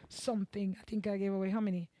away something. I think I gave away how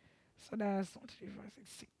many? So that's 1, 2, 3, 4, 6,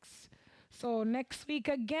 6. So next week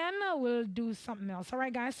again, we'll do something else. All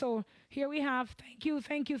right, guys, so here we have, thank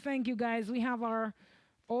you, guys. We have our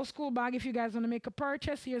old school bag. If you guys want to make a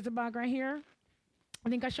purchase, here's the bag right here. I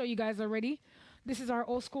think I showed you guys already. This is our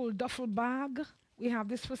old school duffel bag. We have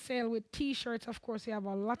this for sale with T-shirts. Of course, we have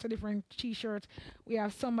a lot of different T-shirts. We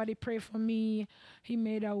have Somebody Pray For Me, He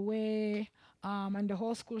Made a Way, and the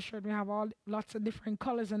whole school shirt. We have lots of different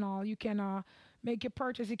colors and all. You can make your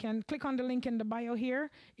purchase. You can click on the link in the bio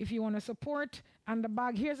here if you want to support. And the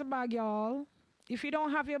bag, here's a bag, y'all. If you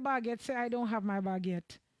don't have your bag yet, say, I don't have my bag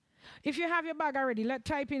yet. If you have your bag already,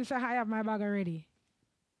 type in, say, I have my bag already.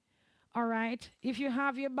 All right. If you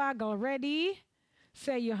have your bag already,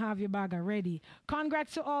 say you have your bag already.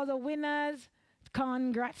 Congrats to all the winners.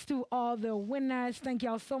 Congrats to all the winners. Thank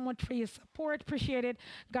y'all so much for your support. Appreciate it.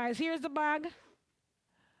 Guys, here's the bag.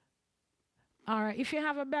 All right. If you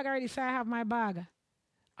have a bag already, say I have my bag.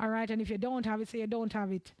 All right. And if you don't have it, say you don't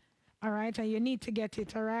have it. All right. And you need to get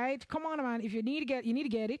it. All right. Come on, man. If you need to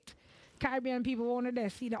get it. Caribbean people wanted to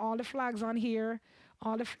see all the flags on here.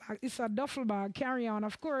 All the flags. It's a duffel bag. Carry on,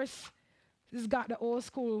 of course. This got the old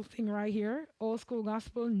school thing right here. Old school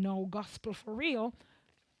gospel, no gospel for real.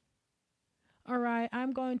 All right,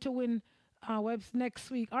 I'm going to win webs next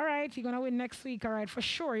week. All right, you're going to win next week. All right, for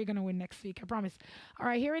sure you're going to win next week, I promise. All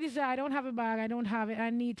right, here it is. I don't have a bag. I don't have it. I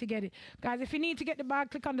need to get it. Guys, if you need to get the bag,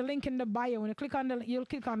 click on the link in the bio. When you click on you'll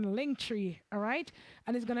click on the link tree, all right?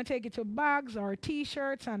 And it's going to take you to bags or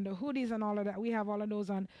T-shirts and the hoodies and all of that. We have all of those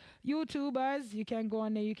on YouTubers. You can go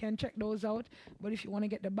on there. You can check those out. But if you want to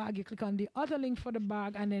get the bag, you click on the other link for the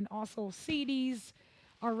bag and then also CDs,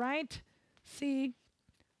 all right? See?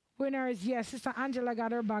 Winners, yes, Sister Angela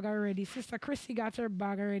got her bag already. Sister Chrissy got her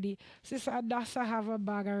bag already. Sister Adassa have a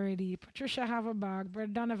bag already. Patricia have a bag.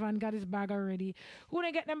 Brother Donovan got his bag already. Who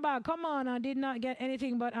didn't get them bag? Come on, I did not get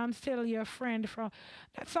anything, but I'm still your friend.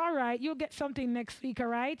 That's all right. You'll get something next week, all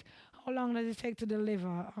right? How long does it take to deliver?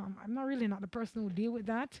 I'm not really not the person who deal with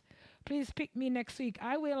that. Please pick me next week.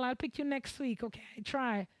 I will. I'll pick you next week, okay?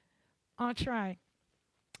 I'll try.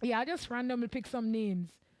 Yeah, I just randomly pick some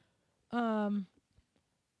names.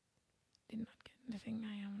 Did not get anything.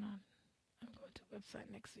 I am not. I'm going to website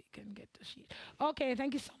next week and get the sheet. Okay,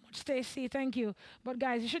 thank you so much, Stacy. Thank you. But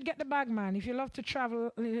guys, you should get the bag, man. If you love to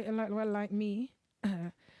travel, well, like me,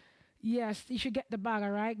 yes, you should get the bag.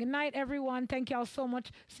 All right. Good night, everyone. Thank y'all so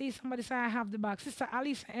much. See, somebody say I have the bag. Sister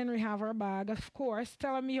Alice Henry have her bag, of course.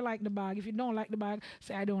 Tell me you like the bag. If you don't like the bag,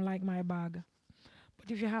 say I don't like my bag. But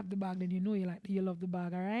if you have the bag, then you know you love the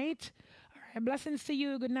bag. All right. Blessings to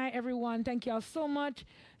you. Good night, everyone. Thank y'all so much.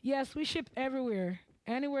 Yes, we ship everywhere.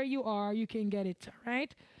 Anywhere you are, you can get it, all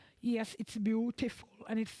right? Yes, it's beautiful,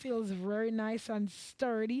 and it feels very nice and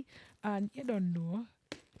sturdy. And you don't know.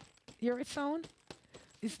 Hear it sound?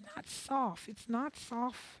 It's not soft. It's not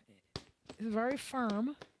soft. It's very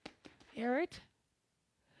firm. Hear it?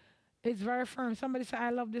 It's very firm. Somebody said, I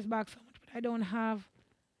love this bag so much, but I don't have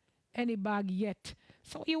any bag yet.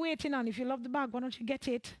 So what are you waiting on? If you love the bag, why don't you get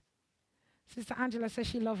it? Sister Angela says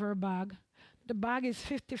she loves her bag. The bag is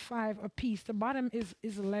 $55 a piece. The bottom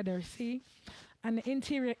is leather, see? And the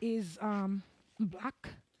interior is black.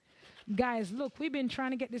 Guys, look, we've been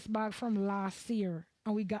trying to get this bag from last year,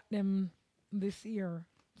 and we got them this year.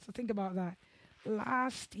 So think about that.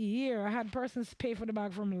 Last year, I had persons pay for the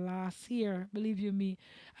bag from last year, believe you me,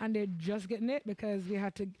 and they're just getting it because we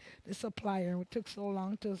had the supplier. It took so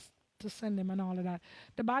long to send them and all of that.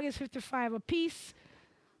 The bag is $55 a piece.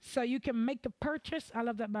 So you can make the purchase. I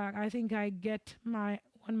love that bag. I think I get one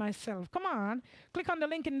myself. Come on. Click on the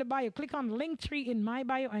link in the bio. Click on the link tree in my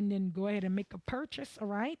bio and then go ahead and make a purchase, all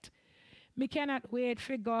right? Me cannot wait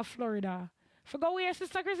for go Florida. For go where,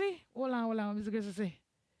 Sister Chrissy? Hold on, Mr. Chrissy say.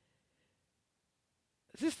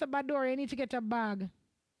 Sister Badora, you need to get a bag.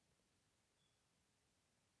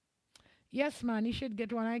 Yes, man, you should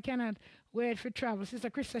get one. I cannot wait for travel. Sister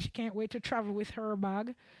Chris says she can't wait to travel with her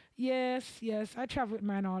bag. Yes, yes, I travel with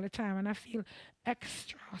mine all the time, and I feel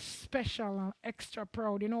extra special and extra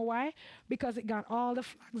proud. You know why? Because it got all the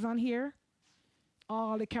flags on here,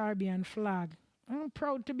 all the Caribbean flag. I'm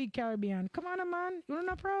proud to be Caribbean. Come on, man, you're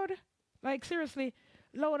not proud? Like seriously,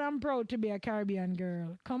 Lord, I'm proud to be a Caribbean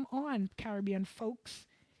girl. Come on, Caribbean folks.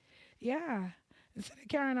 Yeah. Instead of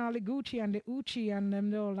carrying all the Gucci and the Uchi and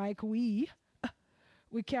them though like we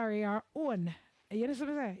carry our own. You know what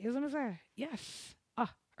I'm saying? You know what I'm saying? Yes.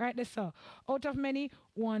 Ah, right there so. Out of many,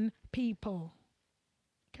 one people.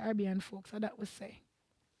 Caribbean folks, so that would say.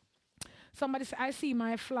 Somebody say, I see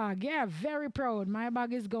my flag. Yeah, very proud. My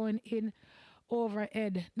bag is going in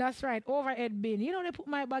overhead. That's right, overhead bin. You know they put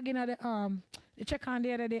my bag in at the check on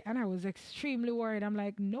the other day and I was extremely worried. I'm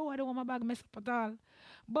like, no, I don't want my bag messed up at all.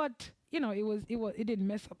 But, you know, it didn't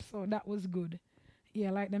mess up, so that was good.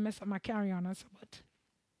 Yeah, like they mess up my carry-on and so but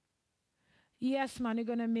yes, man, we're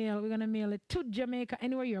gonna mail it to Jamaica,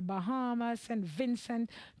 anywhere you're Bahamas, St. Vincent,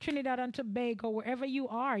 Trinidad and Tobago, wherever you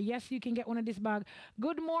are. Yes, you can get one of this bag.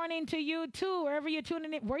 Good morning to you too, wherever you're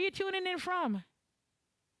tuning in. Where are you tuning in from?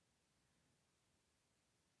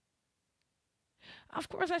 Of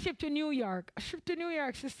course, I ship to New York. I ship to New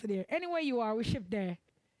York, sister there. Anywhere you are, we ship there.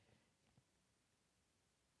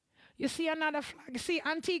 You see another flag? You see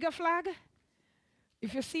Antigua flag?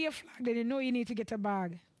 If you see a flag, then you know you need to get a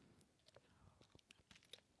bag.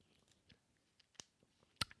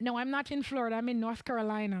 No, I'm not in Florida. I'm in North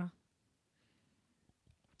Carolina.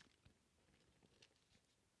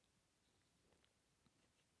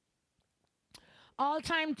 All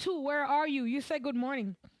time two, where are you? You say good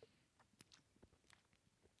morning.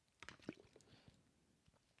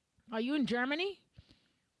 Are you in Germany?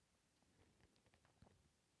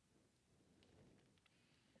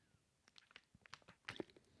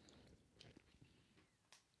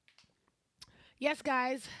 Yes,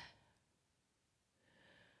 guys.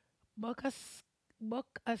 Book us,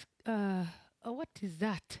 book us. What is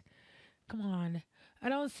that? Come on. I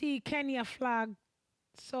don't see Kenya flag.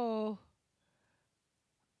 So,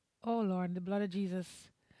 oh Lord, the blood of Jesus.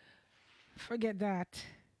 Forget that.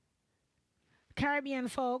 Caribbean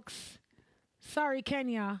folks. Sorry,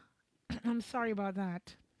 Kenya. I'm sorry about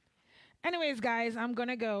that. Anyways, guys, I'm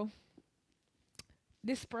gonna go.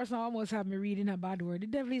 This person almost had me reading a bad word. The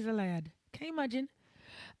devil is a lad. Can you imagine?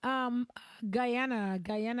 Um, Guyana,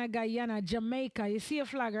 Jamaica. You see a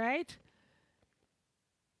flag, right?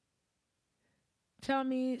 Tell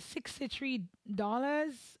me $63.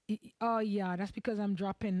 Oh yeah, that's because I'm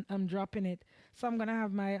dropping it. So I'm gonna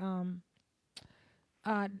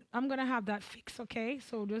have that fixed, okay?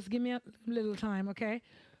 So just give me a little time, okay?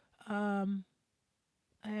 Um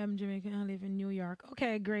I am Jamaican, I live in New York.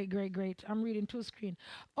 Okay, great, great, great. I'm reading two screen.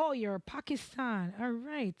 Oh, you're Pakistan. All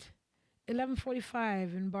right.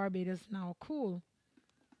 11:45 in Barbados now. Cool.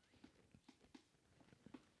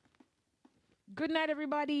 Good night,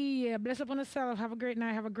 everybody. Yeah, bless upon yourself. Have a great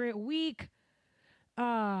night. Have a great week.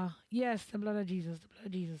 Yes, the blood of Jesus. The blood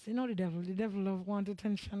of Jesus. You know the devil. The devil love want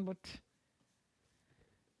attention, but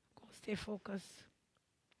go stay focused.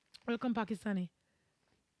 Welcome, Pakistani.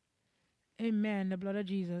 Amen. The blood of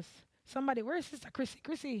Jesus. Somebody, where's Sister Chrissy?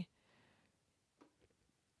 Chrissy.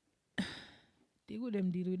 Deal with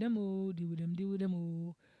them, deal with them, oh, deal with them, deal with them,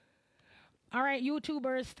 oh. All right,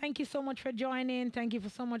 YouTubers, thank you so much for joining. Thank you for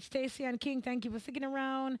so much, Stacy and King. Thank you for sticking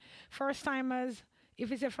around. First timers,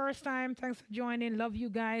 if it's your first time, thanks for joining. Love you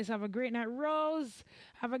guys. Have a great night, Rose.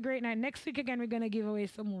 Have a great night. Next week again, we're gonna give away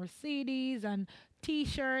some more CDs and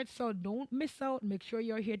T-shirts. So don't miss out. Make sure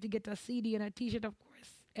you're here to get a CD and a T-shirt, of course.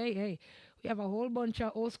 Hey, hey, we have a whole bunch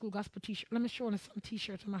of old school gospel T-shirts. Let me show you some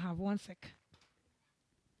T-shirts I'm gonna have. One sec.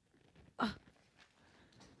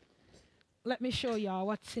 Let me show y'all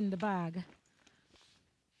what's in the bag.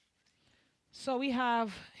 So we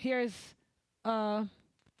have, here's, hold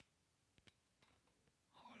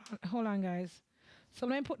on, guys. So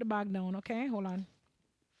let me put the bag down, okay? Hold on.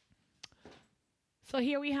 So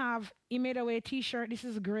here we have He Made a Way T-shirt. This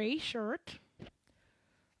is a gray shirt.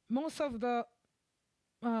 Most of the,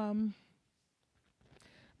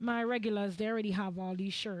 my regulars, they already have all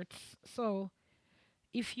these shirts. So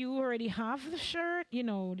if you already have the shirt, you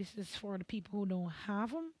know, this is for the people who don't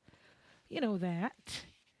have them. You know that.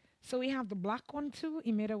 So we have the black one too.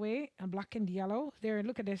 He made a way, a black and yellow. There,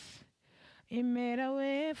 look at this. He made a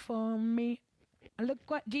way for me. And look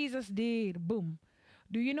what Jesus did. Boom.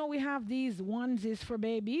 Do you know we have these onesies for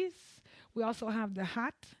babies? We also have the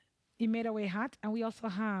hat. He made a way hat. And we also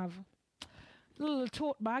have a little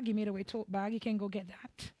tote bag. He made a way tote bag. You can go get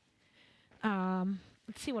that.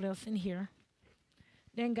 Let's see what else in here.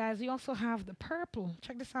 Then, guys, we also have the purple.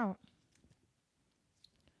 Check this out.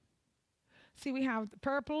 See, we have the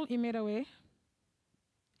purple. He made a way.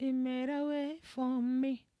 He made a way for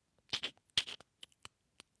me.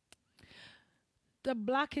 The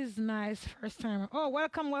black is nice, first timer. Oh,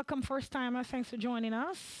 welcome, welcome, first timer. Thanks for joining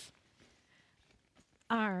us.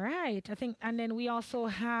 All right, I think, and then we also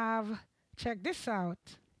have, check this out.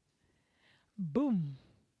 Boom,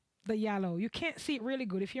 the yellow. You can't see it really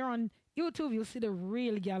good. If you're on YouTube, you'll see the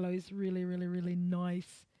real yellow. It's really, really, really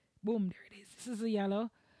nice. Boom, there it is. This is the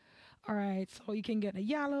yellow. All right, so you can get the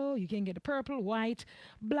yellow, you can get the purple, white,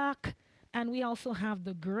 black, and we also have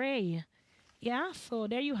the gray. Yeah, so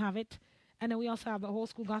there you have it. And then we also have the whole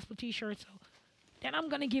school gospel t-shirts. So then I'm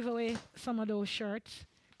going to give away some of those shirts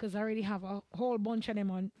because I already have a whole bunch of them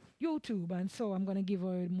on YouTube. And so I'm going to give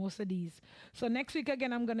away most of these. So next week,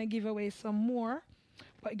 again, I'm going to give away some more.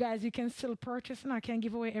 But guys, you can still purchase, and I can't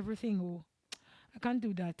give away everything. Oh, I can't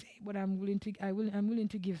do that, but I'm willing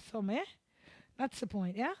to give some, eh? That's the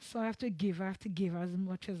point, yeah? So I have to give as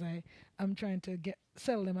much as I'm trying to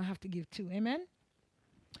sell them. I have to give too, amen?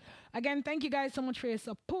 Again, thank you guys so much for your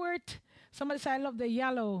support. Somebody said, I love the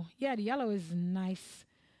yellow. Yeah, the yellow is nice.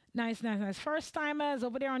 Nice, nice, nice. First timers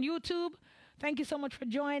over there on YouTube, thank you so much for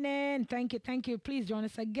joining. Thank you, thank you. Please join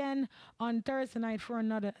us again on Thursday night for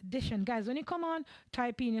another edition. Guys, when you come on,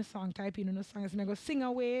 type in your song. Type in your song. I'm going to sing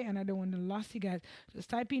away, and I don't want to lose you guys. Just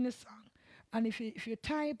type in your song. And if you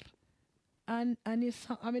type and you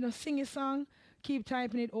sing your song, keep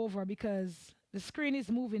typing it over because the screen is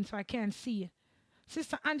moving so I can't see it.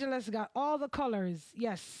 Sister Angela's got all the colors.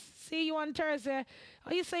 Yes. See you on Thursday.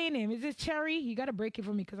 How you saying name? Is it Cherry? You got to break it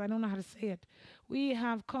for me because I don't know how to say it. We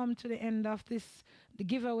have come to the end of the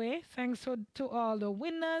giveaway. Thanks to all the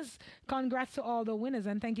winners. Congrats to all the winners.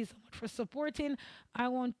 And thank you so much for supporting. I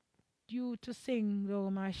want you to sing, though,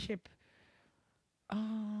 my ship.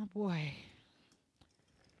 Oh, boy.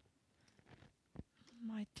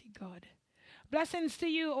 Mighty God. Blessings to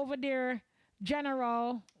you over there,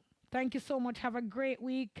 General. Thank you so much. Have a great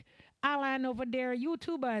week. Alan over there,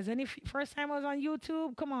 YouTubers. And if first time I was on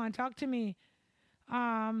YouTube, come on, talk to me.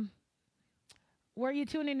 Where are you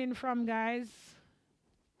tuning in from, guys?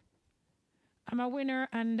 I'm a winner,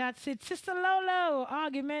 and that's it. Sister Lolo,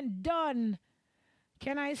 argument done.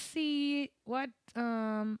 Can I see what?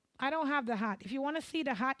 I don't have the hat. If you want to see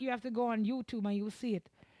the hat, you have to go on YouTube and you'll see it.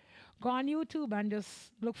 Go on YouTube and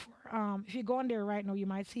just look for, if you go on there right now, you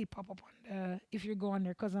might see it pop up on if you go on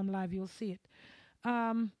there because I'm live, you'll see it.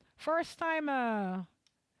 First time,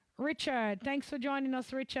 Richard. Thanks for joining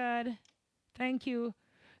us, Richard. Thank you.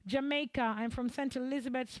 Jamaica. I'm from St.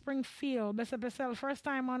 Elizabeth, Springfield. Bless up yourself. First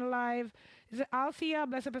time on live. Is it Althea?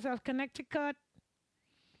 Bless up yourself, Connecticut.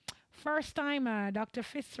 First timer, Dr.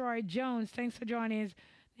 Fitzroy Jones. Thanks for joining us.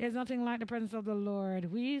 There's nothing like the presence of the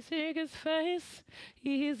Lord. We seek his face.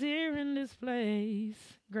 He is here in this place.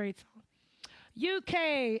 Great song.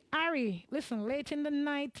 UK, Ari. Listen, late in the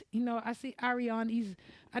night, I see Ari on.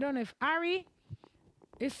 I don't know if Ari,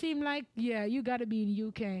 it seemed like, yeah, you got to be in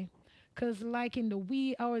UK. Because like in the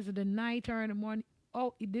wee hours of the night or in the morning,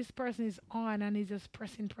 oh, this person is on and he's just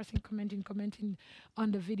pressing, commenting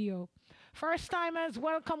on the video. First timers,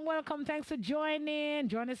 welcome, welcome. Thanks for joining.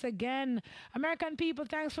 Join us again. American people,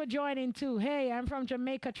 thanks for joining too. Hey, I'm from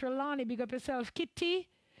Jamaica, Trelawney. Big up yourself. Kitty,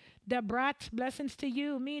 the brat, blessings to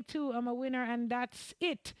you. Me too. I'm a winner, and that's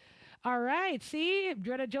it. All right. See,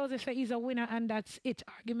 Brother Joseph said he's a winner, and that's it.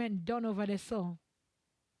 Argument done over the song.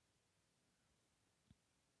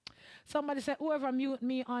 Somebody said, whoever mute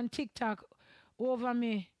me on TikTok over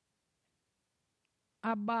me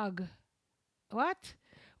a bag. What?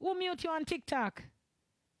 Who mute you on TikTok?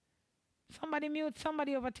 Somebody mute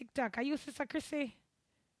somebody over TikTok. Are you Sister Chrissy?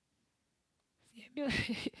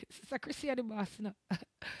 Sister Chrissy are the boss. No.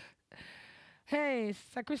 Hey,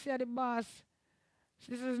 Sister Chrissy are the boss.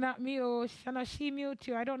 This is not me. Oh, she mute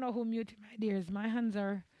you. I don't know who muted my dears. My hands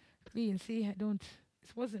are clean. See,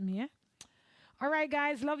 this wasn't me, eh? All right,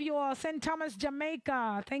 guys. Love you all. St. Thomas,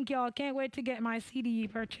 Jamaica. Thank you all. Can't wait to get my CD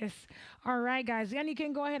purchase. All right, guys. And you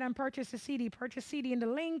can go ahead and purchase the CD. Purchase CD in the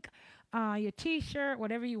link, your T-shirt,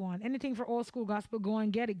 whatever you want. Anything for old school gospel, go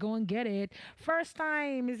and get it. Go and get it. First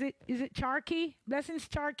time, is it Charky? Blessings,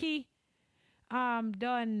 Charky.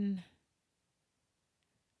 Done.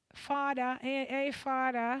 Father, hey,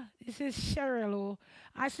 Father. This is Cheryl. Oh.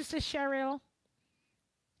 Hi, Sister Cheryl.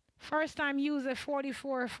 First time user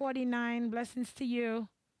 4449. Blessings to you.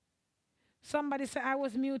 Somebody said I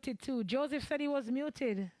was muted too. Joseph said he was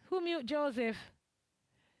muted. Who mute Joseph?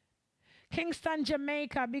 Kingston,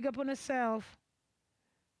 Jamaica. Big up on yourself.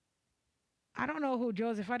 I don't know who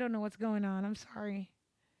Joseph. I don't know what's going on. I'm sorry.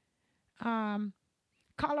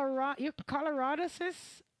 Colorado, you Colorado,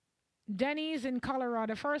 sis? Denny's in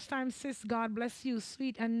Colorado. First time, sis. God bless you,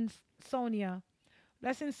 sweet and Sonia.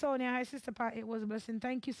 Blessing Sonia. Hi, Sister Pat. It was a blessing.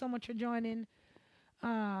 Thank you so much for joining.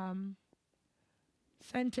 Um,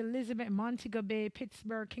 St. Elizabeth, Montego Bay,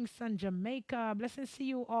 Pittsburgh, Kingston, Jamaica. Blessings to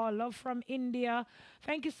you all. Love from India.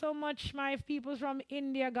 Thank you so much, my people from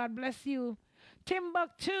India. God bless you.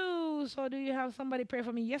 Timbuktu. So, do you have somebody pray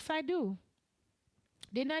for me? Yes, I do.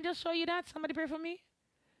 Didn't I just show you that? Somebody pray for me?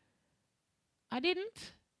 I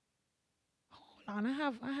didn't. Hold on.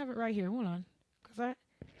 I have it right here. Hold on. Because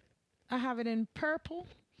I have it in purple.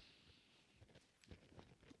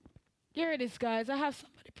 Here it is, guys. I have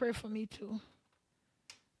somebody pray for me too.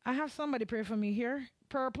 I have somebody pray for me here.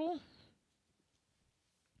 Purple.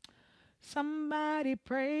 Somebody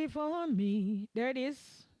pray for me. There it is.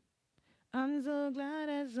 I'm so glad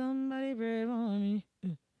that somebody prayed for me.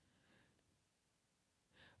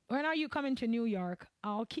 When are you coming to New York?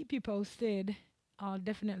 I'll keep you posted. I'll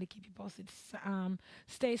definitely keep you posted.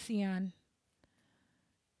 Stacy Ann.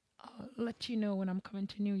 I'll let you know when I'm coming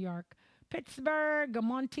to New York. Pittsburgh,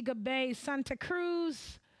 Montego Bay, Santa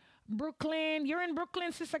Cruz, Brooklyn. You're in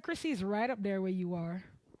Brooklyn. Sister Chrissy's right up there where you are.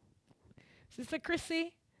 Sister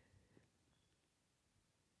Chrissy?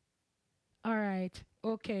 All right.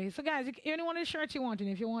 Okay. So, guys, any one of the shirts you want, and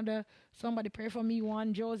if you want somebody pray for me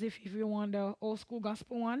one, Joseph, if you want the old school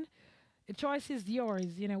gospel one, the choice is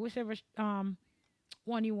yours. You know, whichever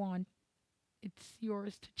one you want, it's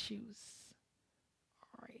yours to choose.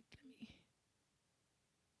 All right.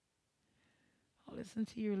 I'll listen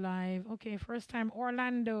to you live. Okay. First time,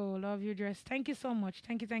 Orlando. Love your dress. Thank you so much.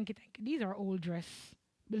 Thank you, thank you, thank you. These are old dress.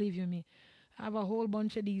 Believe you me. I have a whole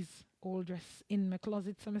bunch of these old dress in my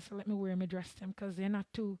closet, so let me wear my dress them because they're not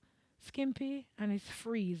too skimpy and it's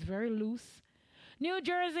free. It's very loose. New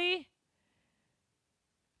Jersey.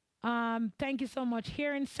 Thank you so much.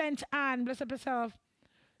 Here in St. Anne, bless up yourself.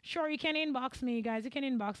 Sure, you can inbox me, guys. You can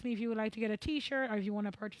inbox me if you would like to get a t-shirt or if you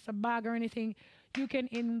want to purchase a bag or anything. You can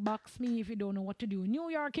inbox me if you don't know what to do. New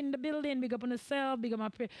York in the building. Big up on yourself. Big up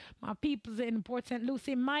my peoples in Port St.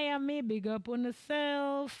 Lucie, Miami. Big up on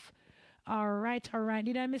yourself. All right, all right.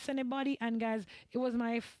 Did I miss anybody? And guys, it was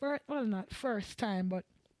my first, well, not first time, but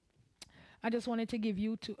I just wanted to give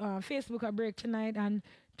you to Facebook a break tonight and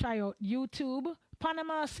try out YouTube.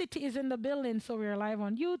 Panama City is in the building, so we're live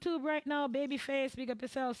on YouTube right now. Babyface, big up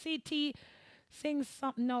yourself. CT, sing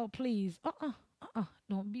something now, please.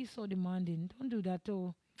 Don't be so demanding. Don't do that,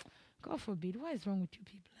 though. God forbid. What is wrong with you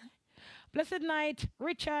people? Eh? Blessed night,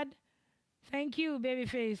 Richard. Thank you,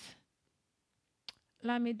 Babyface.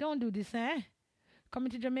 Lammy, don't do this, eh? Coming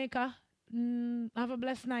to Jamaica. Have a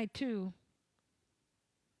blessed night, too.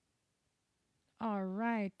 All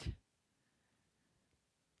right.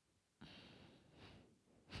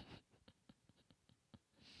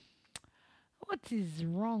 What is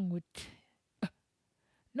wrong with...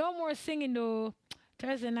 No more singing, though.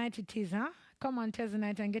 Thursday night it is, huh? Come on, Thursday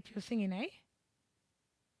night and get your singing, eh?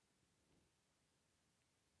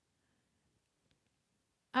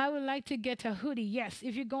 I would like to get a hoodie. Yes,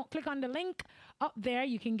 if you go click on the link up there,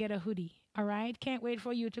 you can get a hoodie. All right? Can't wait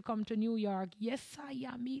for you to come to New York. Yes,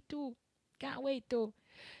 yeah, me too. Can't wait, though.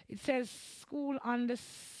 It says school on the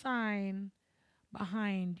sign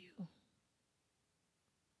behind you.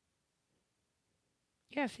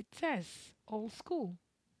 Yes, it says old school.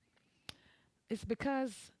 It's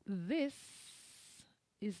because this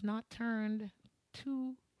is not turned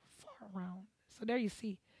too far around. So there you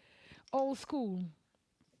see. Old school.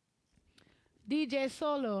 DJ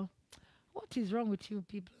Solo. What is wrong with you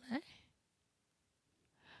people, eh?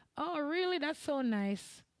 Oh, really? That's so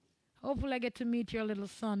nice. Hopefully I get to meet your little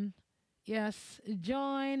son. Yes.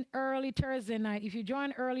 Join early Thursday night. If you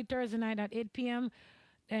join early Thursday night at 8 p.m.,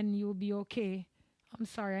 then you'll be okay. I'm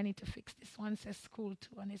sorry, I need to fix this one. It says school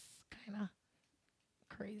too, and it's kind of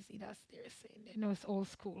crazy. That's they're saying. They know it's old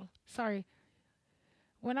school. Sorry.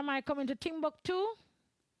 When am I coming to Timbuktu?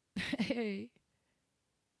 Hey.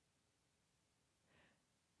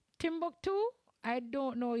 Timbuktu? I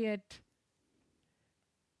don't know yet.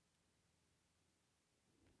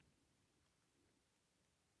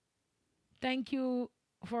 Thank you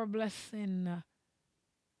for blessing.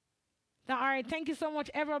 All right, thank you so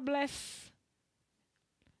much. Ever bless.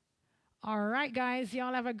 All right, guys,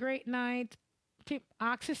 y'all have a great night.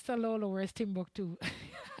 Ask Sister Lola where's Timbuktu.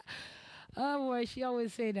 Oh boy, she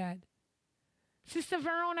always say that. Sister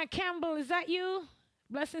Verona Campbell, is that you?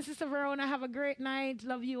 Blessing, Sister Verona. Have a great night.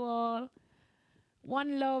 Love you all.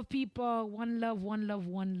 One love, people. One love, one love,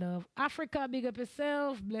 one love. Africa, big up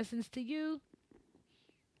yourself. Blessings to you.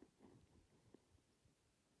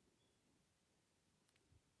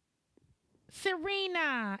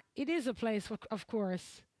 Serena. It is a place, of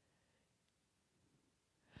course.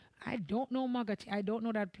 I don't know Magati. I don't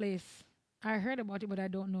know that place. I heard about it, but I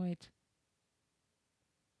don't know it.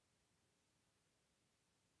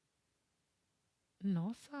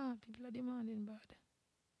 No, sir. People are demanding bad.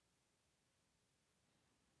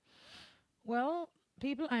 Well,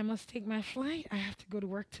 people, I must take my flight. I have to go to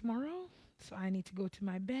work tomorrow. So I need to go to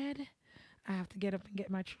my bed. I have to get up and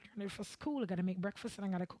get my children ready for school. I got to make breakfast and I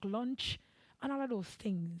got to cook lunch and all of those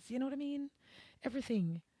things. You know what I mean?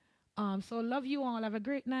 Everything. So love you all. Have a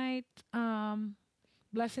great night.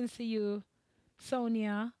 Blessings to you,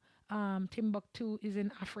 Sonia. Timbuktu is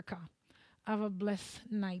in Africa. Have a blessed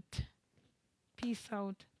night. Peace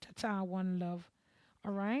out. Tata, one love.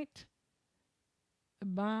 All right.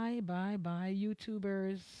 Bye, bye, bye,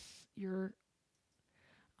 YouTubers. You're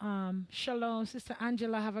shalom, Sister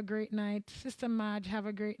Angela. Have a great night. Sister Madge, have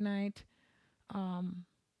a great night. Um,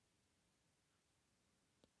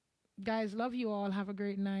 guys, love you all. Have a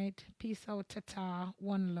great night. Peace out. Tata.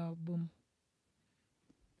 One love. Boom.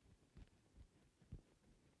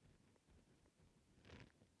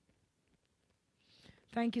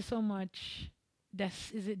 Thank you so much.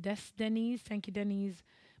 Is it Denise? Thank you, Denise.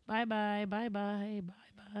 Bye bye. Bye bye.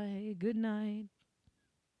 Bye bye. Good night.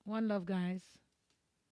 One love, guys.